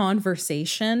entire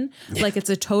conversation. Like it's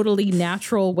a totally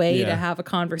natural way to have a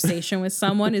conversation with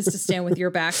someone is to stand with your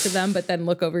back to them, but then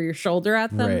look over your shoulder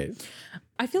at them. Right.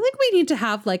 I feel like we need to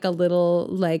have like a little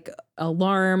like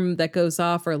alarm that goes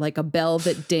off or like a bell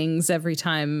that dings every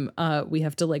time we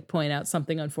have to like point out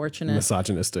something unfortunate.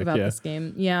 Misogynistic about this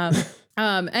game. Yeah.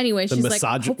 Anyway, she's like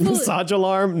massage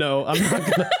alarm? No, I'm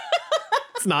not gonna.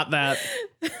 It's not that.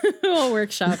 We'll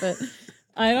workshop it.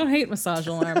 I don't hate massage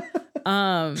alarm.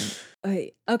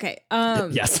 Okay.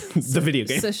 Yes, the video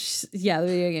game. So the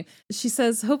video game. She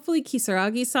says, hopefully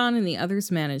Kisaragi-san and the others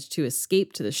managed to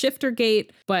escape to the shifter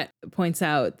gate, but points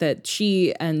out that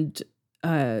she and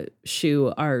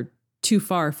Shu are too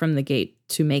far from the gate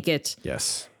to make it.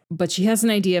 Yes. But she has an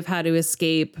idea of how to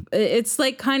escape. It's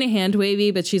like kind of hand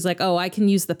wavy, but she's like, oh, I can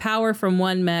use the power from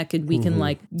one mech and we can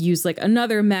like use like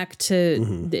another mech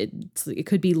to, it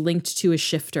could be linked to a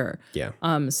shifter. Yeah.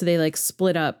 So they like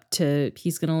split up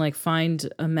he's going to like find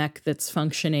a mech that's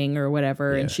functioning or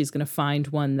whatever. And she's going to find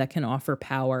one that can offer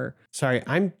power. Sorry,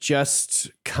 I'm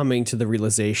just coming to the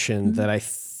realization that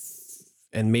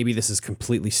and maybe this is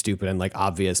completely stupid and like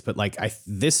obvious, but like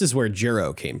this is where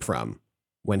Jiro came from.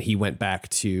 When he went back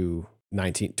to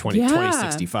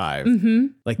 2065.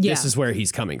 Like this is where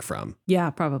he's coming from.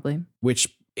 Yeah, probably. Which,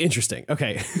 interesting.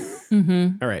 Okay.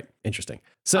 All right. Interesting.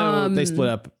 So they split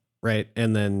up, right?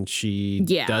 And then she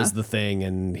does the thing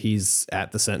and he's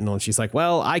at the Sentinel and she's like,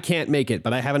 well, I can't make it,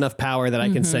 but I have enough power that I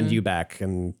can send you back.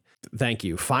 And thank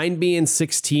you. Find me in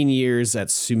 16 years at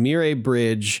Sumire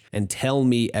Bridge and tell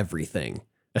me everything.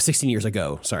 16 years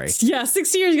ago. Sorry. Yeah,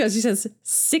 16 years ago. She says,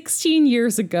 16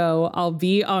 years ago, I'll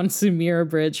be on Sumira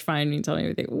Bridge. Find me, tell me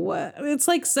everything. What? It's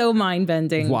like so mind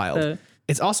bending. Wild.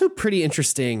 It's also pretty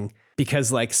interesting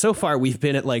because like so far we've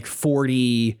been at like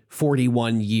 40,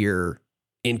 41 year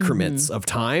increments of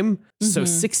time. So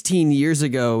 16 years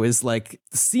ago is like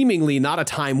seemingly not a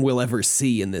time we'll ever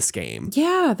see in this game.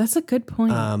 Yeah, that's a good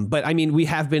point. But I mean, we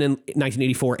have been in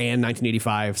 1984 and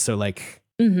 1985. So like,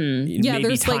 yeah,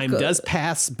 maybe time does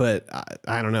pass, but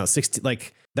I don't know. 60,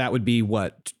 like that would be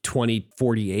what,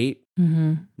 2048? I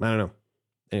don't know.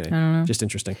 Anyway, just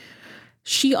interesting.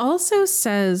 She also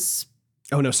says,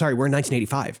 oh no, sorry, we're in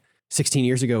 1985. 16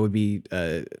 years ago would be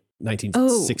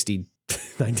 1960.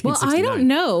 1969. Well, I don't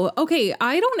know. Okay,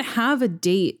 I don't have a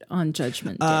date on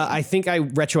Judgment Day. I think I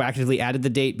retroactively added the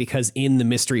date because in the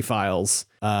mystery files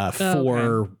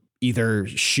for either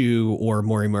Shu or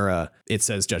Morimura, it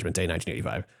says Judgment Day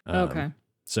 1985. Okay.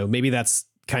 So maybe that's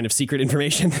kind of secret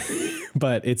information,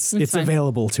 but it's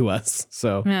available to us.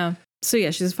 So yeah. So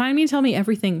yeah, she says, find me and tell me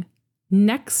everything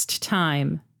next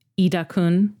time,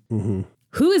 Ida-kun.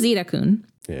 Who is Ida-kun?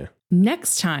 Yeah.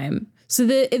 Next time. So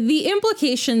the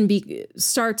implication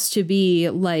starts to be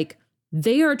like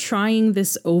they are trying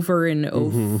this over and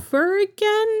over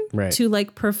again to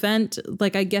like prevent,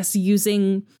 like, I guess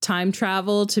using time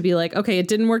travel to be like, okay, it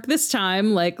didn't work this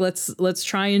time. Like, let's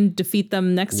try and defeat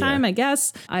them next time, I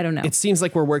guess. I don't know. It seems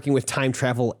like we're working with time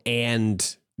travel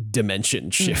and dimension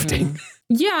shifting.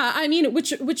 Yeah, I mean,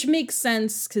 which makes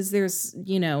sense because there's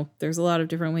a lot of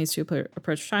different ways to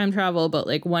approach time travel. But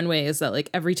like one way is that like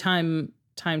every time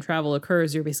time travel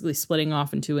occurs, you're basically splitting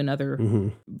off into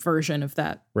another version of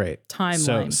that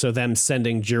timeline. So them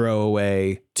sending Jiro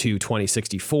away to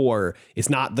 2064 is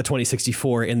not the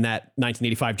 2064 in that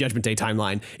 1985 Judgment Day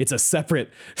timeline. It's a separate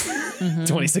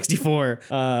 2064.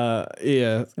 Yeah.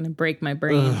 It's going to break my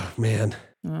brain. Oh, man.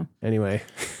 Oh. Anyway.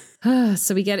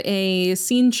 So we get a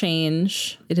scene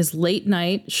change. It is late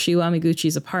night, Shu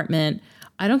Amaguchi's apartment.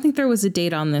 I don't think there was a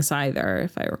date on this either,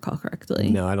 if I recall correctly.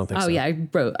 No, I don't think so. Oh, yeah,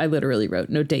 I literally wrote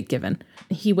no date given.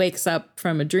 He wakes up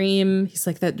from a dream. He's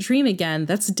like, that dream again.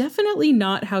 That's definitely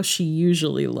not how she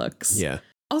usually looks. Yeah.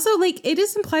 Also, like, it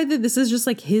is implied that this is just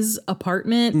like his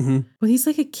apartment. Well, he's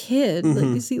like a kid.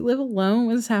 Like, does he live alone?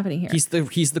 What is happening here? He's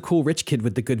the cool rich kid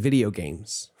with the good video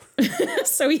games.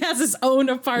 So he has his own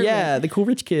apartment. Yeah, the cool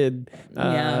rich kid.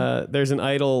 There's an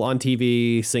idol on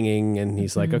TV singing, and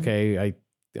he's like, okay,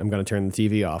 I'm going to turn the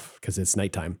TV off because it's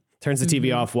nighttime. Turns the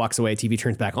TV off, walks away. TV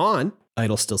turns back on.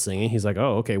 Idol's still singing. He's like,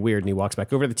 oh, okay, weird. And he walks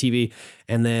back over to the TV.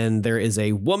 And then there is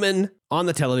a woman on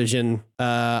the television.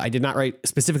 I did not write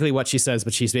specifically what she says,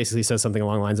 but she basically says something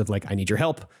along the lines of like, I need your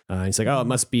help. And he's like, oh, it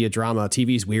must be a drama.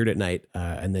 TV's weird at night.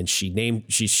 And then she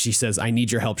says, I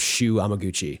need your help, Shu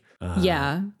Amaguchi.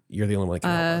 Yeah. You're the only one that can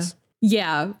help us.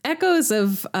 Yeah. Echoes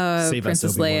of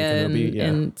Princess Leia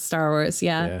in Star Wars.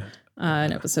 Yeah.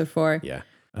 In episode 4. Yeah.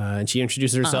 And she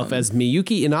introduces herself as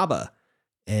Miyuki Inaba.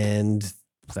 And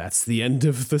that's the end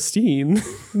of the scene.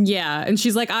 Yeah. And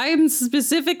she's like, I am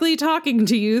specifically talking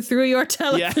to you through your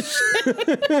television.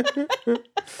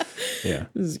 Yeah.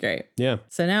 This is great. Yeah.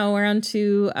 So now we're on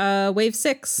to wave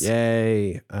 6.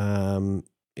 Yay.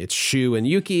 It's Shu and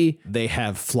Yuki. They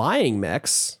have flying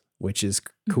mechs, which is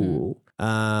cool.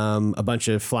 A bunch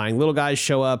of flying little guys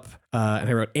show up. And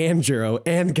I wrote, and Jiro,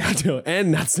 and Gato,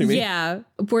 and Natsumi. Yeah.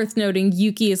 Worth noting,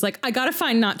 Yuki is like, I gotta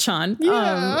find Natchan.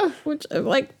 Yeah. Which,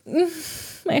 like,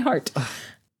 my heart.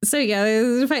 So, yeah,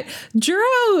 there's a fight.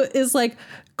 Jiro is like,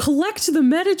 collect the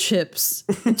meta chips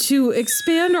to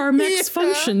expand our mech's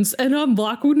functions and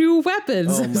unlock new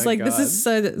weapons. Oh it's like, God. this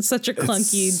is such a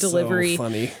clunky delivery. So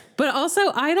funny. But also,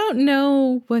 I don't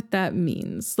know what that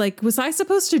means. Like, was I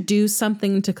supposed to do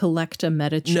something to collect a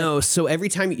meta chip? No. So every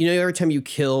time you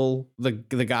kill the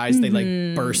guys, they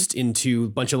like burst into a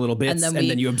bunch of little bits and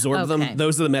then you absorb them.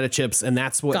 Those are the meta chips. And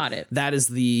that's what, that is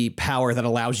the power that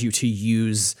allows you to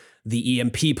use the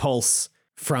EMP pulse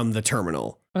from the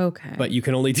terminal. Okay. But you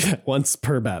can only do that once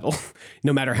per battle,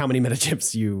 no matter how many meta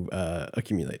chips you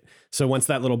accumulate. So once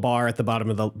that little bar at the bottom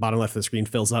left of the screen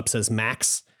fills up, says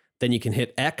max, then you can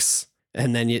hit X,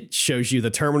 and then it shows you the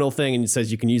terminal thing, and it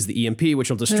says you can use the EMP, which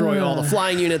will destroy all the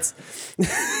flying units. I'm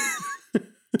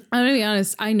gonna be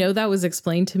honest, I know that was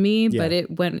explained to me, but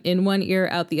it went in one ear,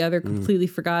 out the other, completely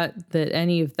forgot that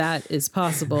any of that is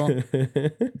possible.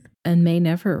 And may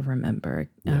never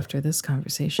remember after this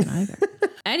conversation either.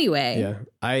 Anyway. Yeah.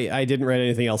 I didn't write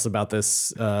anything else about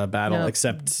this battle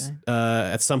except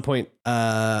at some point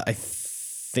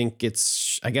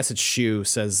I guess it's Shu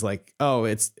says like, oh,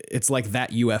 it's like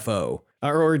that UFO.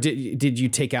 Or did you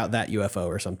take out that UFO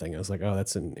or something? I was like, oh,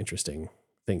 that's an interesting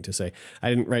thing to say. I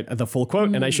didn't write the full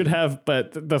quote, and I should have,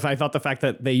 but I thought the fact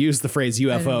that they use the phrase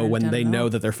UFO when they know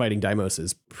that they're fighting Deimos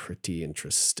is pretty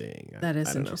interesting. That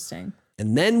is interesting.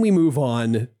 And then we move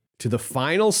on to the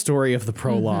final story of the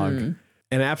prologue.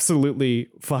 An absolutely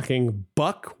fucking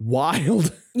buck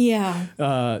wild,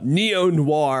 neo-noir.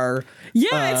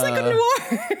 Yeah, it's like a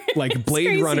noir. Like Blade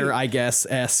crazy. Runner, I guess,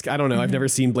 esque. I don't know. I've never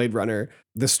seen Blade Runner.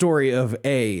 The story of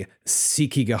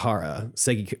Sekigahara.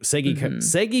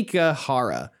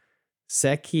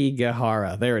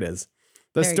 Sekigahara. There it is.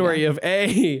 The story of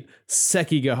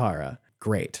Sekigahara.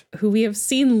 Great. Who we have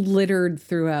seen littered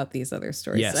throughout these other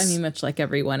stories. Yes. I mean, much like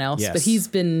everyone else, but he's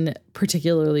been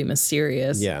particularly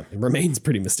mysterious. Yeah, it remains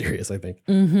pretty mysterious, I think.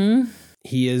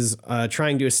 He is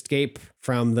trying to escape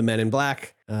from the Men in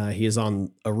Black. He is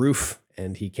on a roof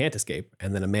and he can't escape.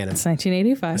 And then a man in... It's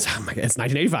 1985. Oh my God, it's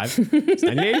 1985. It's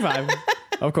 1985.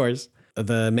 Of course.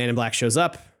 The Man in Black shows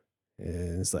up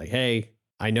and it's like, hey,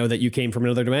 I know that you came from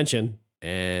another dimension.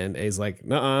 And he's like,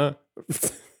 nuh-uh.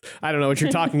 I don't know what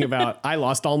you're talking about. I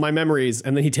lost all my memories.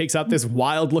 And then he takes out this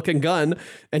wild looking gun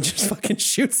and just fucking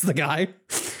shoots the guy.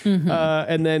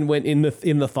 And then when in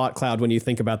the thought cloud, when you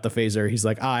think about the phaser, he's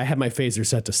like, I have my phaser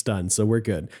set to stun. So we're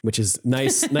good, which is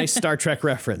nice Star Trek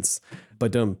reference.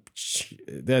 But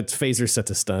that's phaser set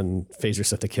to stun, phaser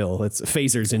set to kill. It's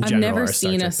phasers in general. I've never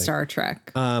seen a Star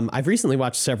Trek. I've recently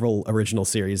watched several original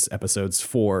series episodes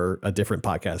for a different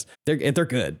podcast. They're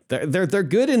good. They're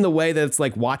good in the way that it's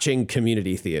like watching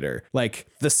community theater. Like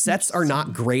the sets are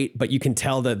not great, but you can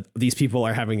tell that these people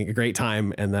are having a great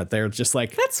time and that they're just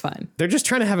like, that's fun. They're just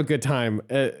trying to have a good time.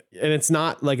 And it's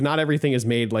not like, not everything is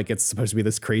made like it's supposed to be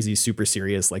this crazy, super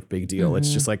serious, like big deal.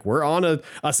 It's just like, we're on a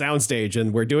soundstage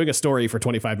and we're doing a story for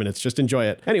 25 minutes. Just enjoy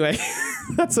it. Anyway,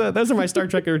 those are my Star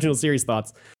Trek original series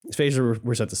thoughts. Phaser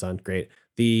were set to stun. Great.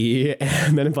 The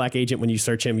Men in Black agent, when you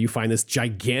search him, you find this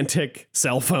gigantic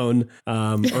cell phone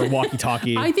or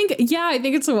walkie-talkie. I think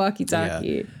it's a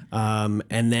walkie-talkie. Yeah.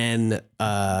 And then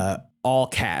all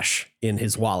cash in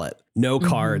his wallet, no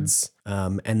cards.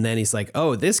 And then he's like,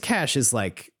 oh, this cash is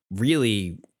like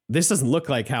really... This doesn't look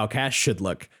like how cash should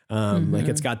look. Like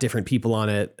it's got different people on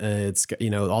it. It's,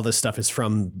 all this stuff is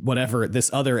from whatever, this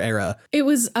other era. It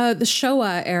was the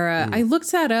Showa era. I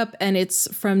looked that up and it's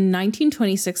from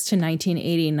 1926 to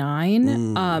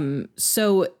 1989.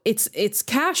 So it's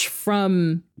cash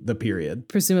from the period,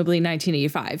 presumably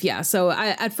 1985. Yeah. So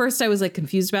at first I was like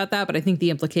confused about that, but I think the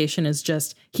implication is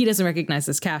just he doesn't recognize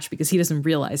this cash because he doesn't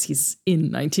realize he's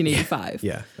in 1985.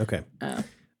 Yeah. Okay.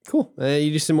 Cool.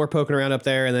 You do some more poking around up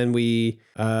there, and then we,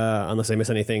 unless I miss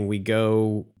anything, we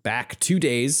go back 2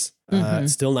 days.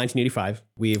 Still 1985.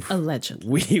 Allegedly.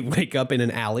 We wake up in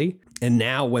an alley, and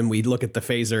now when we look at the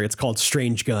phaser, it's called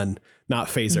Strange Gun, not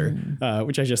Phaser,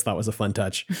 which I just thought was a fun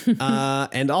touch.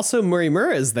 And also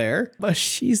Murimura is there, but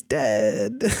she's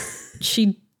dead.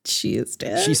 She is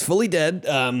dead. She's fully dead.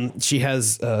 She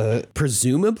has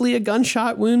presumably a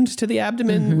gunshot wound to the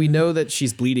abdomen. We know that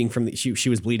she's bleeding from she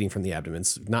was bleeding from the abdomen.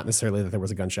 So not necessarily that there was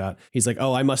a gunshot. He's like,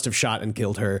 oh, I must have shot and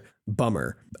killed her.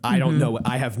 Bummer. I don't know.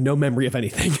 I have no memory of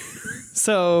anything.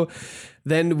 So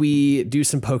then we do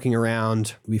some poking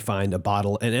around. We find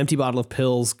an empty bottle of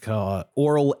pills called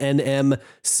Oral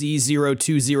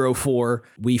NM-C0204.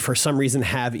 We, for some reason,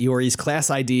 have Iori's class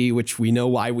ID, which we know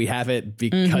why we have it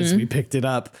because we picked it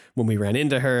up when we ran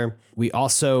into her. We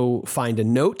also find a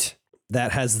note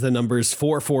that has the numbers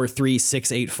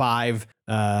 443685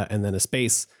 and then a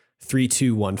space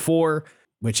 3214,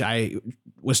 which I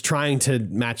was trying to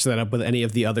match that up with any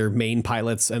of the other main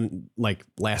pilots and like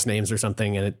last names or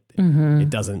something, and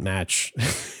it doesn't match.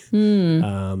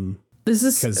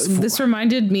 This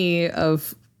reminded me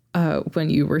of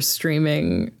when you were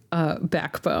streaming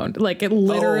Backbone. Like it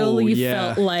literally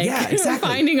felt like exactly.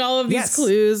 finding all of these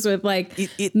clues with like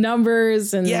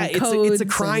numbers and codes. It's a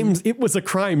crime. It was a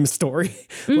crime story.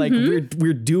 Like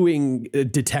we're doing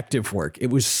detective work.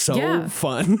 It was so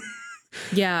fun.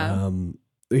 Yeah.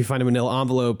 We find a manila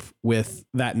envelope with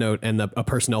that note and a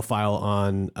personnel file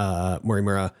on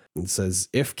Murimura. It says,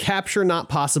 if capture not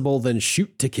possible, then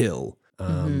shoot to kill.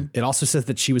 It also says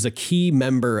that she was a key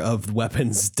member of the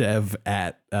weapons dev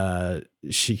at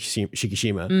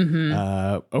Shikishima.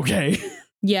 Okay.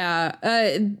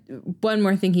 Yeah. One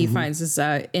more thing he finds is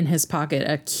in his pocket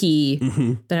a key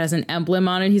that has an emblem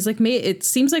on it. He's like, it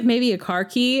seems like maybe a car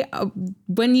key.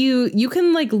 When you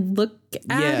can like look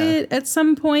at it at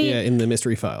some point. Yeah, in the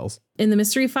mystery files. And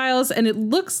it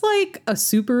looks like a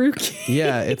Subaru key.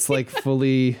 Yeah, it's like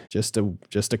fully just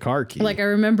a car key. Like I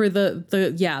remember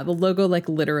the logo like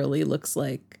literally looks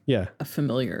like a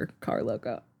familiar car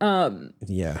logo.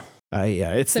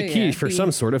 It's the key for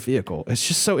some sort of vehicle. It's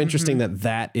just so interesting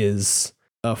that is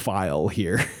a file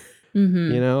here. You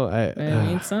know, it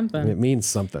means something. It means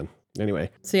something. Anyway.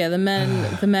 So yeah, the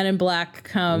men in black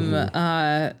come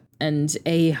and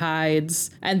A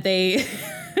hides, and they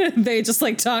they just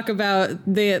like talk about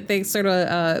they sort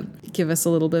of give us a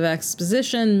little bit of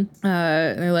exposition.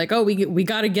 They're like, oh, we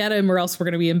got to get him or else we're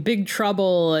going to be in big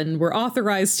trouble, and we're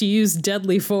authorized to use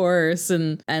deadly force,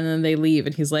 and then they leave,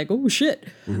 and he's like, oh shit.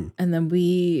 And then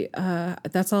we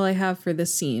that's all I have for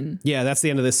this scene. Yeah, that's the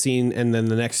end of this scene, and then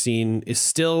the next scene is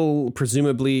still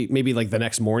presumably maybe like the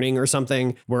next morning or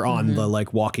something. We're on the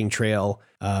like walking trail.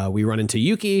 We run into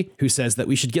Yuki, who says that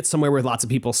we should get somewhere with lots of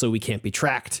people so we can't be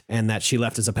tracked, and that she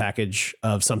left us a package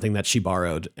of something that she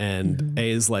borrowed. And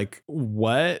A is like,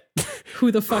 what?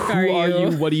 Who the fuck are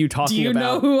you? What are you talking about? Do you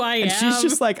know who I am? And she's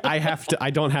just like, I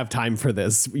don't have time for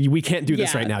this. We can't do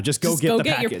this right now. Just go get the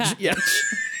package. Your package. Yeah.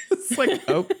 It's like,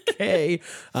 okay.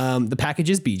 The package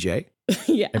is BJ.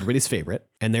 Yeah. Everybody's favorite.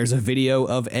 And there's a video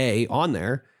of A on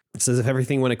there. It says if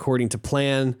everything went according to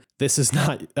plan. This is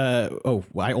not, I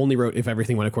only wrote if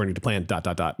everything went according to plan, ...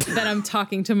 Then I'm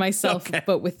talking to myself,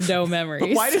 but with no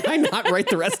memories. Why did I not write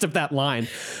the rest of that line?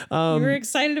 You were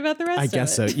excited about the rest of it. I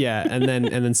guess so, yeah. And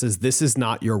then says, this is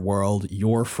not your world.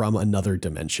 You're from another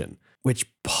dimension. Which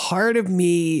part of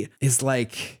me is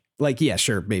like, yeah,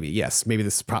 sure, maybe, yes. Maybe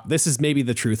this is maybe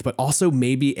the truth, but also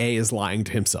maybe A is lying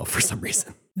to himself for some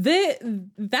reason.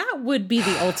 That would be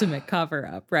the ultimate cover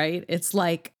up, right? It's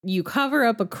like you cover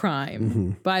up a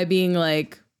crime by being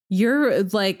like, you're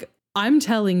like, I'm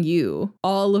telling you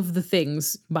all of the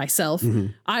things myself.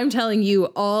 I'm telling you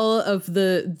all of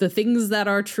the things that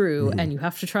are true, and you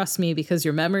have to trust me because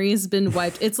your memory's been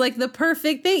wiped. It's like the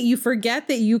perfect thing. You forget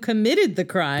that you committed the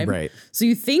crime. Right. So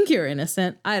you think you're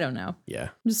innocent. I don't know. Yeah.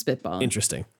 I'm just spitballing.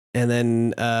 Interesting. And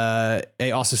then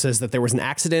A also says that there was an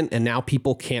accident and now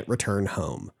people can't return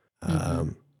home.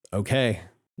 Okay.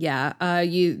 Yeah.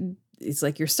 It's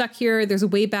like, you're stuck here. There's a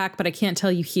way back, but I can't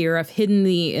tell you here. I've hidden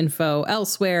the info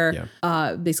elsewhere.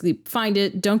 Yeah. Basically find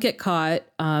it. Don't get caught.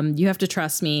 You have to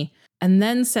trust me. And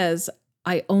then says,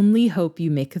 I only hope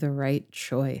you make the right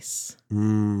choice.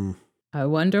 I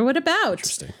wonder what about.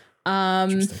 Interesting.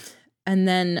 And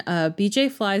then BJ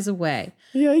flies away.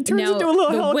 Yeah, he turns into a little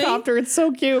helicopter. It's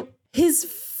so cute. His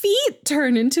feet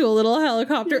turn into a little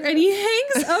helicopter, and he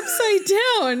hangs upside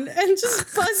down and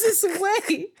just buzzes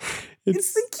away.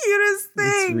 It's the cutest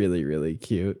thing. It's really, really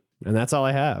cute. And that's all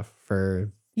I have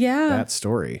for that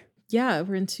story. Yeah,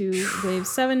 we're into wave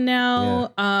 7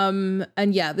 now. Yeah.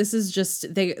 And yeah, this is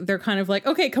just, they're kind of like,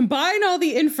 okay, combine all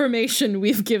the information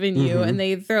we've given you. And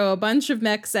they throw a bunch of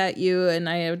mechs at you, and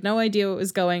I had no idea what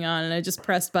was going on, and I just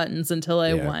pressed buttons until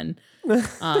I won.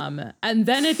 And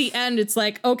then at the end, it's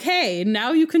like, okay,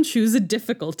 now you can choose a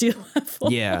difficulty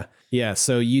level. Yeah.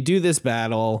 So you do this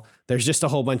battle. There's just a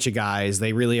whole bunch of guys.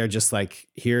 They really are just like,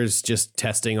 here's just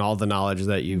testing all the knowledge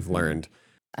that you've learned.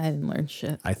 I didn't learn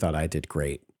shit. I thought I did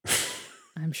great.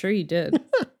 I'm sure you did.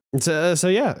 So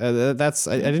yeah, that's,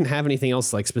 I didn't have anything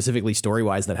else like specifically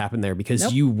story-wise that happened there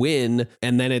because you win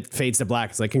and then it fades to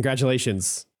black. It's like,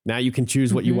 congratulations. Now you can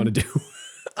choose what you want to do.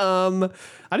 I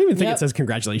don't even think it says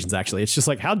congratulations, actually. It's just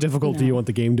like, how difficult do you want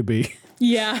the game to be?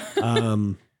 Yeah.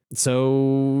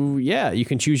 So yeah, you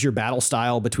can choose your battle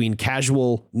style between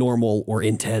casual, normal, or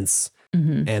intense.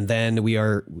 And then we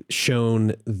are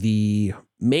shown the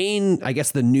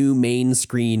new main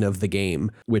screen of the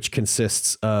game, which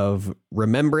consists of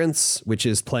Remembrance, which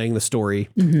is playing the story,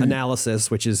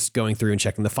 Analysis, which is going through and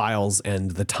checking the files,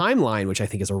 and the Timeline, which I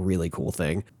think is a really cool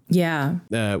thing. Yeah.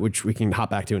 Which we can hop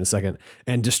back to in a second.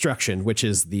 And Destruction, which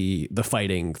is the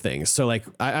fighting thing. So like,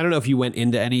 I don't know if you went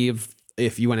into any of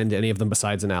them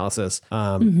besides Analysis.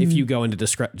 If you go into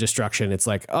Destruction, it's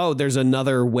like, oh, there's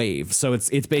another wave. So it's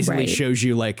basically shows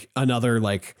you like another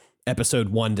like episode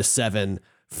 1 to 7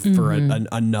 for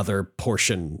another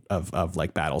portion of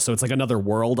like battle. So it's like another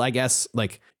world, I guess.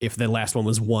 Like if the last one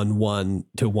was 1-1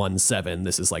 to 1-7,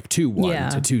 this is like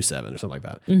 2-1 to 2-7 or something like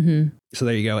that. So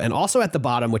there you go. And also at the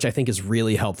bottom, which I think is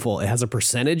really helpful, it has a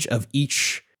percentage of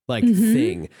each like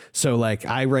thing. So like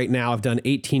I've done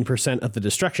 18% of the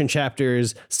Destruction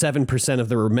chapters, 7% of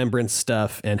the Remembrance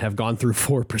stuff, and have gone through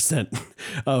 4%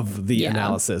 of the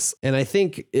Analysis. And I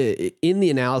think in the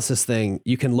Analysis thing,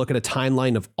 you can look at a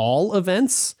timeline of all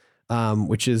events,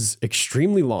 which is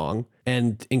extremely long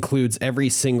and includes every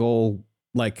single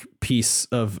like piece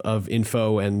of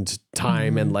info and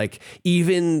time and like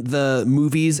even the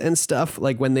movies and stuff.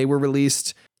 Like when they were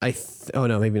released,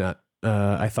 maybe not.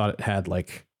 I thought it had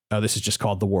like, oh, this is just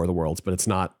called The War of the Worlds, but it's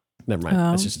not Never mind.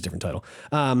 That's just a different title.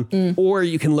 Or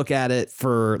you can look at it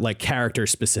for like character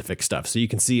specific stuff. So you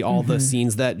can see all the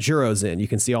scenes that Juro's in. You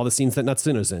can see all the scenes that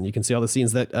Natsuno's in. You can see all the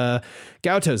scenes that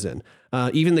Gaoto's in.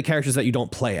 Even the characters that you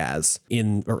don't play as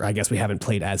or I guess we haven't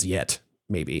played as yet,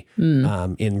 maybe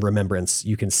in Remembrance.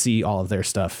 You can see all of their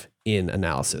stuff in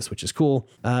Analysis, which is cool.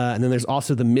 And then there's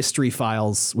also the mystery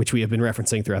files, which we have been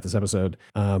referencing throughout this episode,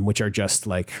 which are just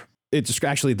like, it's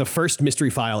actually the first mystery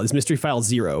file is mystery file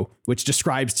 0, which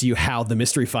describes to you how the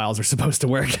mystery files are supposed to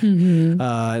work.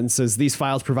 And says these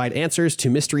files provide answers to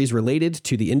mysteries related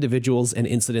to the individuals and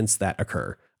incidents that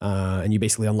occur. And you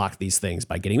basically unlock these things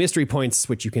by getting mystery points,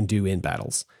 which you can do in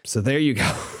battles. So there you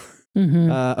go.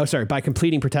 By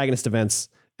completing protagonist events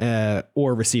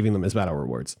or receiving them as battle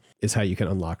rewards is how you can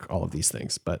unlock all of these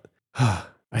things. But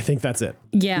I think that's it.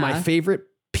 Yeah. My favorite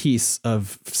piece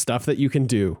of stuff that you can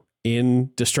do in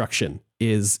Destruction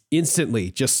is instantly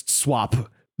just swap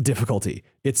difficulty.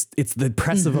 It's the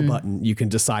press of a button. You can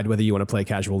decide whether you want to play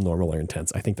casual, normal, or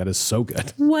intense. I think that is so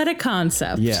good. What a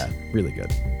concept. Yeah, really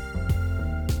good.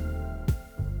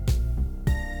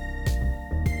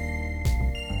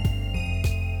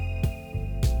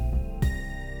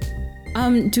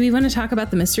 Do we want to talk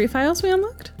about the mystery files we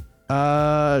unlocked?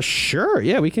 Sure.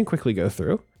 Yeah, we can quickly go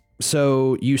through.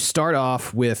 So you start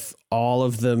off with all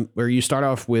of them, or you start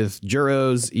off with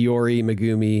Juro's, Iori,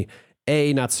 Megumi,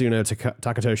 Natsuno,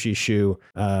 Takatoshi, Shu,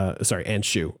 and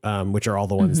Shu, which are all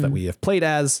the ones that we have played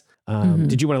as.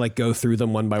 Did you want to like go through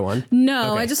them one by one?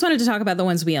 No, Okay. I just wanted to talk about the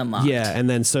ones we unlocked. Yeah, and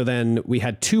then we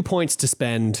had 2 points to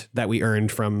spend that we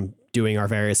earned from doing our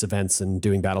various events and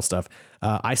doing battle stuff.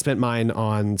 I spent mine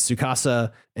on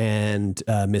Tsukasa and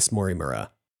Miss Morimura.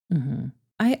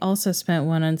 I also spent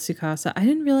one on Tsukasa. I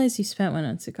didn't realize you spent one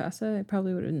on Tsukasa. I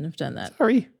probably wouldn't have done that.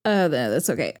 Sorry.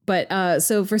 That's okay. But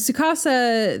so for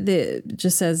Tsukasa, it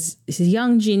just says he's a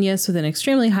young genius with an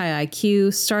extremely high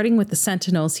IQ. Starting with the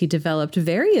Sentinels, he developed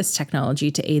various technology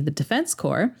to aid the Defense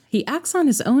Corps. He acts on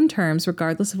his own terms,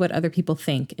 regardless of what other people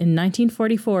think. In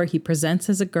 1944, he presents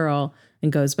as a girl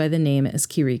and goes by the name as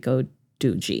Kiriko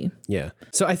Douji. Yeah.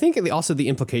 So I think also the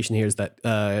implication here is that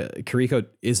Kiriko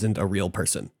isn't a real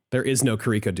person. There is no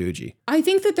Kiriko Douji. I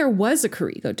think that there was a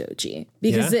Kiriko Douji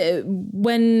because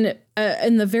when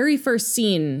in the very first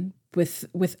scene with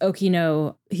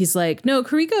Okino, he's like, no,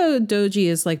 Kiriko Douji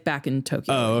is like back in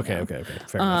Tokyo. Oh, okay.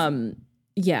 Fair enough.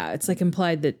 Yeah, it's like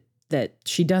implied that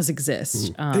she does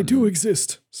exist. They do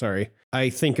exist. Sorry. I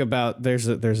think about there's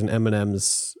an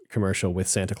M&M's commercial with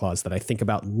Santa Claus that I think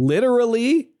about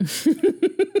literally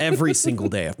every single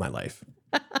day of my life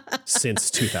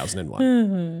since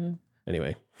 2001.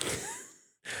 Anyway.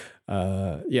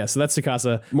 So that's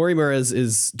Tsukasa. Morimura's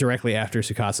is directly after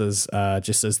Tsukasa's,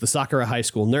 just says the Sakura High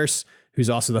School nurse, who's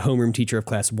also the homeroom teacher of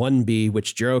class 1B,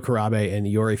 which Jiro Karabe and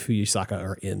Iori Fujisaka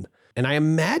are in. And I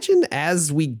imagine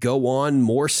as we go on,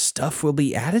 more stuff will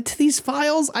be added to these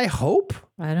files. I hope.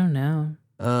 I don't know.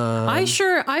 I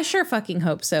sure fucking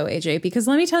hope so, AJ, because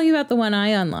let me tell you about the one I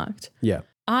unlocked. Yeah.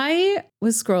 I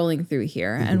was scrolling through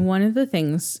here and one of the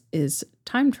things is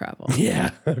time travel.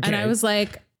 Yeah. Okay. And I was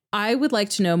like, I would like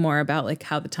to know more about like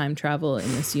how the time travel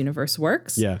in this universe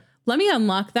works. Yeah. Let me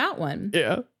unlock that one.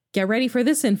 Yeah. Get ready for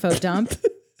this info dump.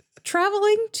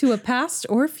 Traveling to a past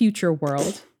or future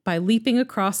world by leaping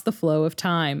across the flow of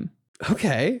time.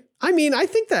 Okay. I mean, I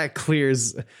think that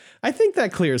clears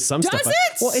some stuff. Does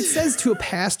it? Well, it says to a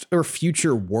past or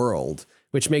future world,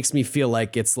 which makes me feel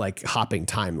like it's like hopping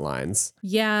timelines.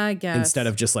 Yeah, I guess. Instead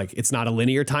of just like, it's not a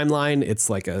linear timeline. It's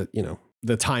like I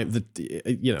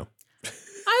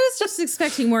was just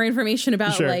expecting more information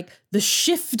about like the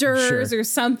shifters or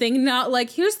something, not like,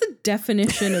 here's the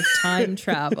definition of time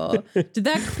travel. Did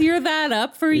that clear that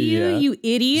up for you, you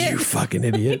idiot? You fucking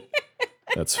idiot.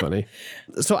 That's funny.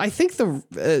 So I think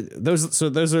those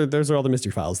are all the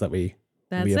mystery files that we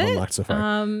have unlocked so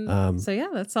far. So yeah,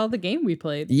 that's all the game we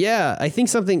played. Yeah, I think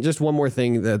just one more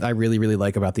thing that I really, really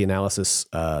like about the analysis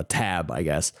tab, I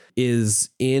guess, is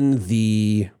in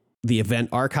the event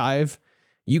archive,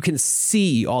 you can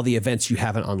see all the events you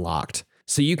haven't unlocked.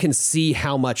 So you can see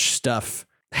how much stuff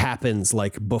happens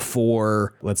like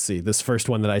before. Let's see, this first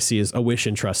one that I see is A Wish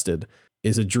Entrusted.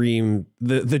 Is a dream,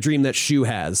 the dream that Shu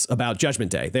has about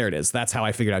Judgment Day. There it is. That's how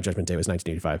I figured out Judgment Day was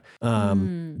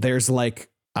 1985. There's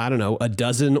like, I don't know, a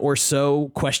dozen or so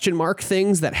question mark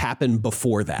things that happen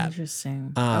before that.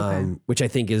 Interesting. Which I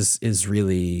think is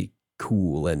really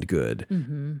cool and good.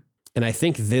 Mm-hmm. And I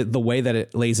think the way that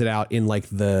it lays it out in like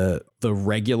the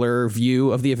regular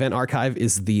view of the event archive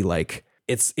is the like,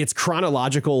 it's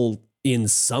chronological in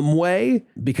some way,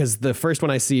 because the first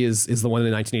one I see is the one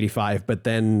in 1985, but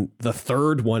then the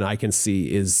third one I can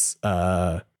see is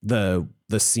the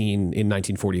the scene in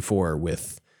 1944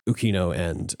 with Ukino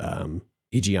and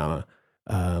Igiyama.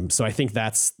 So I think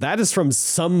that is from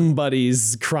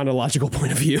somebody's chronological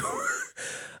point of view.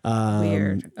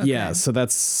 Weird. Okay. Yeah, so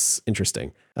that's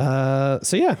interesting. So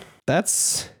yeah,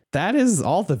 that is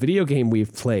all the video game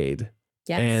we've played.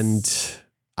 Yes. And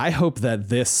I hope that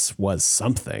this was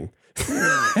something.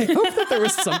 I hope that there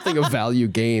was something of value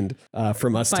gained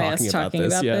from us talking about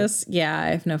this. Yeah, I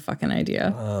have no fucking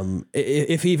idea.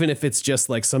 Even if it's just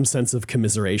like some sense of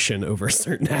commiseration over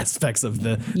certain aspects of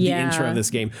the intro of this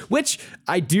game, which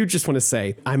I do just want to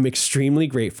say, I'm extremely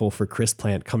grateful for Chris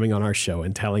Plant coming on our show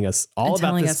and telling us all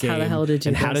about this game how to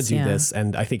do this.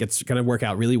 And I think it's going to work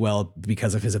out really well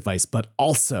because of his advice. But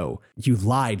also, you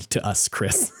lied to us,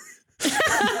 Chris.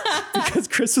 Because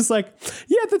Chris was like,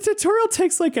 yeah, the tutorial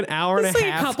takes like an hour and a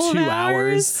half, 2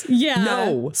 hours. Yeah.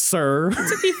 No, sir. It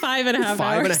took me 5.5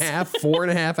 hours. 5.5,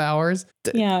 4.5 hours.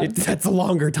 Yeah. That's a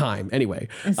longer time. Anyway.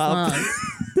 It's long.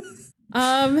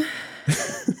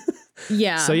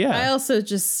 Yeah. So yeah. I also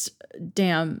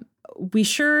we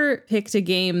sure picked a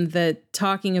game that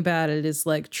talking about it is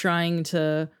like trying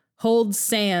to hold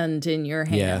sand in your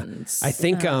hands. Yeah. I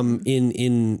think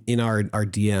in our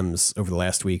DMs over the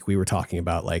last week, we were talking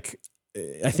about like,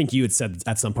 I think you had said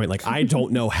at some point, like, I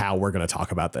don't know how we're going to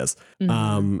talk about this.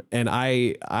 Mm-hmm. And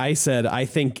I said, I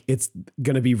think it's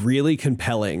going to be really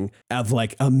compelling of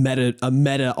like a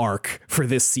meta arc for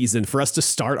this season for us to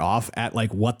start off at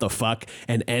like, what the fuck,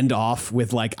 and end off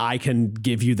with like, I can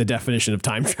give you the definition of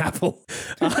time travel.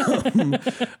 You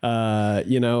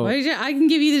know, I can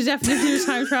give you the definition of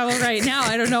time travel right now.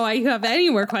 I don't know why you have any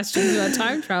more questions about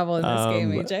time travel in this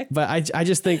game, AJ. But I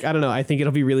just think, I don't know. I think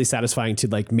it'll be really satisfying to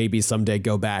like maybe someday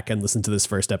go back and listen to this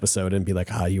first episode and be like,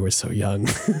 you were so young.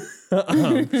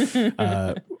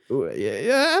 I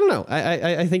don't know.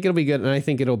 I think it'll be good. And I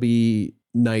think it'll be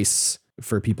nice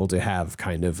for people to have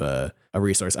kind of a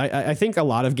resource. I think a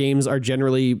lot of games are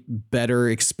generally better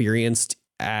experienced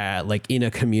like in a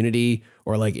community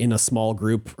or like in a small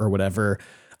group or whatever.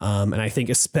 And I think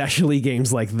especially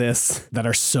games like this that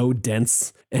are so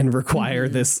dense and require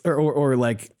this or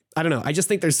like, I don't know. I just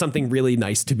think there's something really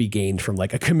nice to be gained from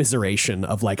like a commiseration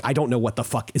of like, I don't know what the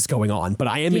fuck is going on, but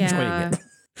I am enjoying it.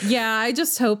 Yeah, I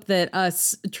just hope that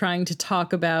us trying to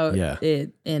talk about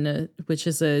it which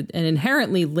is an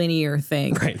inherently linear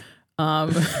thing, right?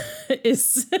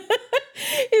 Is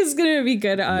going to be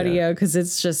good audio because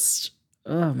it's just,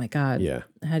 oh my God. Yeah.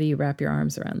 How do you wrap your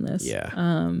arms around this?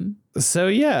 Yeah. So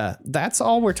yeah, that's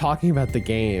all we're talking about the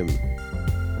game.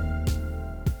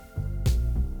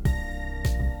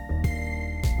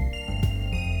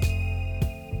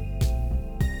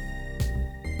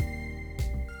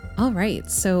 All right.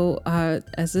 So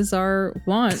as is our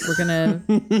want, we're going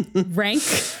to rank.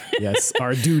 Yes,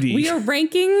 our duty. We are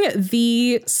ranking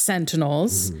the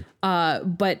Sentinels,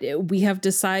 but we have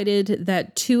decided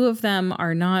that 2 of them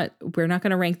we're not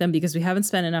going to rank them because we haven't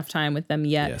spent enough time with them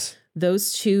yet. Yes.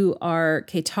 Those 2 are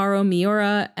Keitaro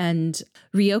Miura and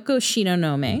Ryoko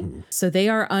Shinonome. So they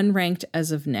are unranked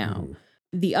as of now.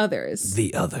 The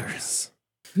others.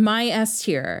 My S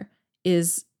tier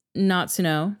is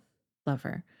Natsuno,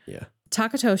 Lover. Yeah.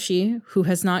 Takatoshi, who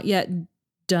has not yet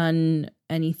done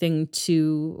anything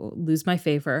to lose my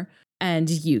favor, and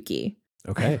Yuki.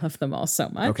 Okay. I love them all so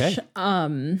much. Okay.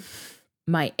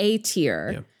 My A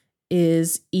tier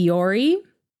is Iori,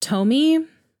 Tomi.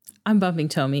 I'm bumping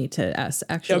Tomi to S,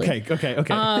 actually. Okay.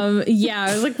 Yeah,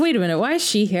 I was like, wait a minute, why is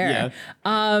she here?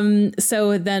 Yeah.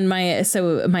 So then my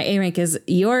A rank is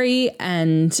Iori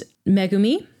and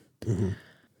Megumi. Mm-hmm.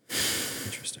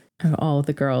 All of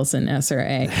the girls in S or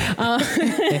A.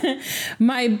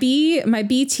 My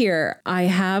B tier, I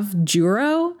have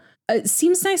Juro. It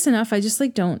seems nice enough. I just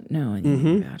like don't know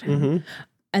anything about him. Mm-hmm.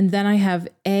 And then I have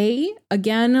A,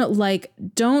 again, like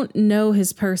don't know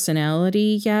his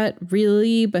personality yet,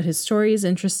 really, but his story is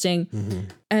interesting. Mm-hmm.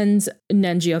 And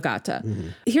Nenji Ogata. Mm-hmm.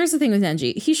 Here's the thing with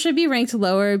Nenji. He should be ranked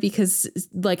lower because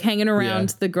like hanging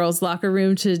around the girls' locker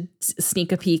room to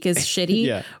sneak a peek is shitty.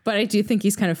 Yeah. But I do think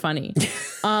he's kind of funny.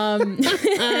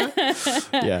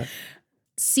 Yeah.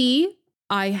 C,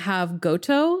 I have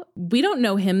Goto. We don't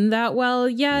know him that well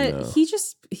yet. No.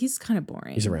 He's kind of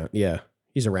boring. He's around. Yeah.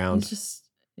 He's around.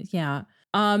 Yeah.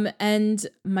 And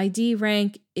my D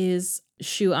rank is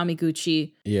Shu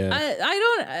Amiguchi. Yeah.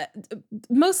 I don't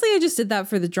mostly I just did that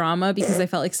for the drama because I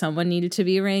felt like someone needed to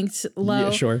be ranked low.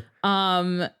 Yeah, sure.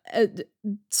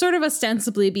 Sort of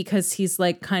ostensibly because he's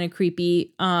like kind of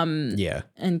creepy. Yeah.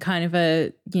 And kind of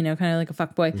a, kind of like a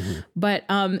fuckboy. Mm-hmm. But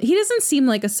he doesn't seem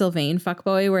like a Sylvain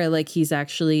fuckboy where like he's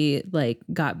actually like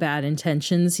got bad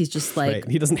intentions. He's just like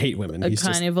he doesn't hate women. He's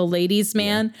kind of a ladies'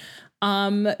 man.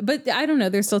 But I don't know.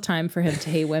 There's still time for him to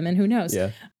hate women. Who knows?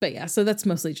 Yeah. But yeah, so that's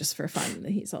mostly just for fun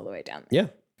that he's all the way down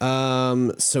there. Yeah.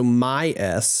 So my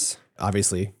S,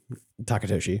 obviously,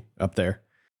 Takatoshi up there.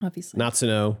 Obviously.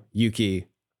 Natsuno, Yuki,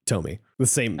 Tomi. The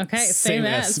same. Okay, same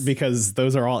S, because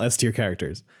those are all S tier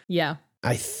characters. Yeah.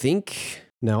 I think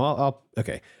I'll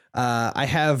okay. I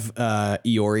have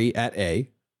Iori at A.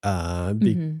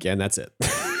 And that's it.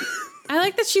 I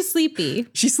like that she's sleepy.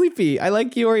 She's sleepy. I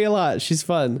like Iori a lot. She's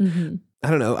fun. I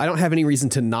don't know. I don't have any reason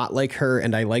to not like her,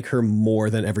 and I like her more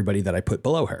than everybody that I put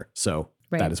below her. So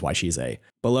that is why she's A.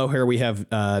 Below her, we have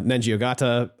Nenji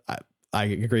Ogata. I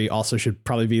agree. Also should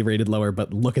probably be rated lower,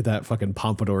 but look at that fucking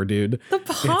pompadour, dude. The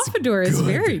pompadour is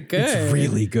very good. It's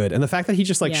really good. And the fact that he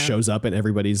just like shows up in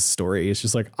everybody's story is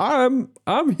just like, I'm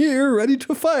here ready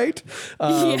to fight.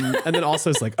 And then also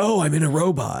it's like, oh, I'm in a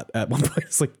robot at one point.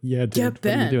 It's like, yeah, dude, get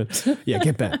bent. What are you doing? Yeah,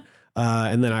 get bent.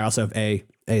 And then I also have A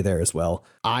there as well.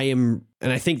 And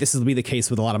I think this will be the case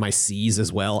with a lot of my C's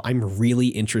as well. I'm really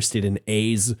interested in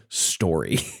A's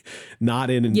story, not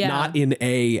in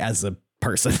A as a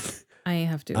person. I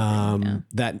have to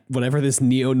that whatever this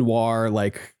neo-noir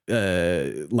like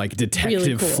detective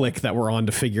really cool flick that we're on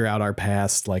to figure out our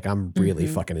past, like I'm really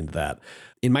fucking into that.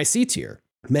 In my C tier,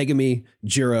 Megumi,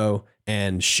 Jiro,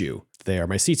 and Shu. They are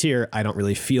my C tier. I don't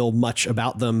really feel much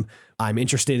about them. I'm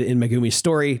interested in Megumi's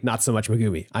story, not so much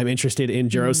Megumi. I'm interested in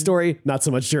Jiro's story, not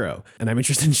so much Jiro. And I'm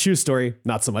interested in Shu's story,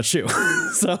 not so much Shu.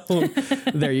 So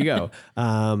there you go.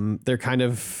 They're kind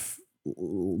of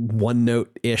one note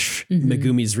ish.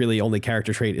 Megumi's really only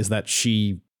character trait is that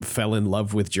she fell in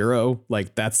love with Jiro.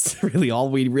 Like that's really all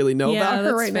we really know about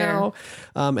her right now.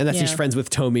 And that she's friends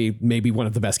with Tomi, maybe one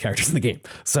of the best characters in the game.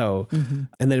 So, and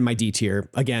then in my D tier,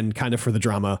 again, kind of for the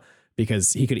drama,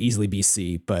 because he could easily be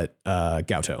C, but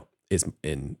Gauto is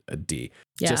in a D.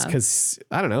 Just because,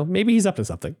 I don't know, maybe he's up to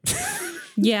something.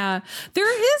 Yeah.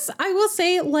 There is, I will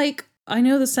say, like, I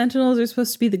know the Sentinels are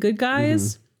supposed to be the good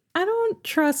guys. I don't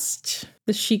trust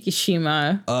the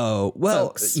Shikishima. Oh, well,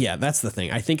 folks. Yeah, that's the thing.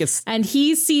 I think it's... And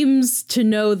he seems to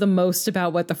know the most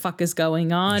about what the fuck is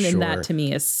going on. And that to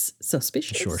me is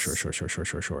suspicious.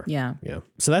 Sure. Yeah.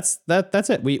 So that's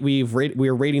it.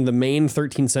 We're rating the main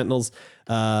 13 Sentinels.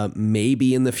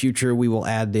 Maybe in the future we will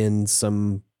add in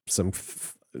some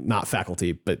not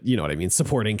faculty, but you know what I mean,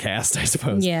 supporting cast, I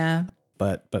suppose. Yeah.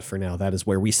 But for now, that is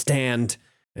where we stand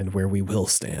and where we will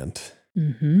stand.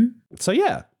 So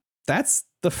yeah. That's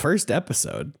the first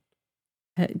episode.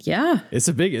 Yeah. It's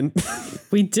a big one.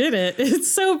 We did it. It's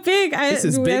so big. It's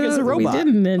as big as a robot.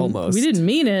 Almost. We didn't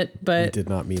mean it, but... We did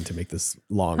not mean to make this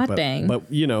long. Hot dang.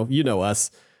 But you know us.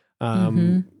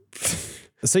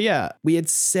 So yeah, we had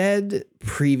said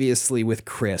previously with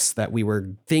Chris that we were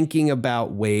thinking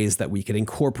about ways that we could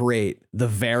incorporate the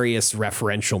various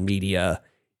referential media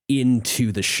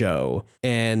into the show.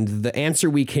 And the answer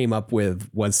we came up with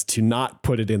was to not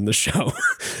put it in the show,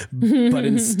 but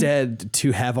instead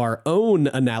to have our own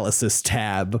analysis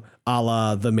tab a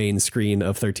la the main screen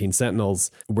of 13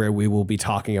 Sentinels, where we will be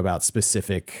talking about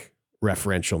specific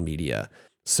referential media.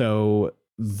 So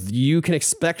you can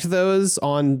expect those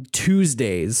on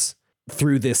Tuesdays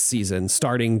through this season,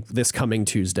 starting this coming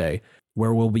Tuesday,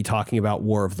 where we'll be talking about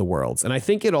War of the Worlds. And I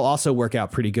think it'll also work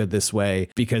out pretty good this way,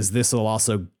 because this will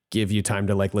also give you time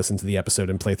to like listen to the episode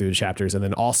and play through the chapters, and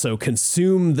then also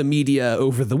consume the media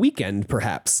over the weekend,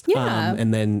 perhaps. Yeah.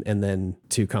 And then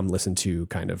to come listen to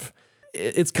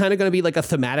it's kind of going to be like a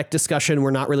thematic discussion.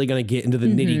 We're not really going to get into the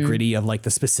nitty gritty of like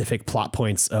the specific plot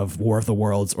points of War of the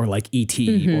Worlds or like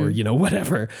E.T. or,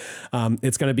 whatever.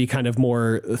 It's going to be kind of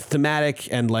more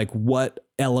thematic and like what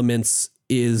elements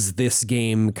is this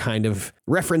game kind of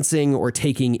referencing or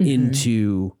taking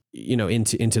into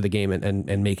the game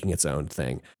and making its own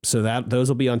thing. So those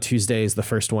will be on Tuesdays. The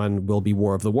first one will be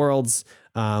War of the Worlds,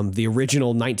 the original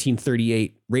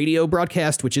 1938 radio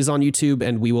broadcast, which is on YouTube,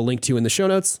 and we will link to in the show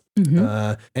notes.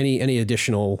 Any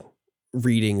additional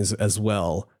readings as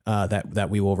well that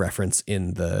we will reference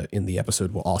in the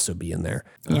episode will also be in there.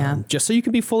 Just so you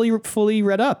can be fully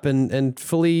read up and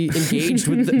fully engaged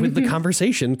with the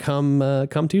conversation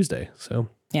come Tuesday. So.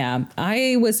 Yeah,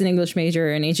 I was an English major,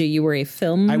 and AJ, you were a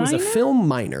film minor? I was a film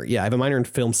minor. Yeah, I have a minor in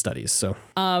film studies. So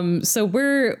so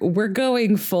we're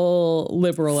going full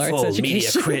liberal arts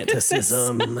education. Media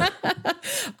criticism.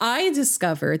 I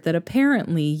discovered that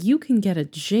apparently you can get a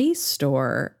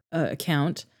JSTOR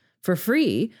account for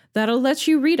free that'll let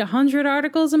you read 100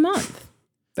 articles a month.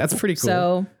 That's pretty cool.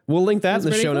 So we'll link that in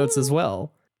the show notes as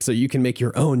well, so you can make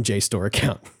your own JSTOR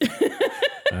account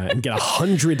and get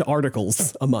 100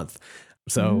 articles a month.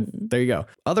 So there you go.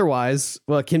 Otherwise,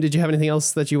 well, Kim, did you have anything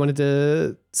else that you wanted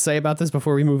to say about this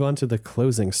before we move on to the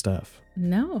closing stuff?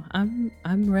 No, I'm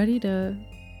ready to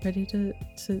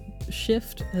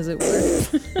shift, as it were.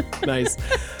 Nice.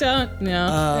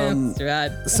 That's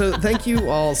bad. So thank you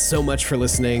all so much for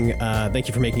listening. Thank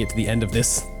you for making it to the end of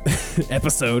this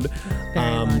episode,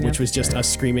 which was just us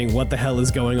screaming, what the hell is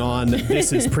going on?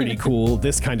 This is pretty cool.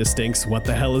 This kind of stinks. What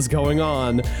the hell is going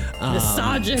on?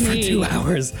 Misogyny. For 2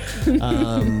 hours.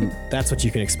 That's what you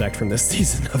can expect from this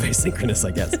season of Asynchronous,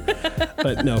 I guess.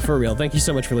 But no, for real, thank you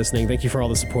so much for listening. Thank you for all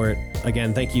the support.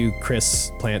 Again, thank you,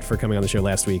 Chris Plant, for coming on the show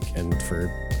last week and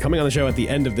for coming on the show at the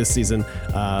end of this season.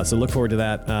 So look forward to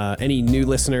that. Any new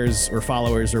listeners or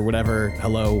followers or whatever,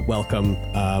 hello, welcome.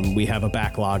 We have a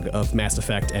backlog of Mass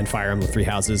Effect and Fire Emblem Three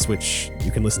Houses, which you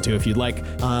can listen to if you'd like.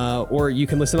 Or you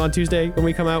can listen on Tuesday when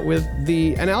we come out with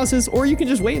the analysis, or you can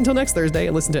just wait until next Thursday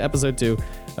and listen to episode 2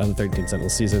 of the 13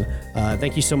 Sentinels season.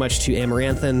 Thank you so much to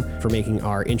Amaranthin for making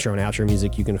our intro and outro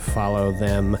music. You can follow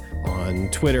them on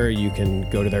Twitter. You can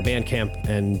go to their Bandcamp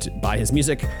and buy his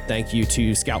music. Thank you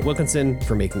to Scout Wilkinson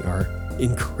for making our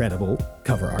incredible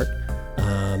cover art.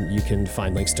 You can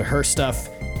find links to her stuff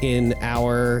in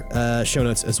our show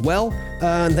notes as well.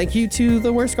 And thank you to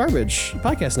the Worst Garbage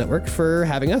Podcast Network for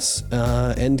having us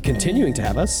and continuing to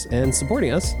have us and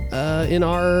supporting us in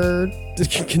our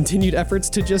continued efforts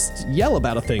to just yell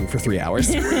about a thing for 3 hours.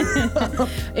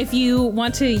 If you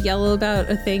want to yell about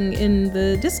a thing in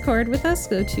the Discord with us,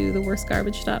 go to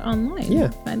theworstgarbage.online. Yeah.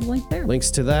 Find the link there. Links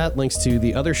to that, links to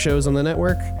the other shows on the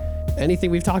network.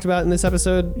 Anything we've talked about in this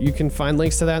episode, you can find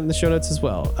links to that in the show notes as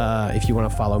well. If you want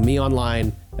to follow me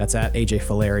online, that's at AJ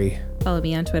Faleri. Follow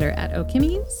me on Twitter at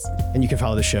Okimies. And you can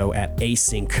follow the show at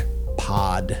Async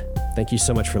Pod. Thank you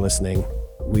so much for listening.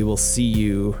 We will see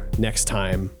you next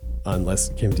time. Unless,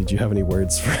 Kim, did you have any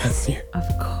words for us here? Of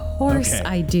course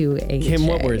I do, AJ. Kim,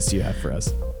 what words do you have for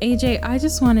us? AJ, I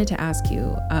just wanted to ask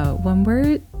you, when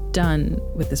we're done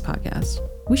with this podcast,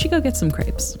 we should go get some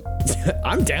crepes.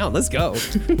 I'm down. Let's go.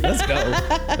 Let's go.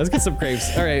 Let's get some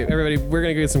crepes. All right, everybody, we're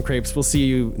going to go get some crepes. We'll see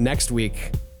you next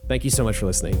week. Thank you so much for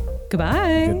listening.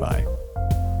 Goodbye. Goodbye.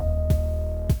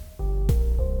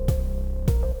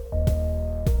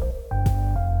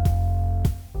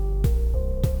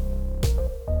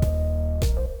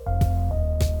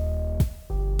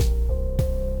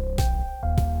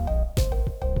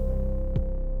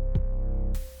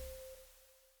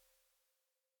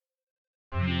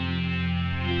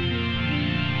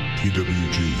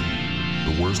 TWG,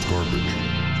 The Worst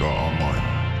Garbage,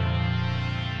 online.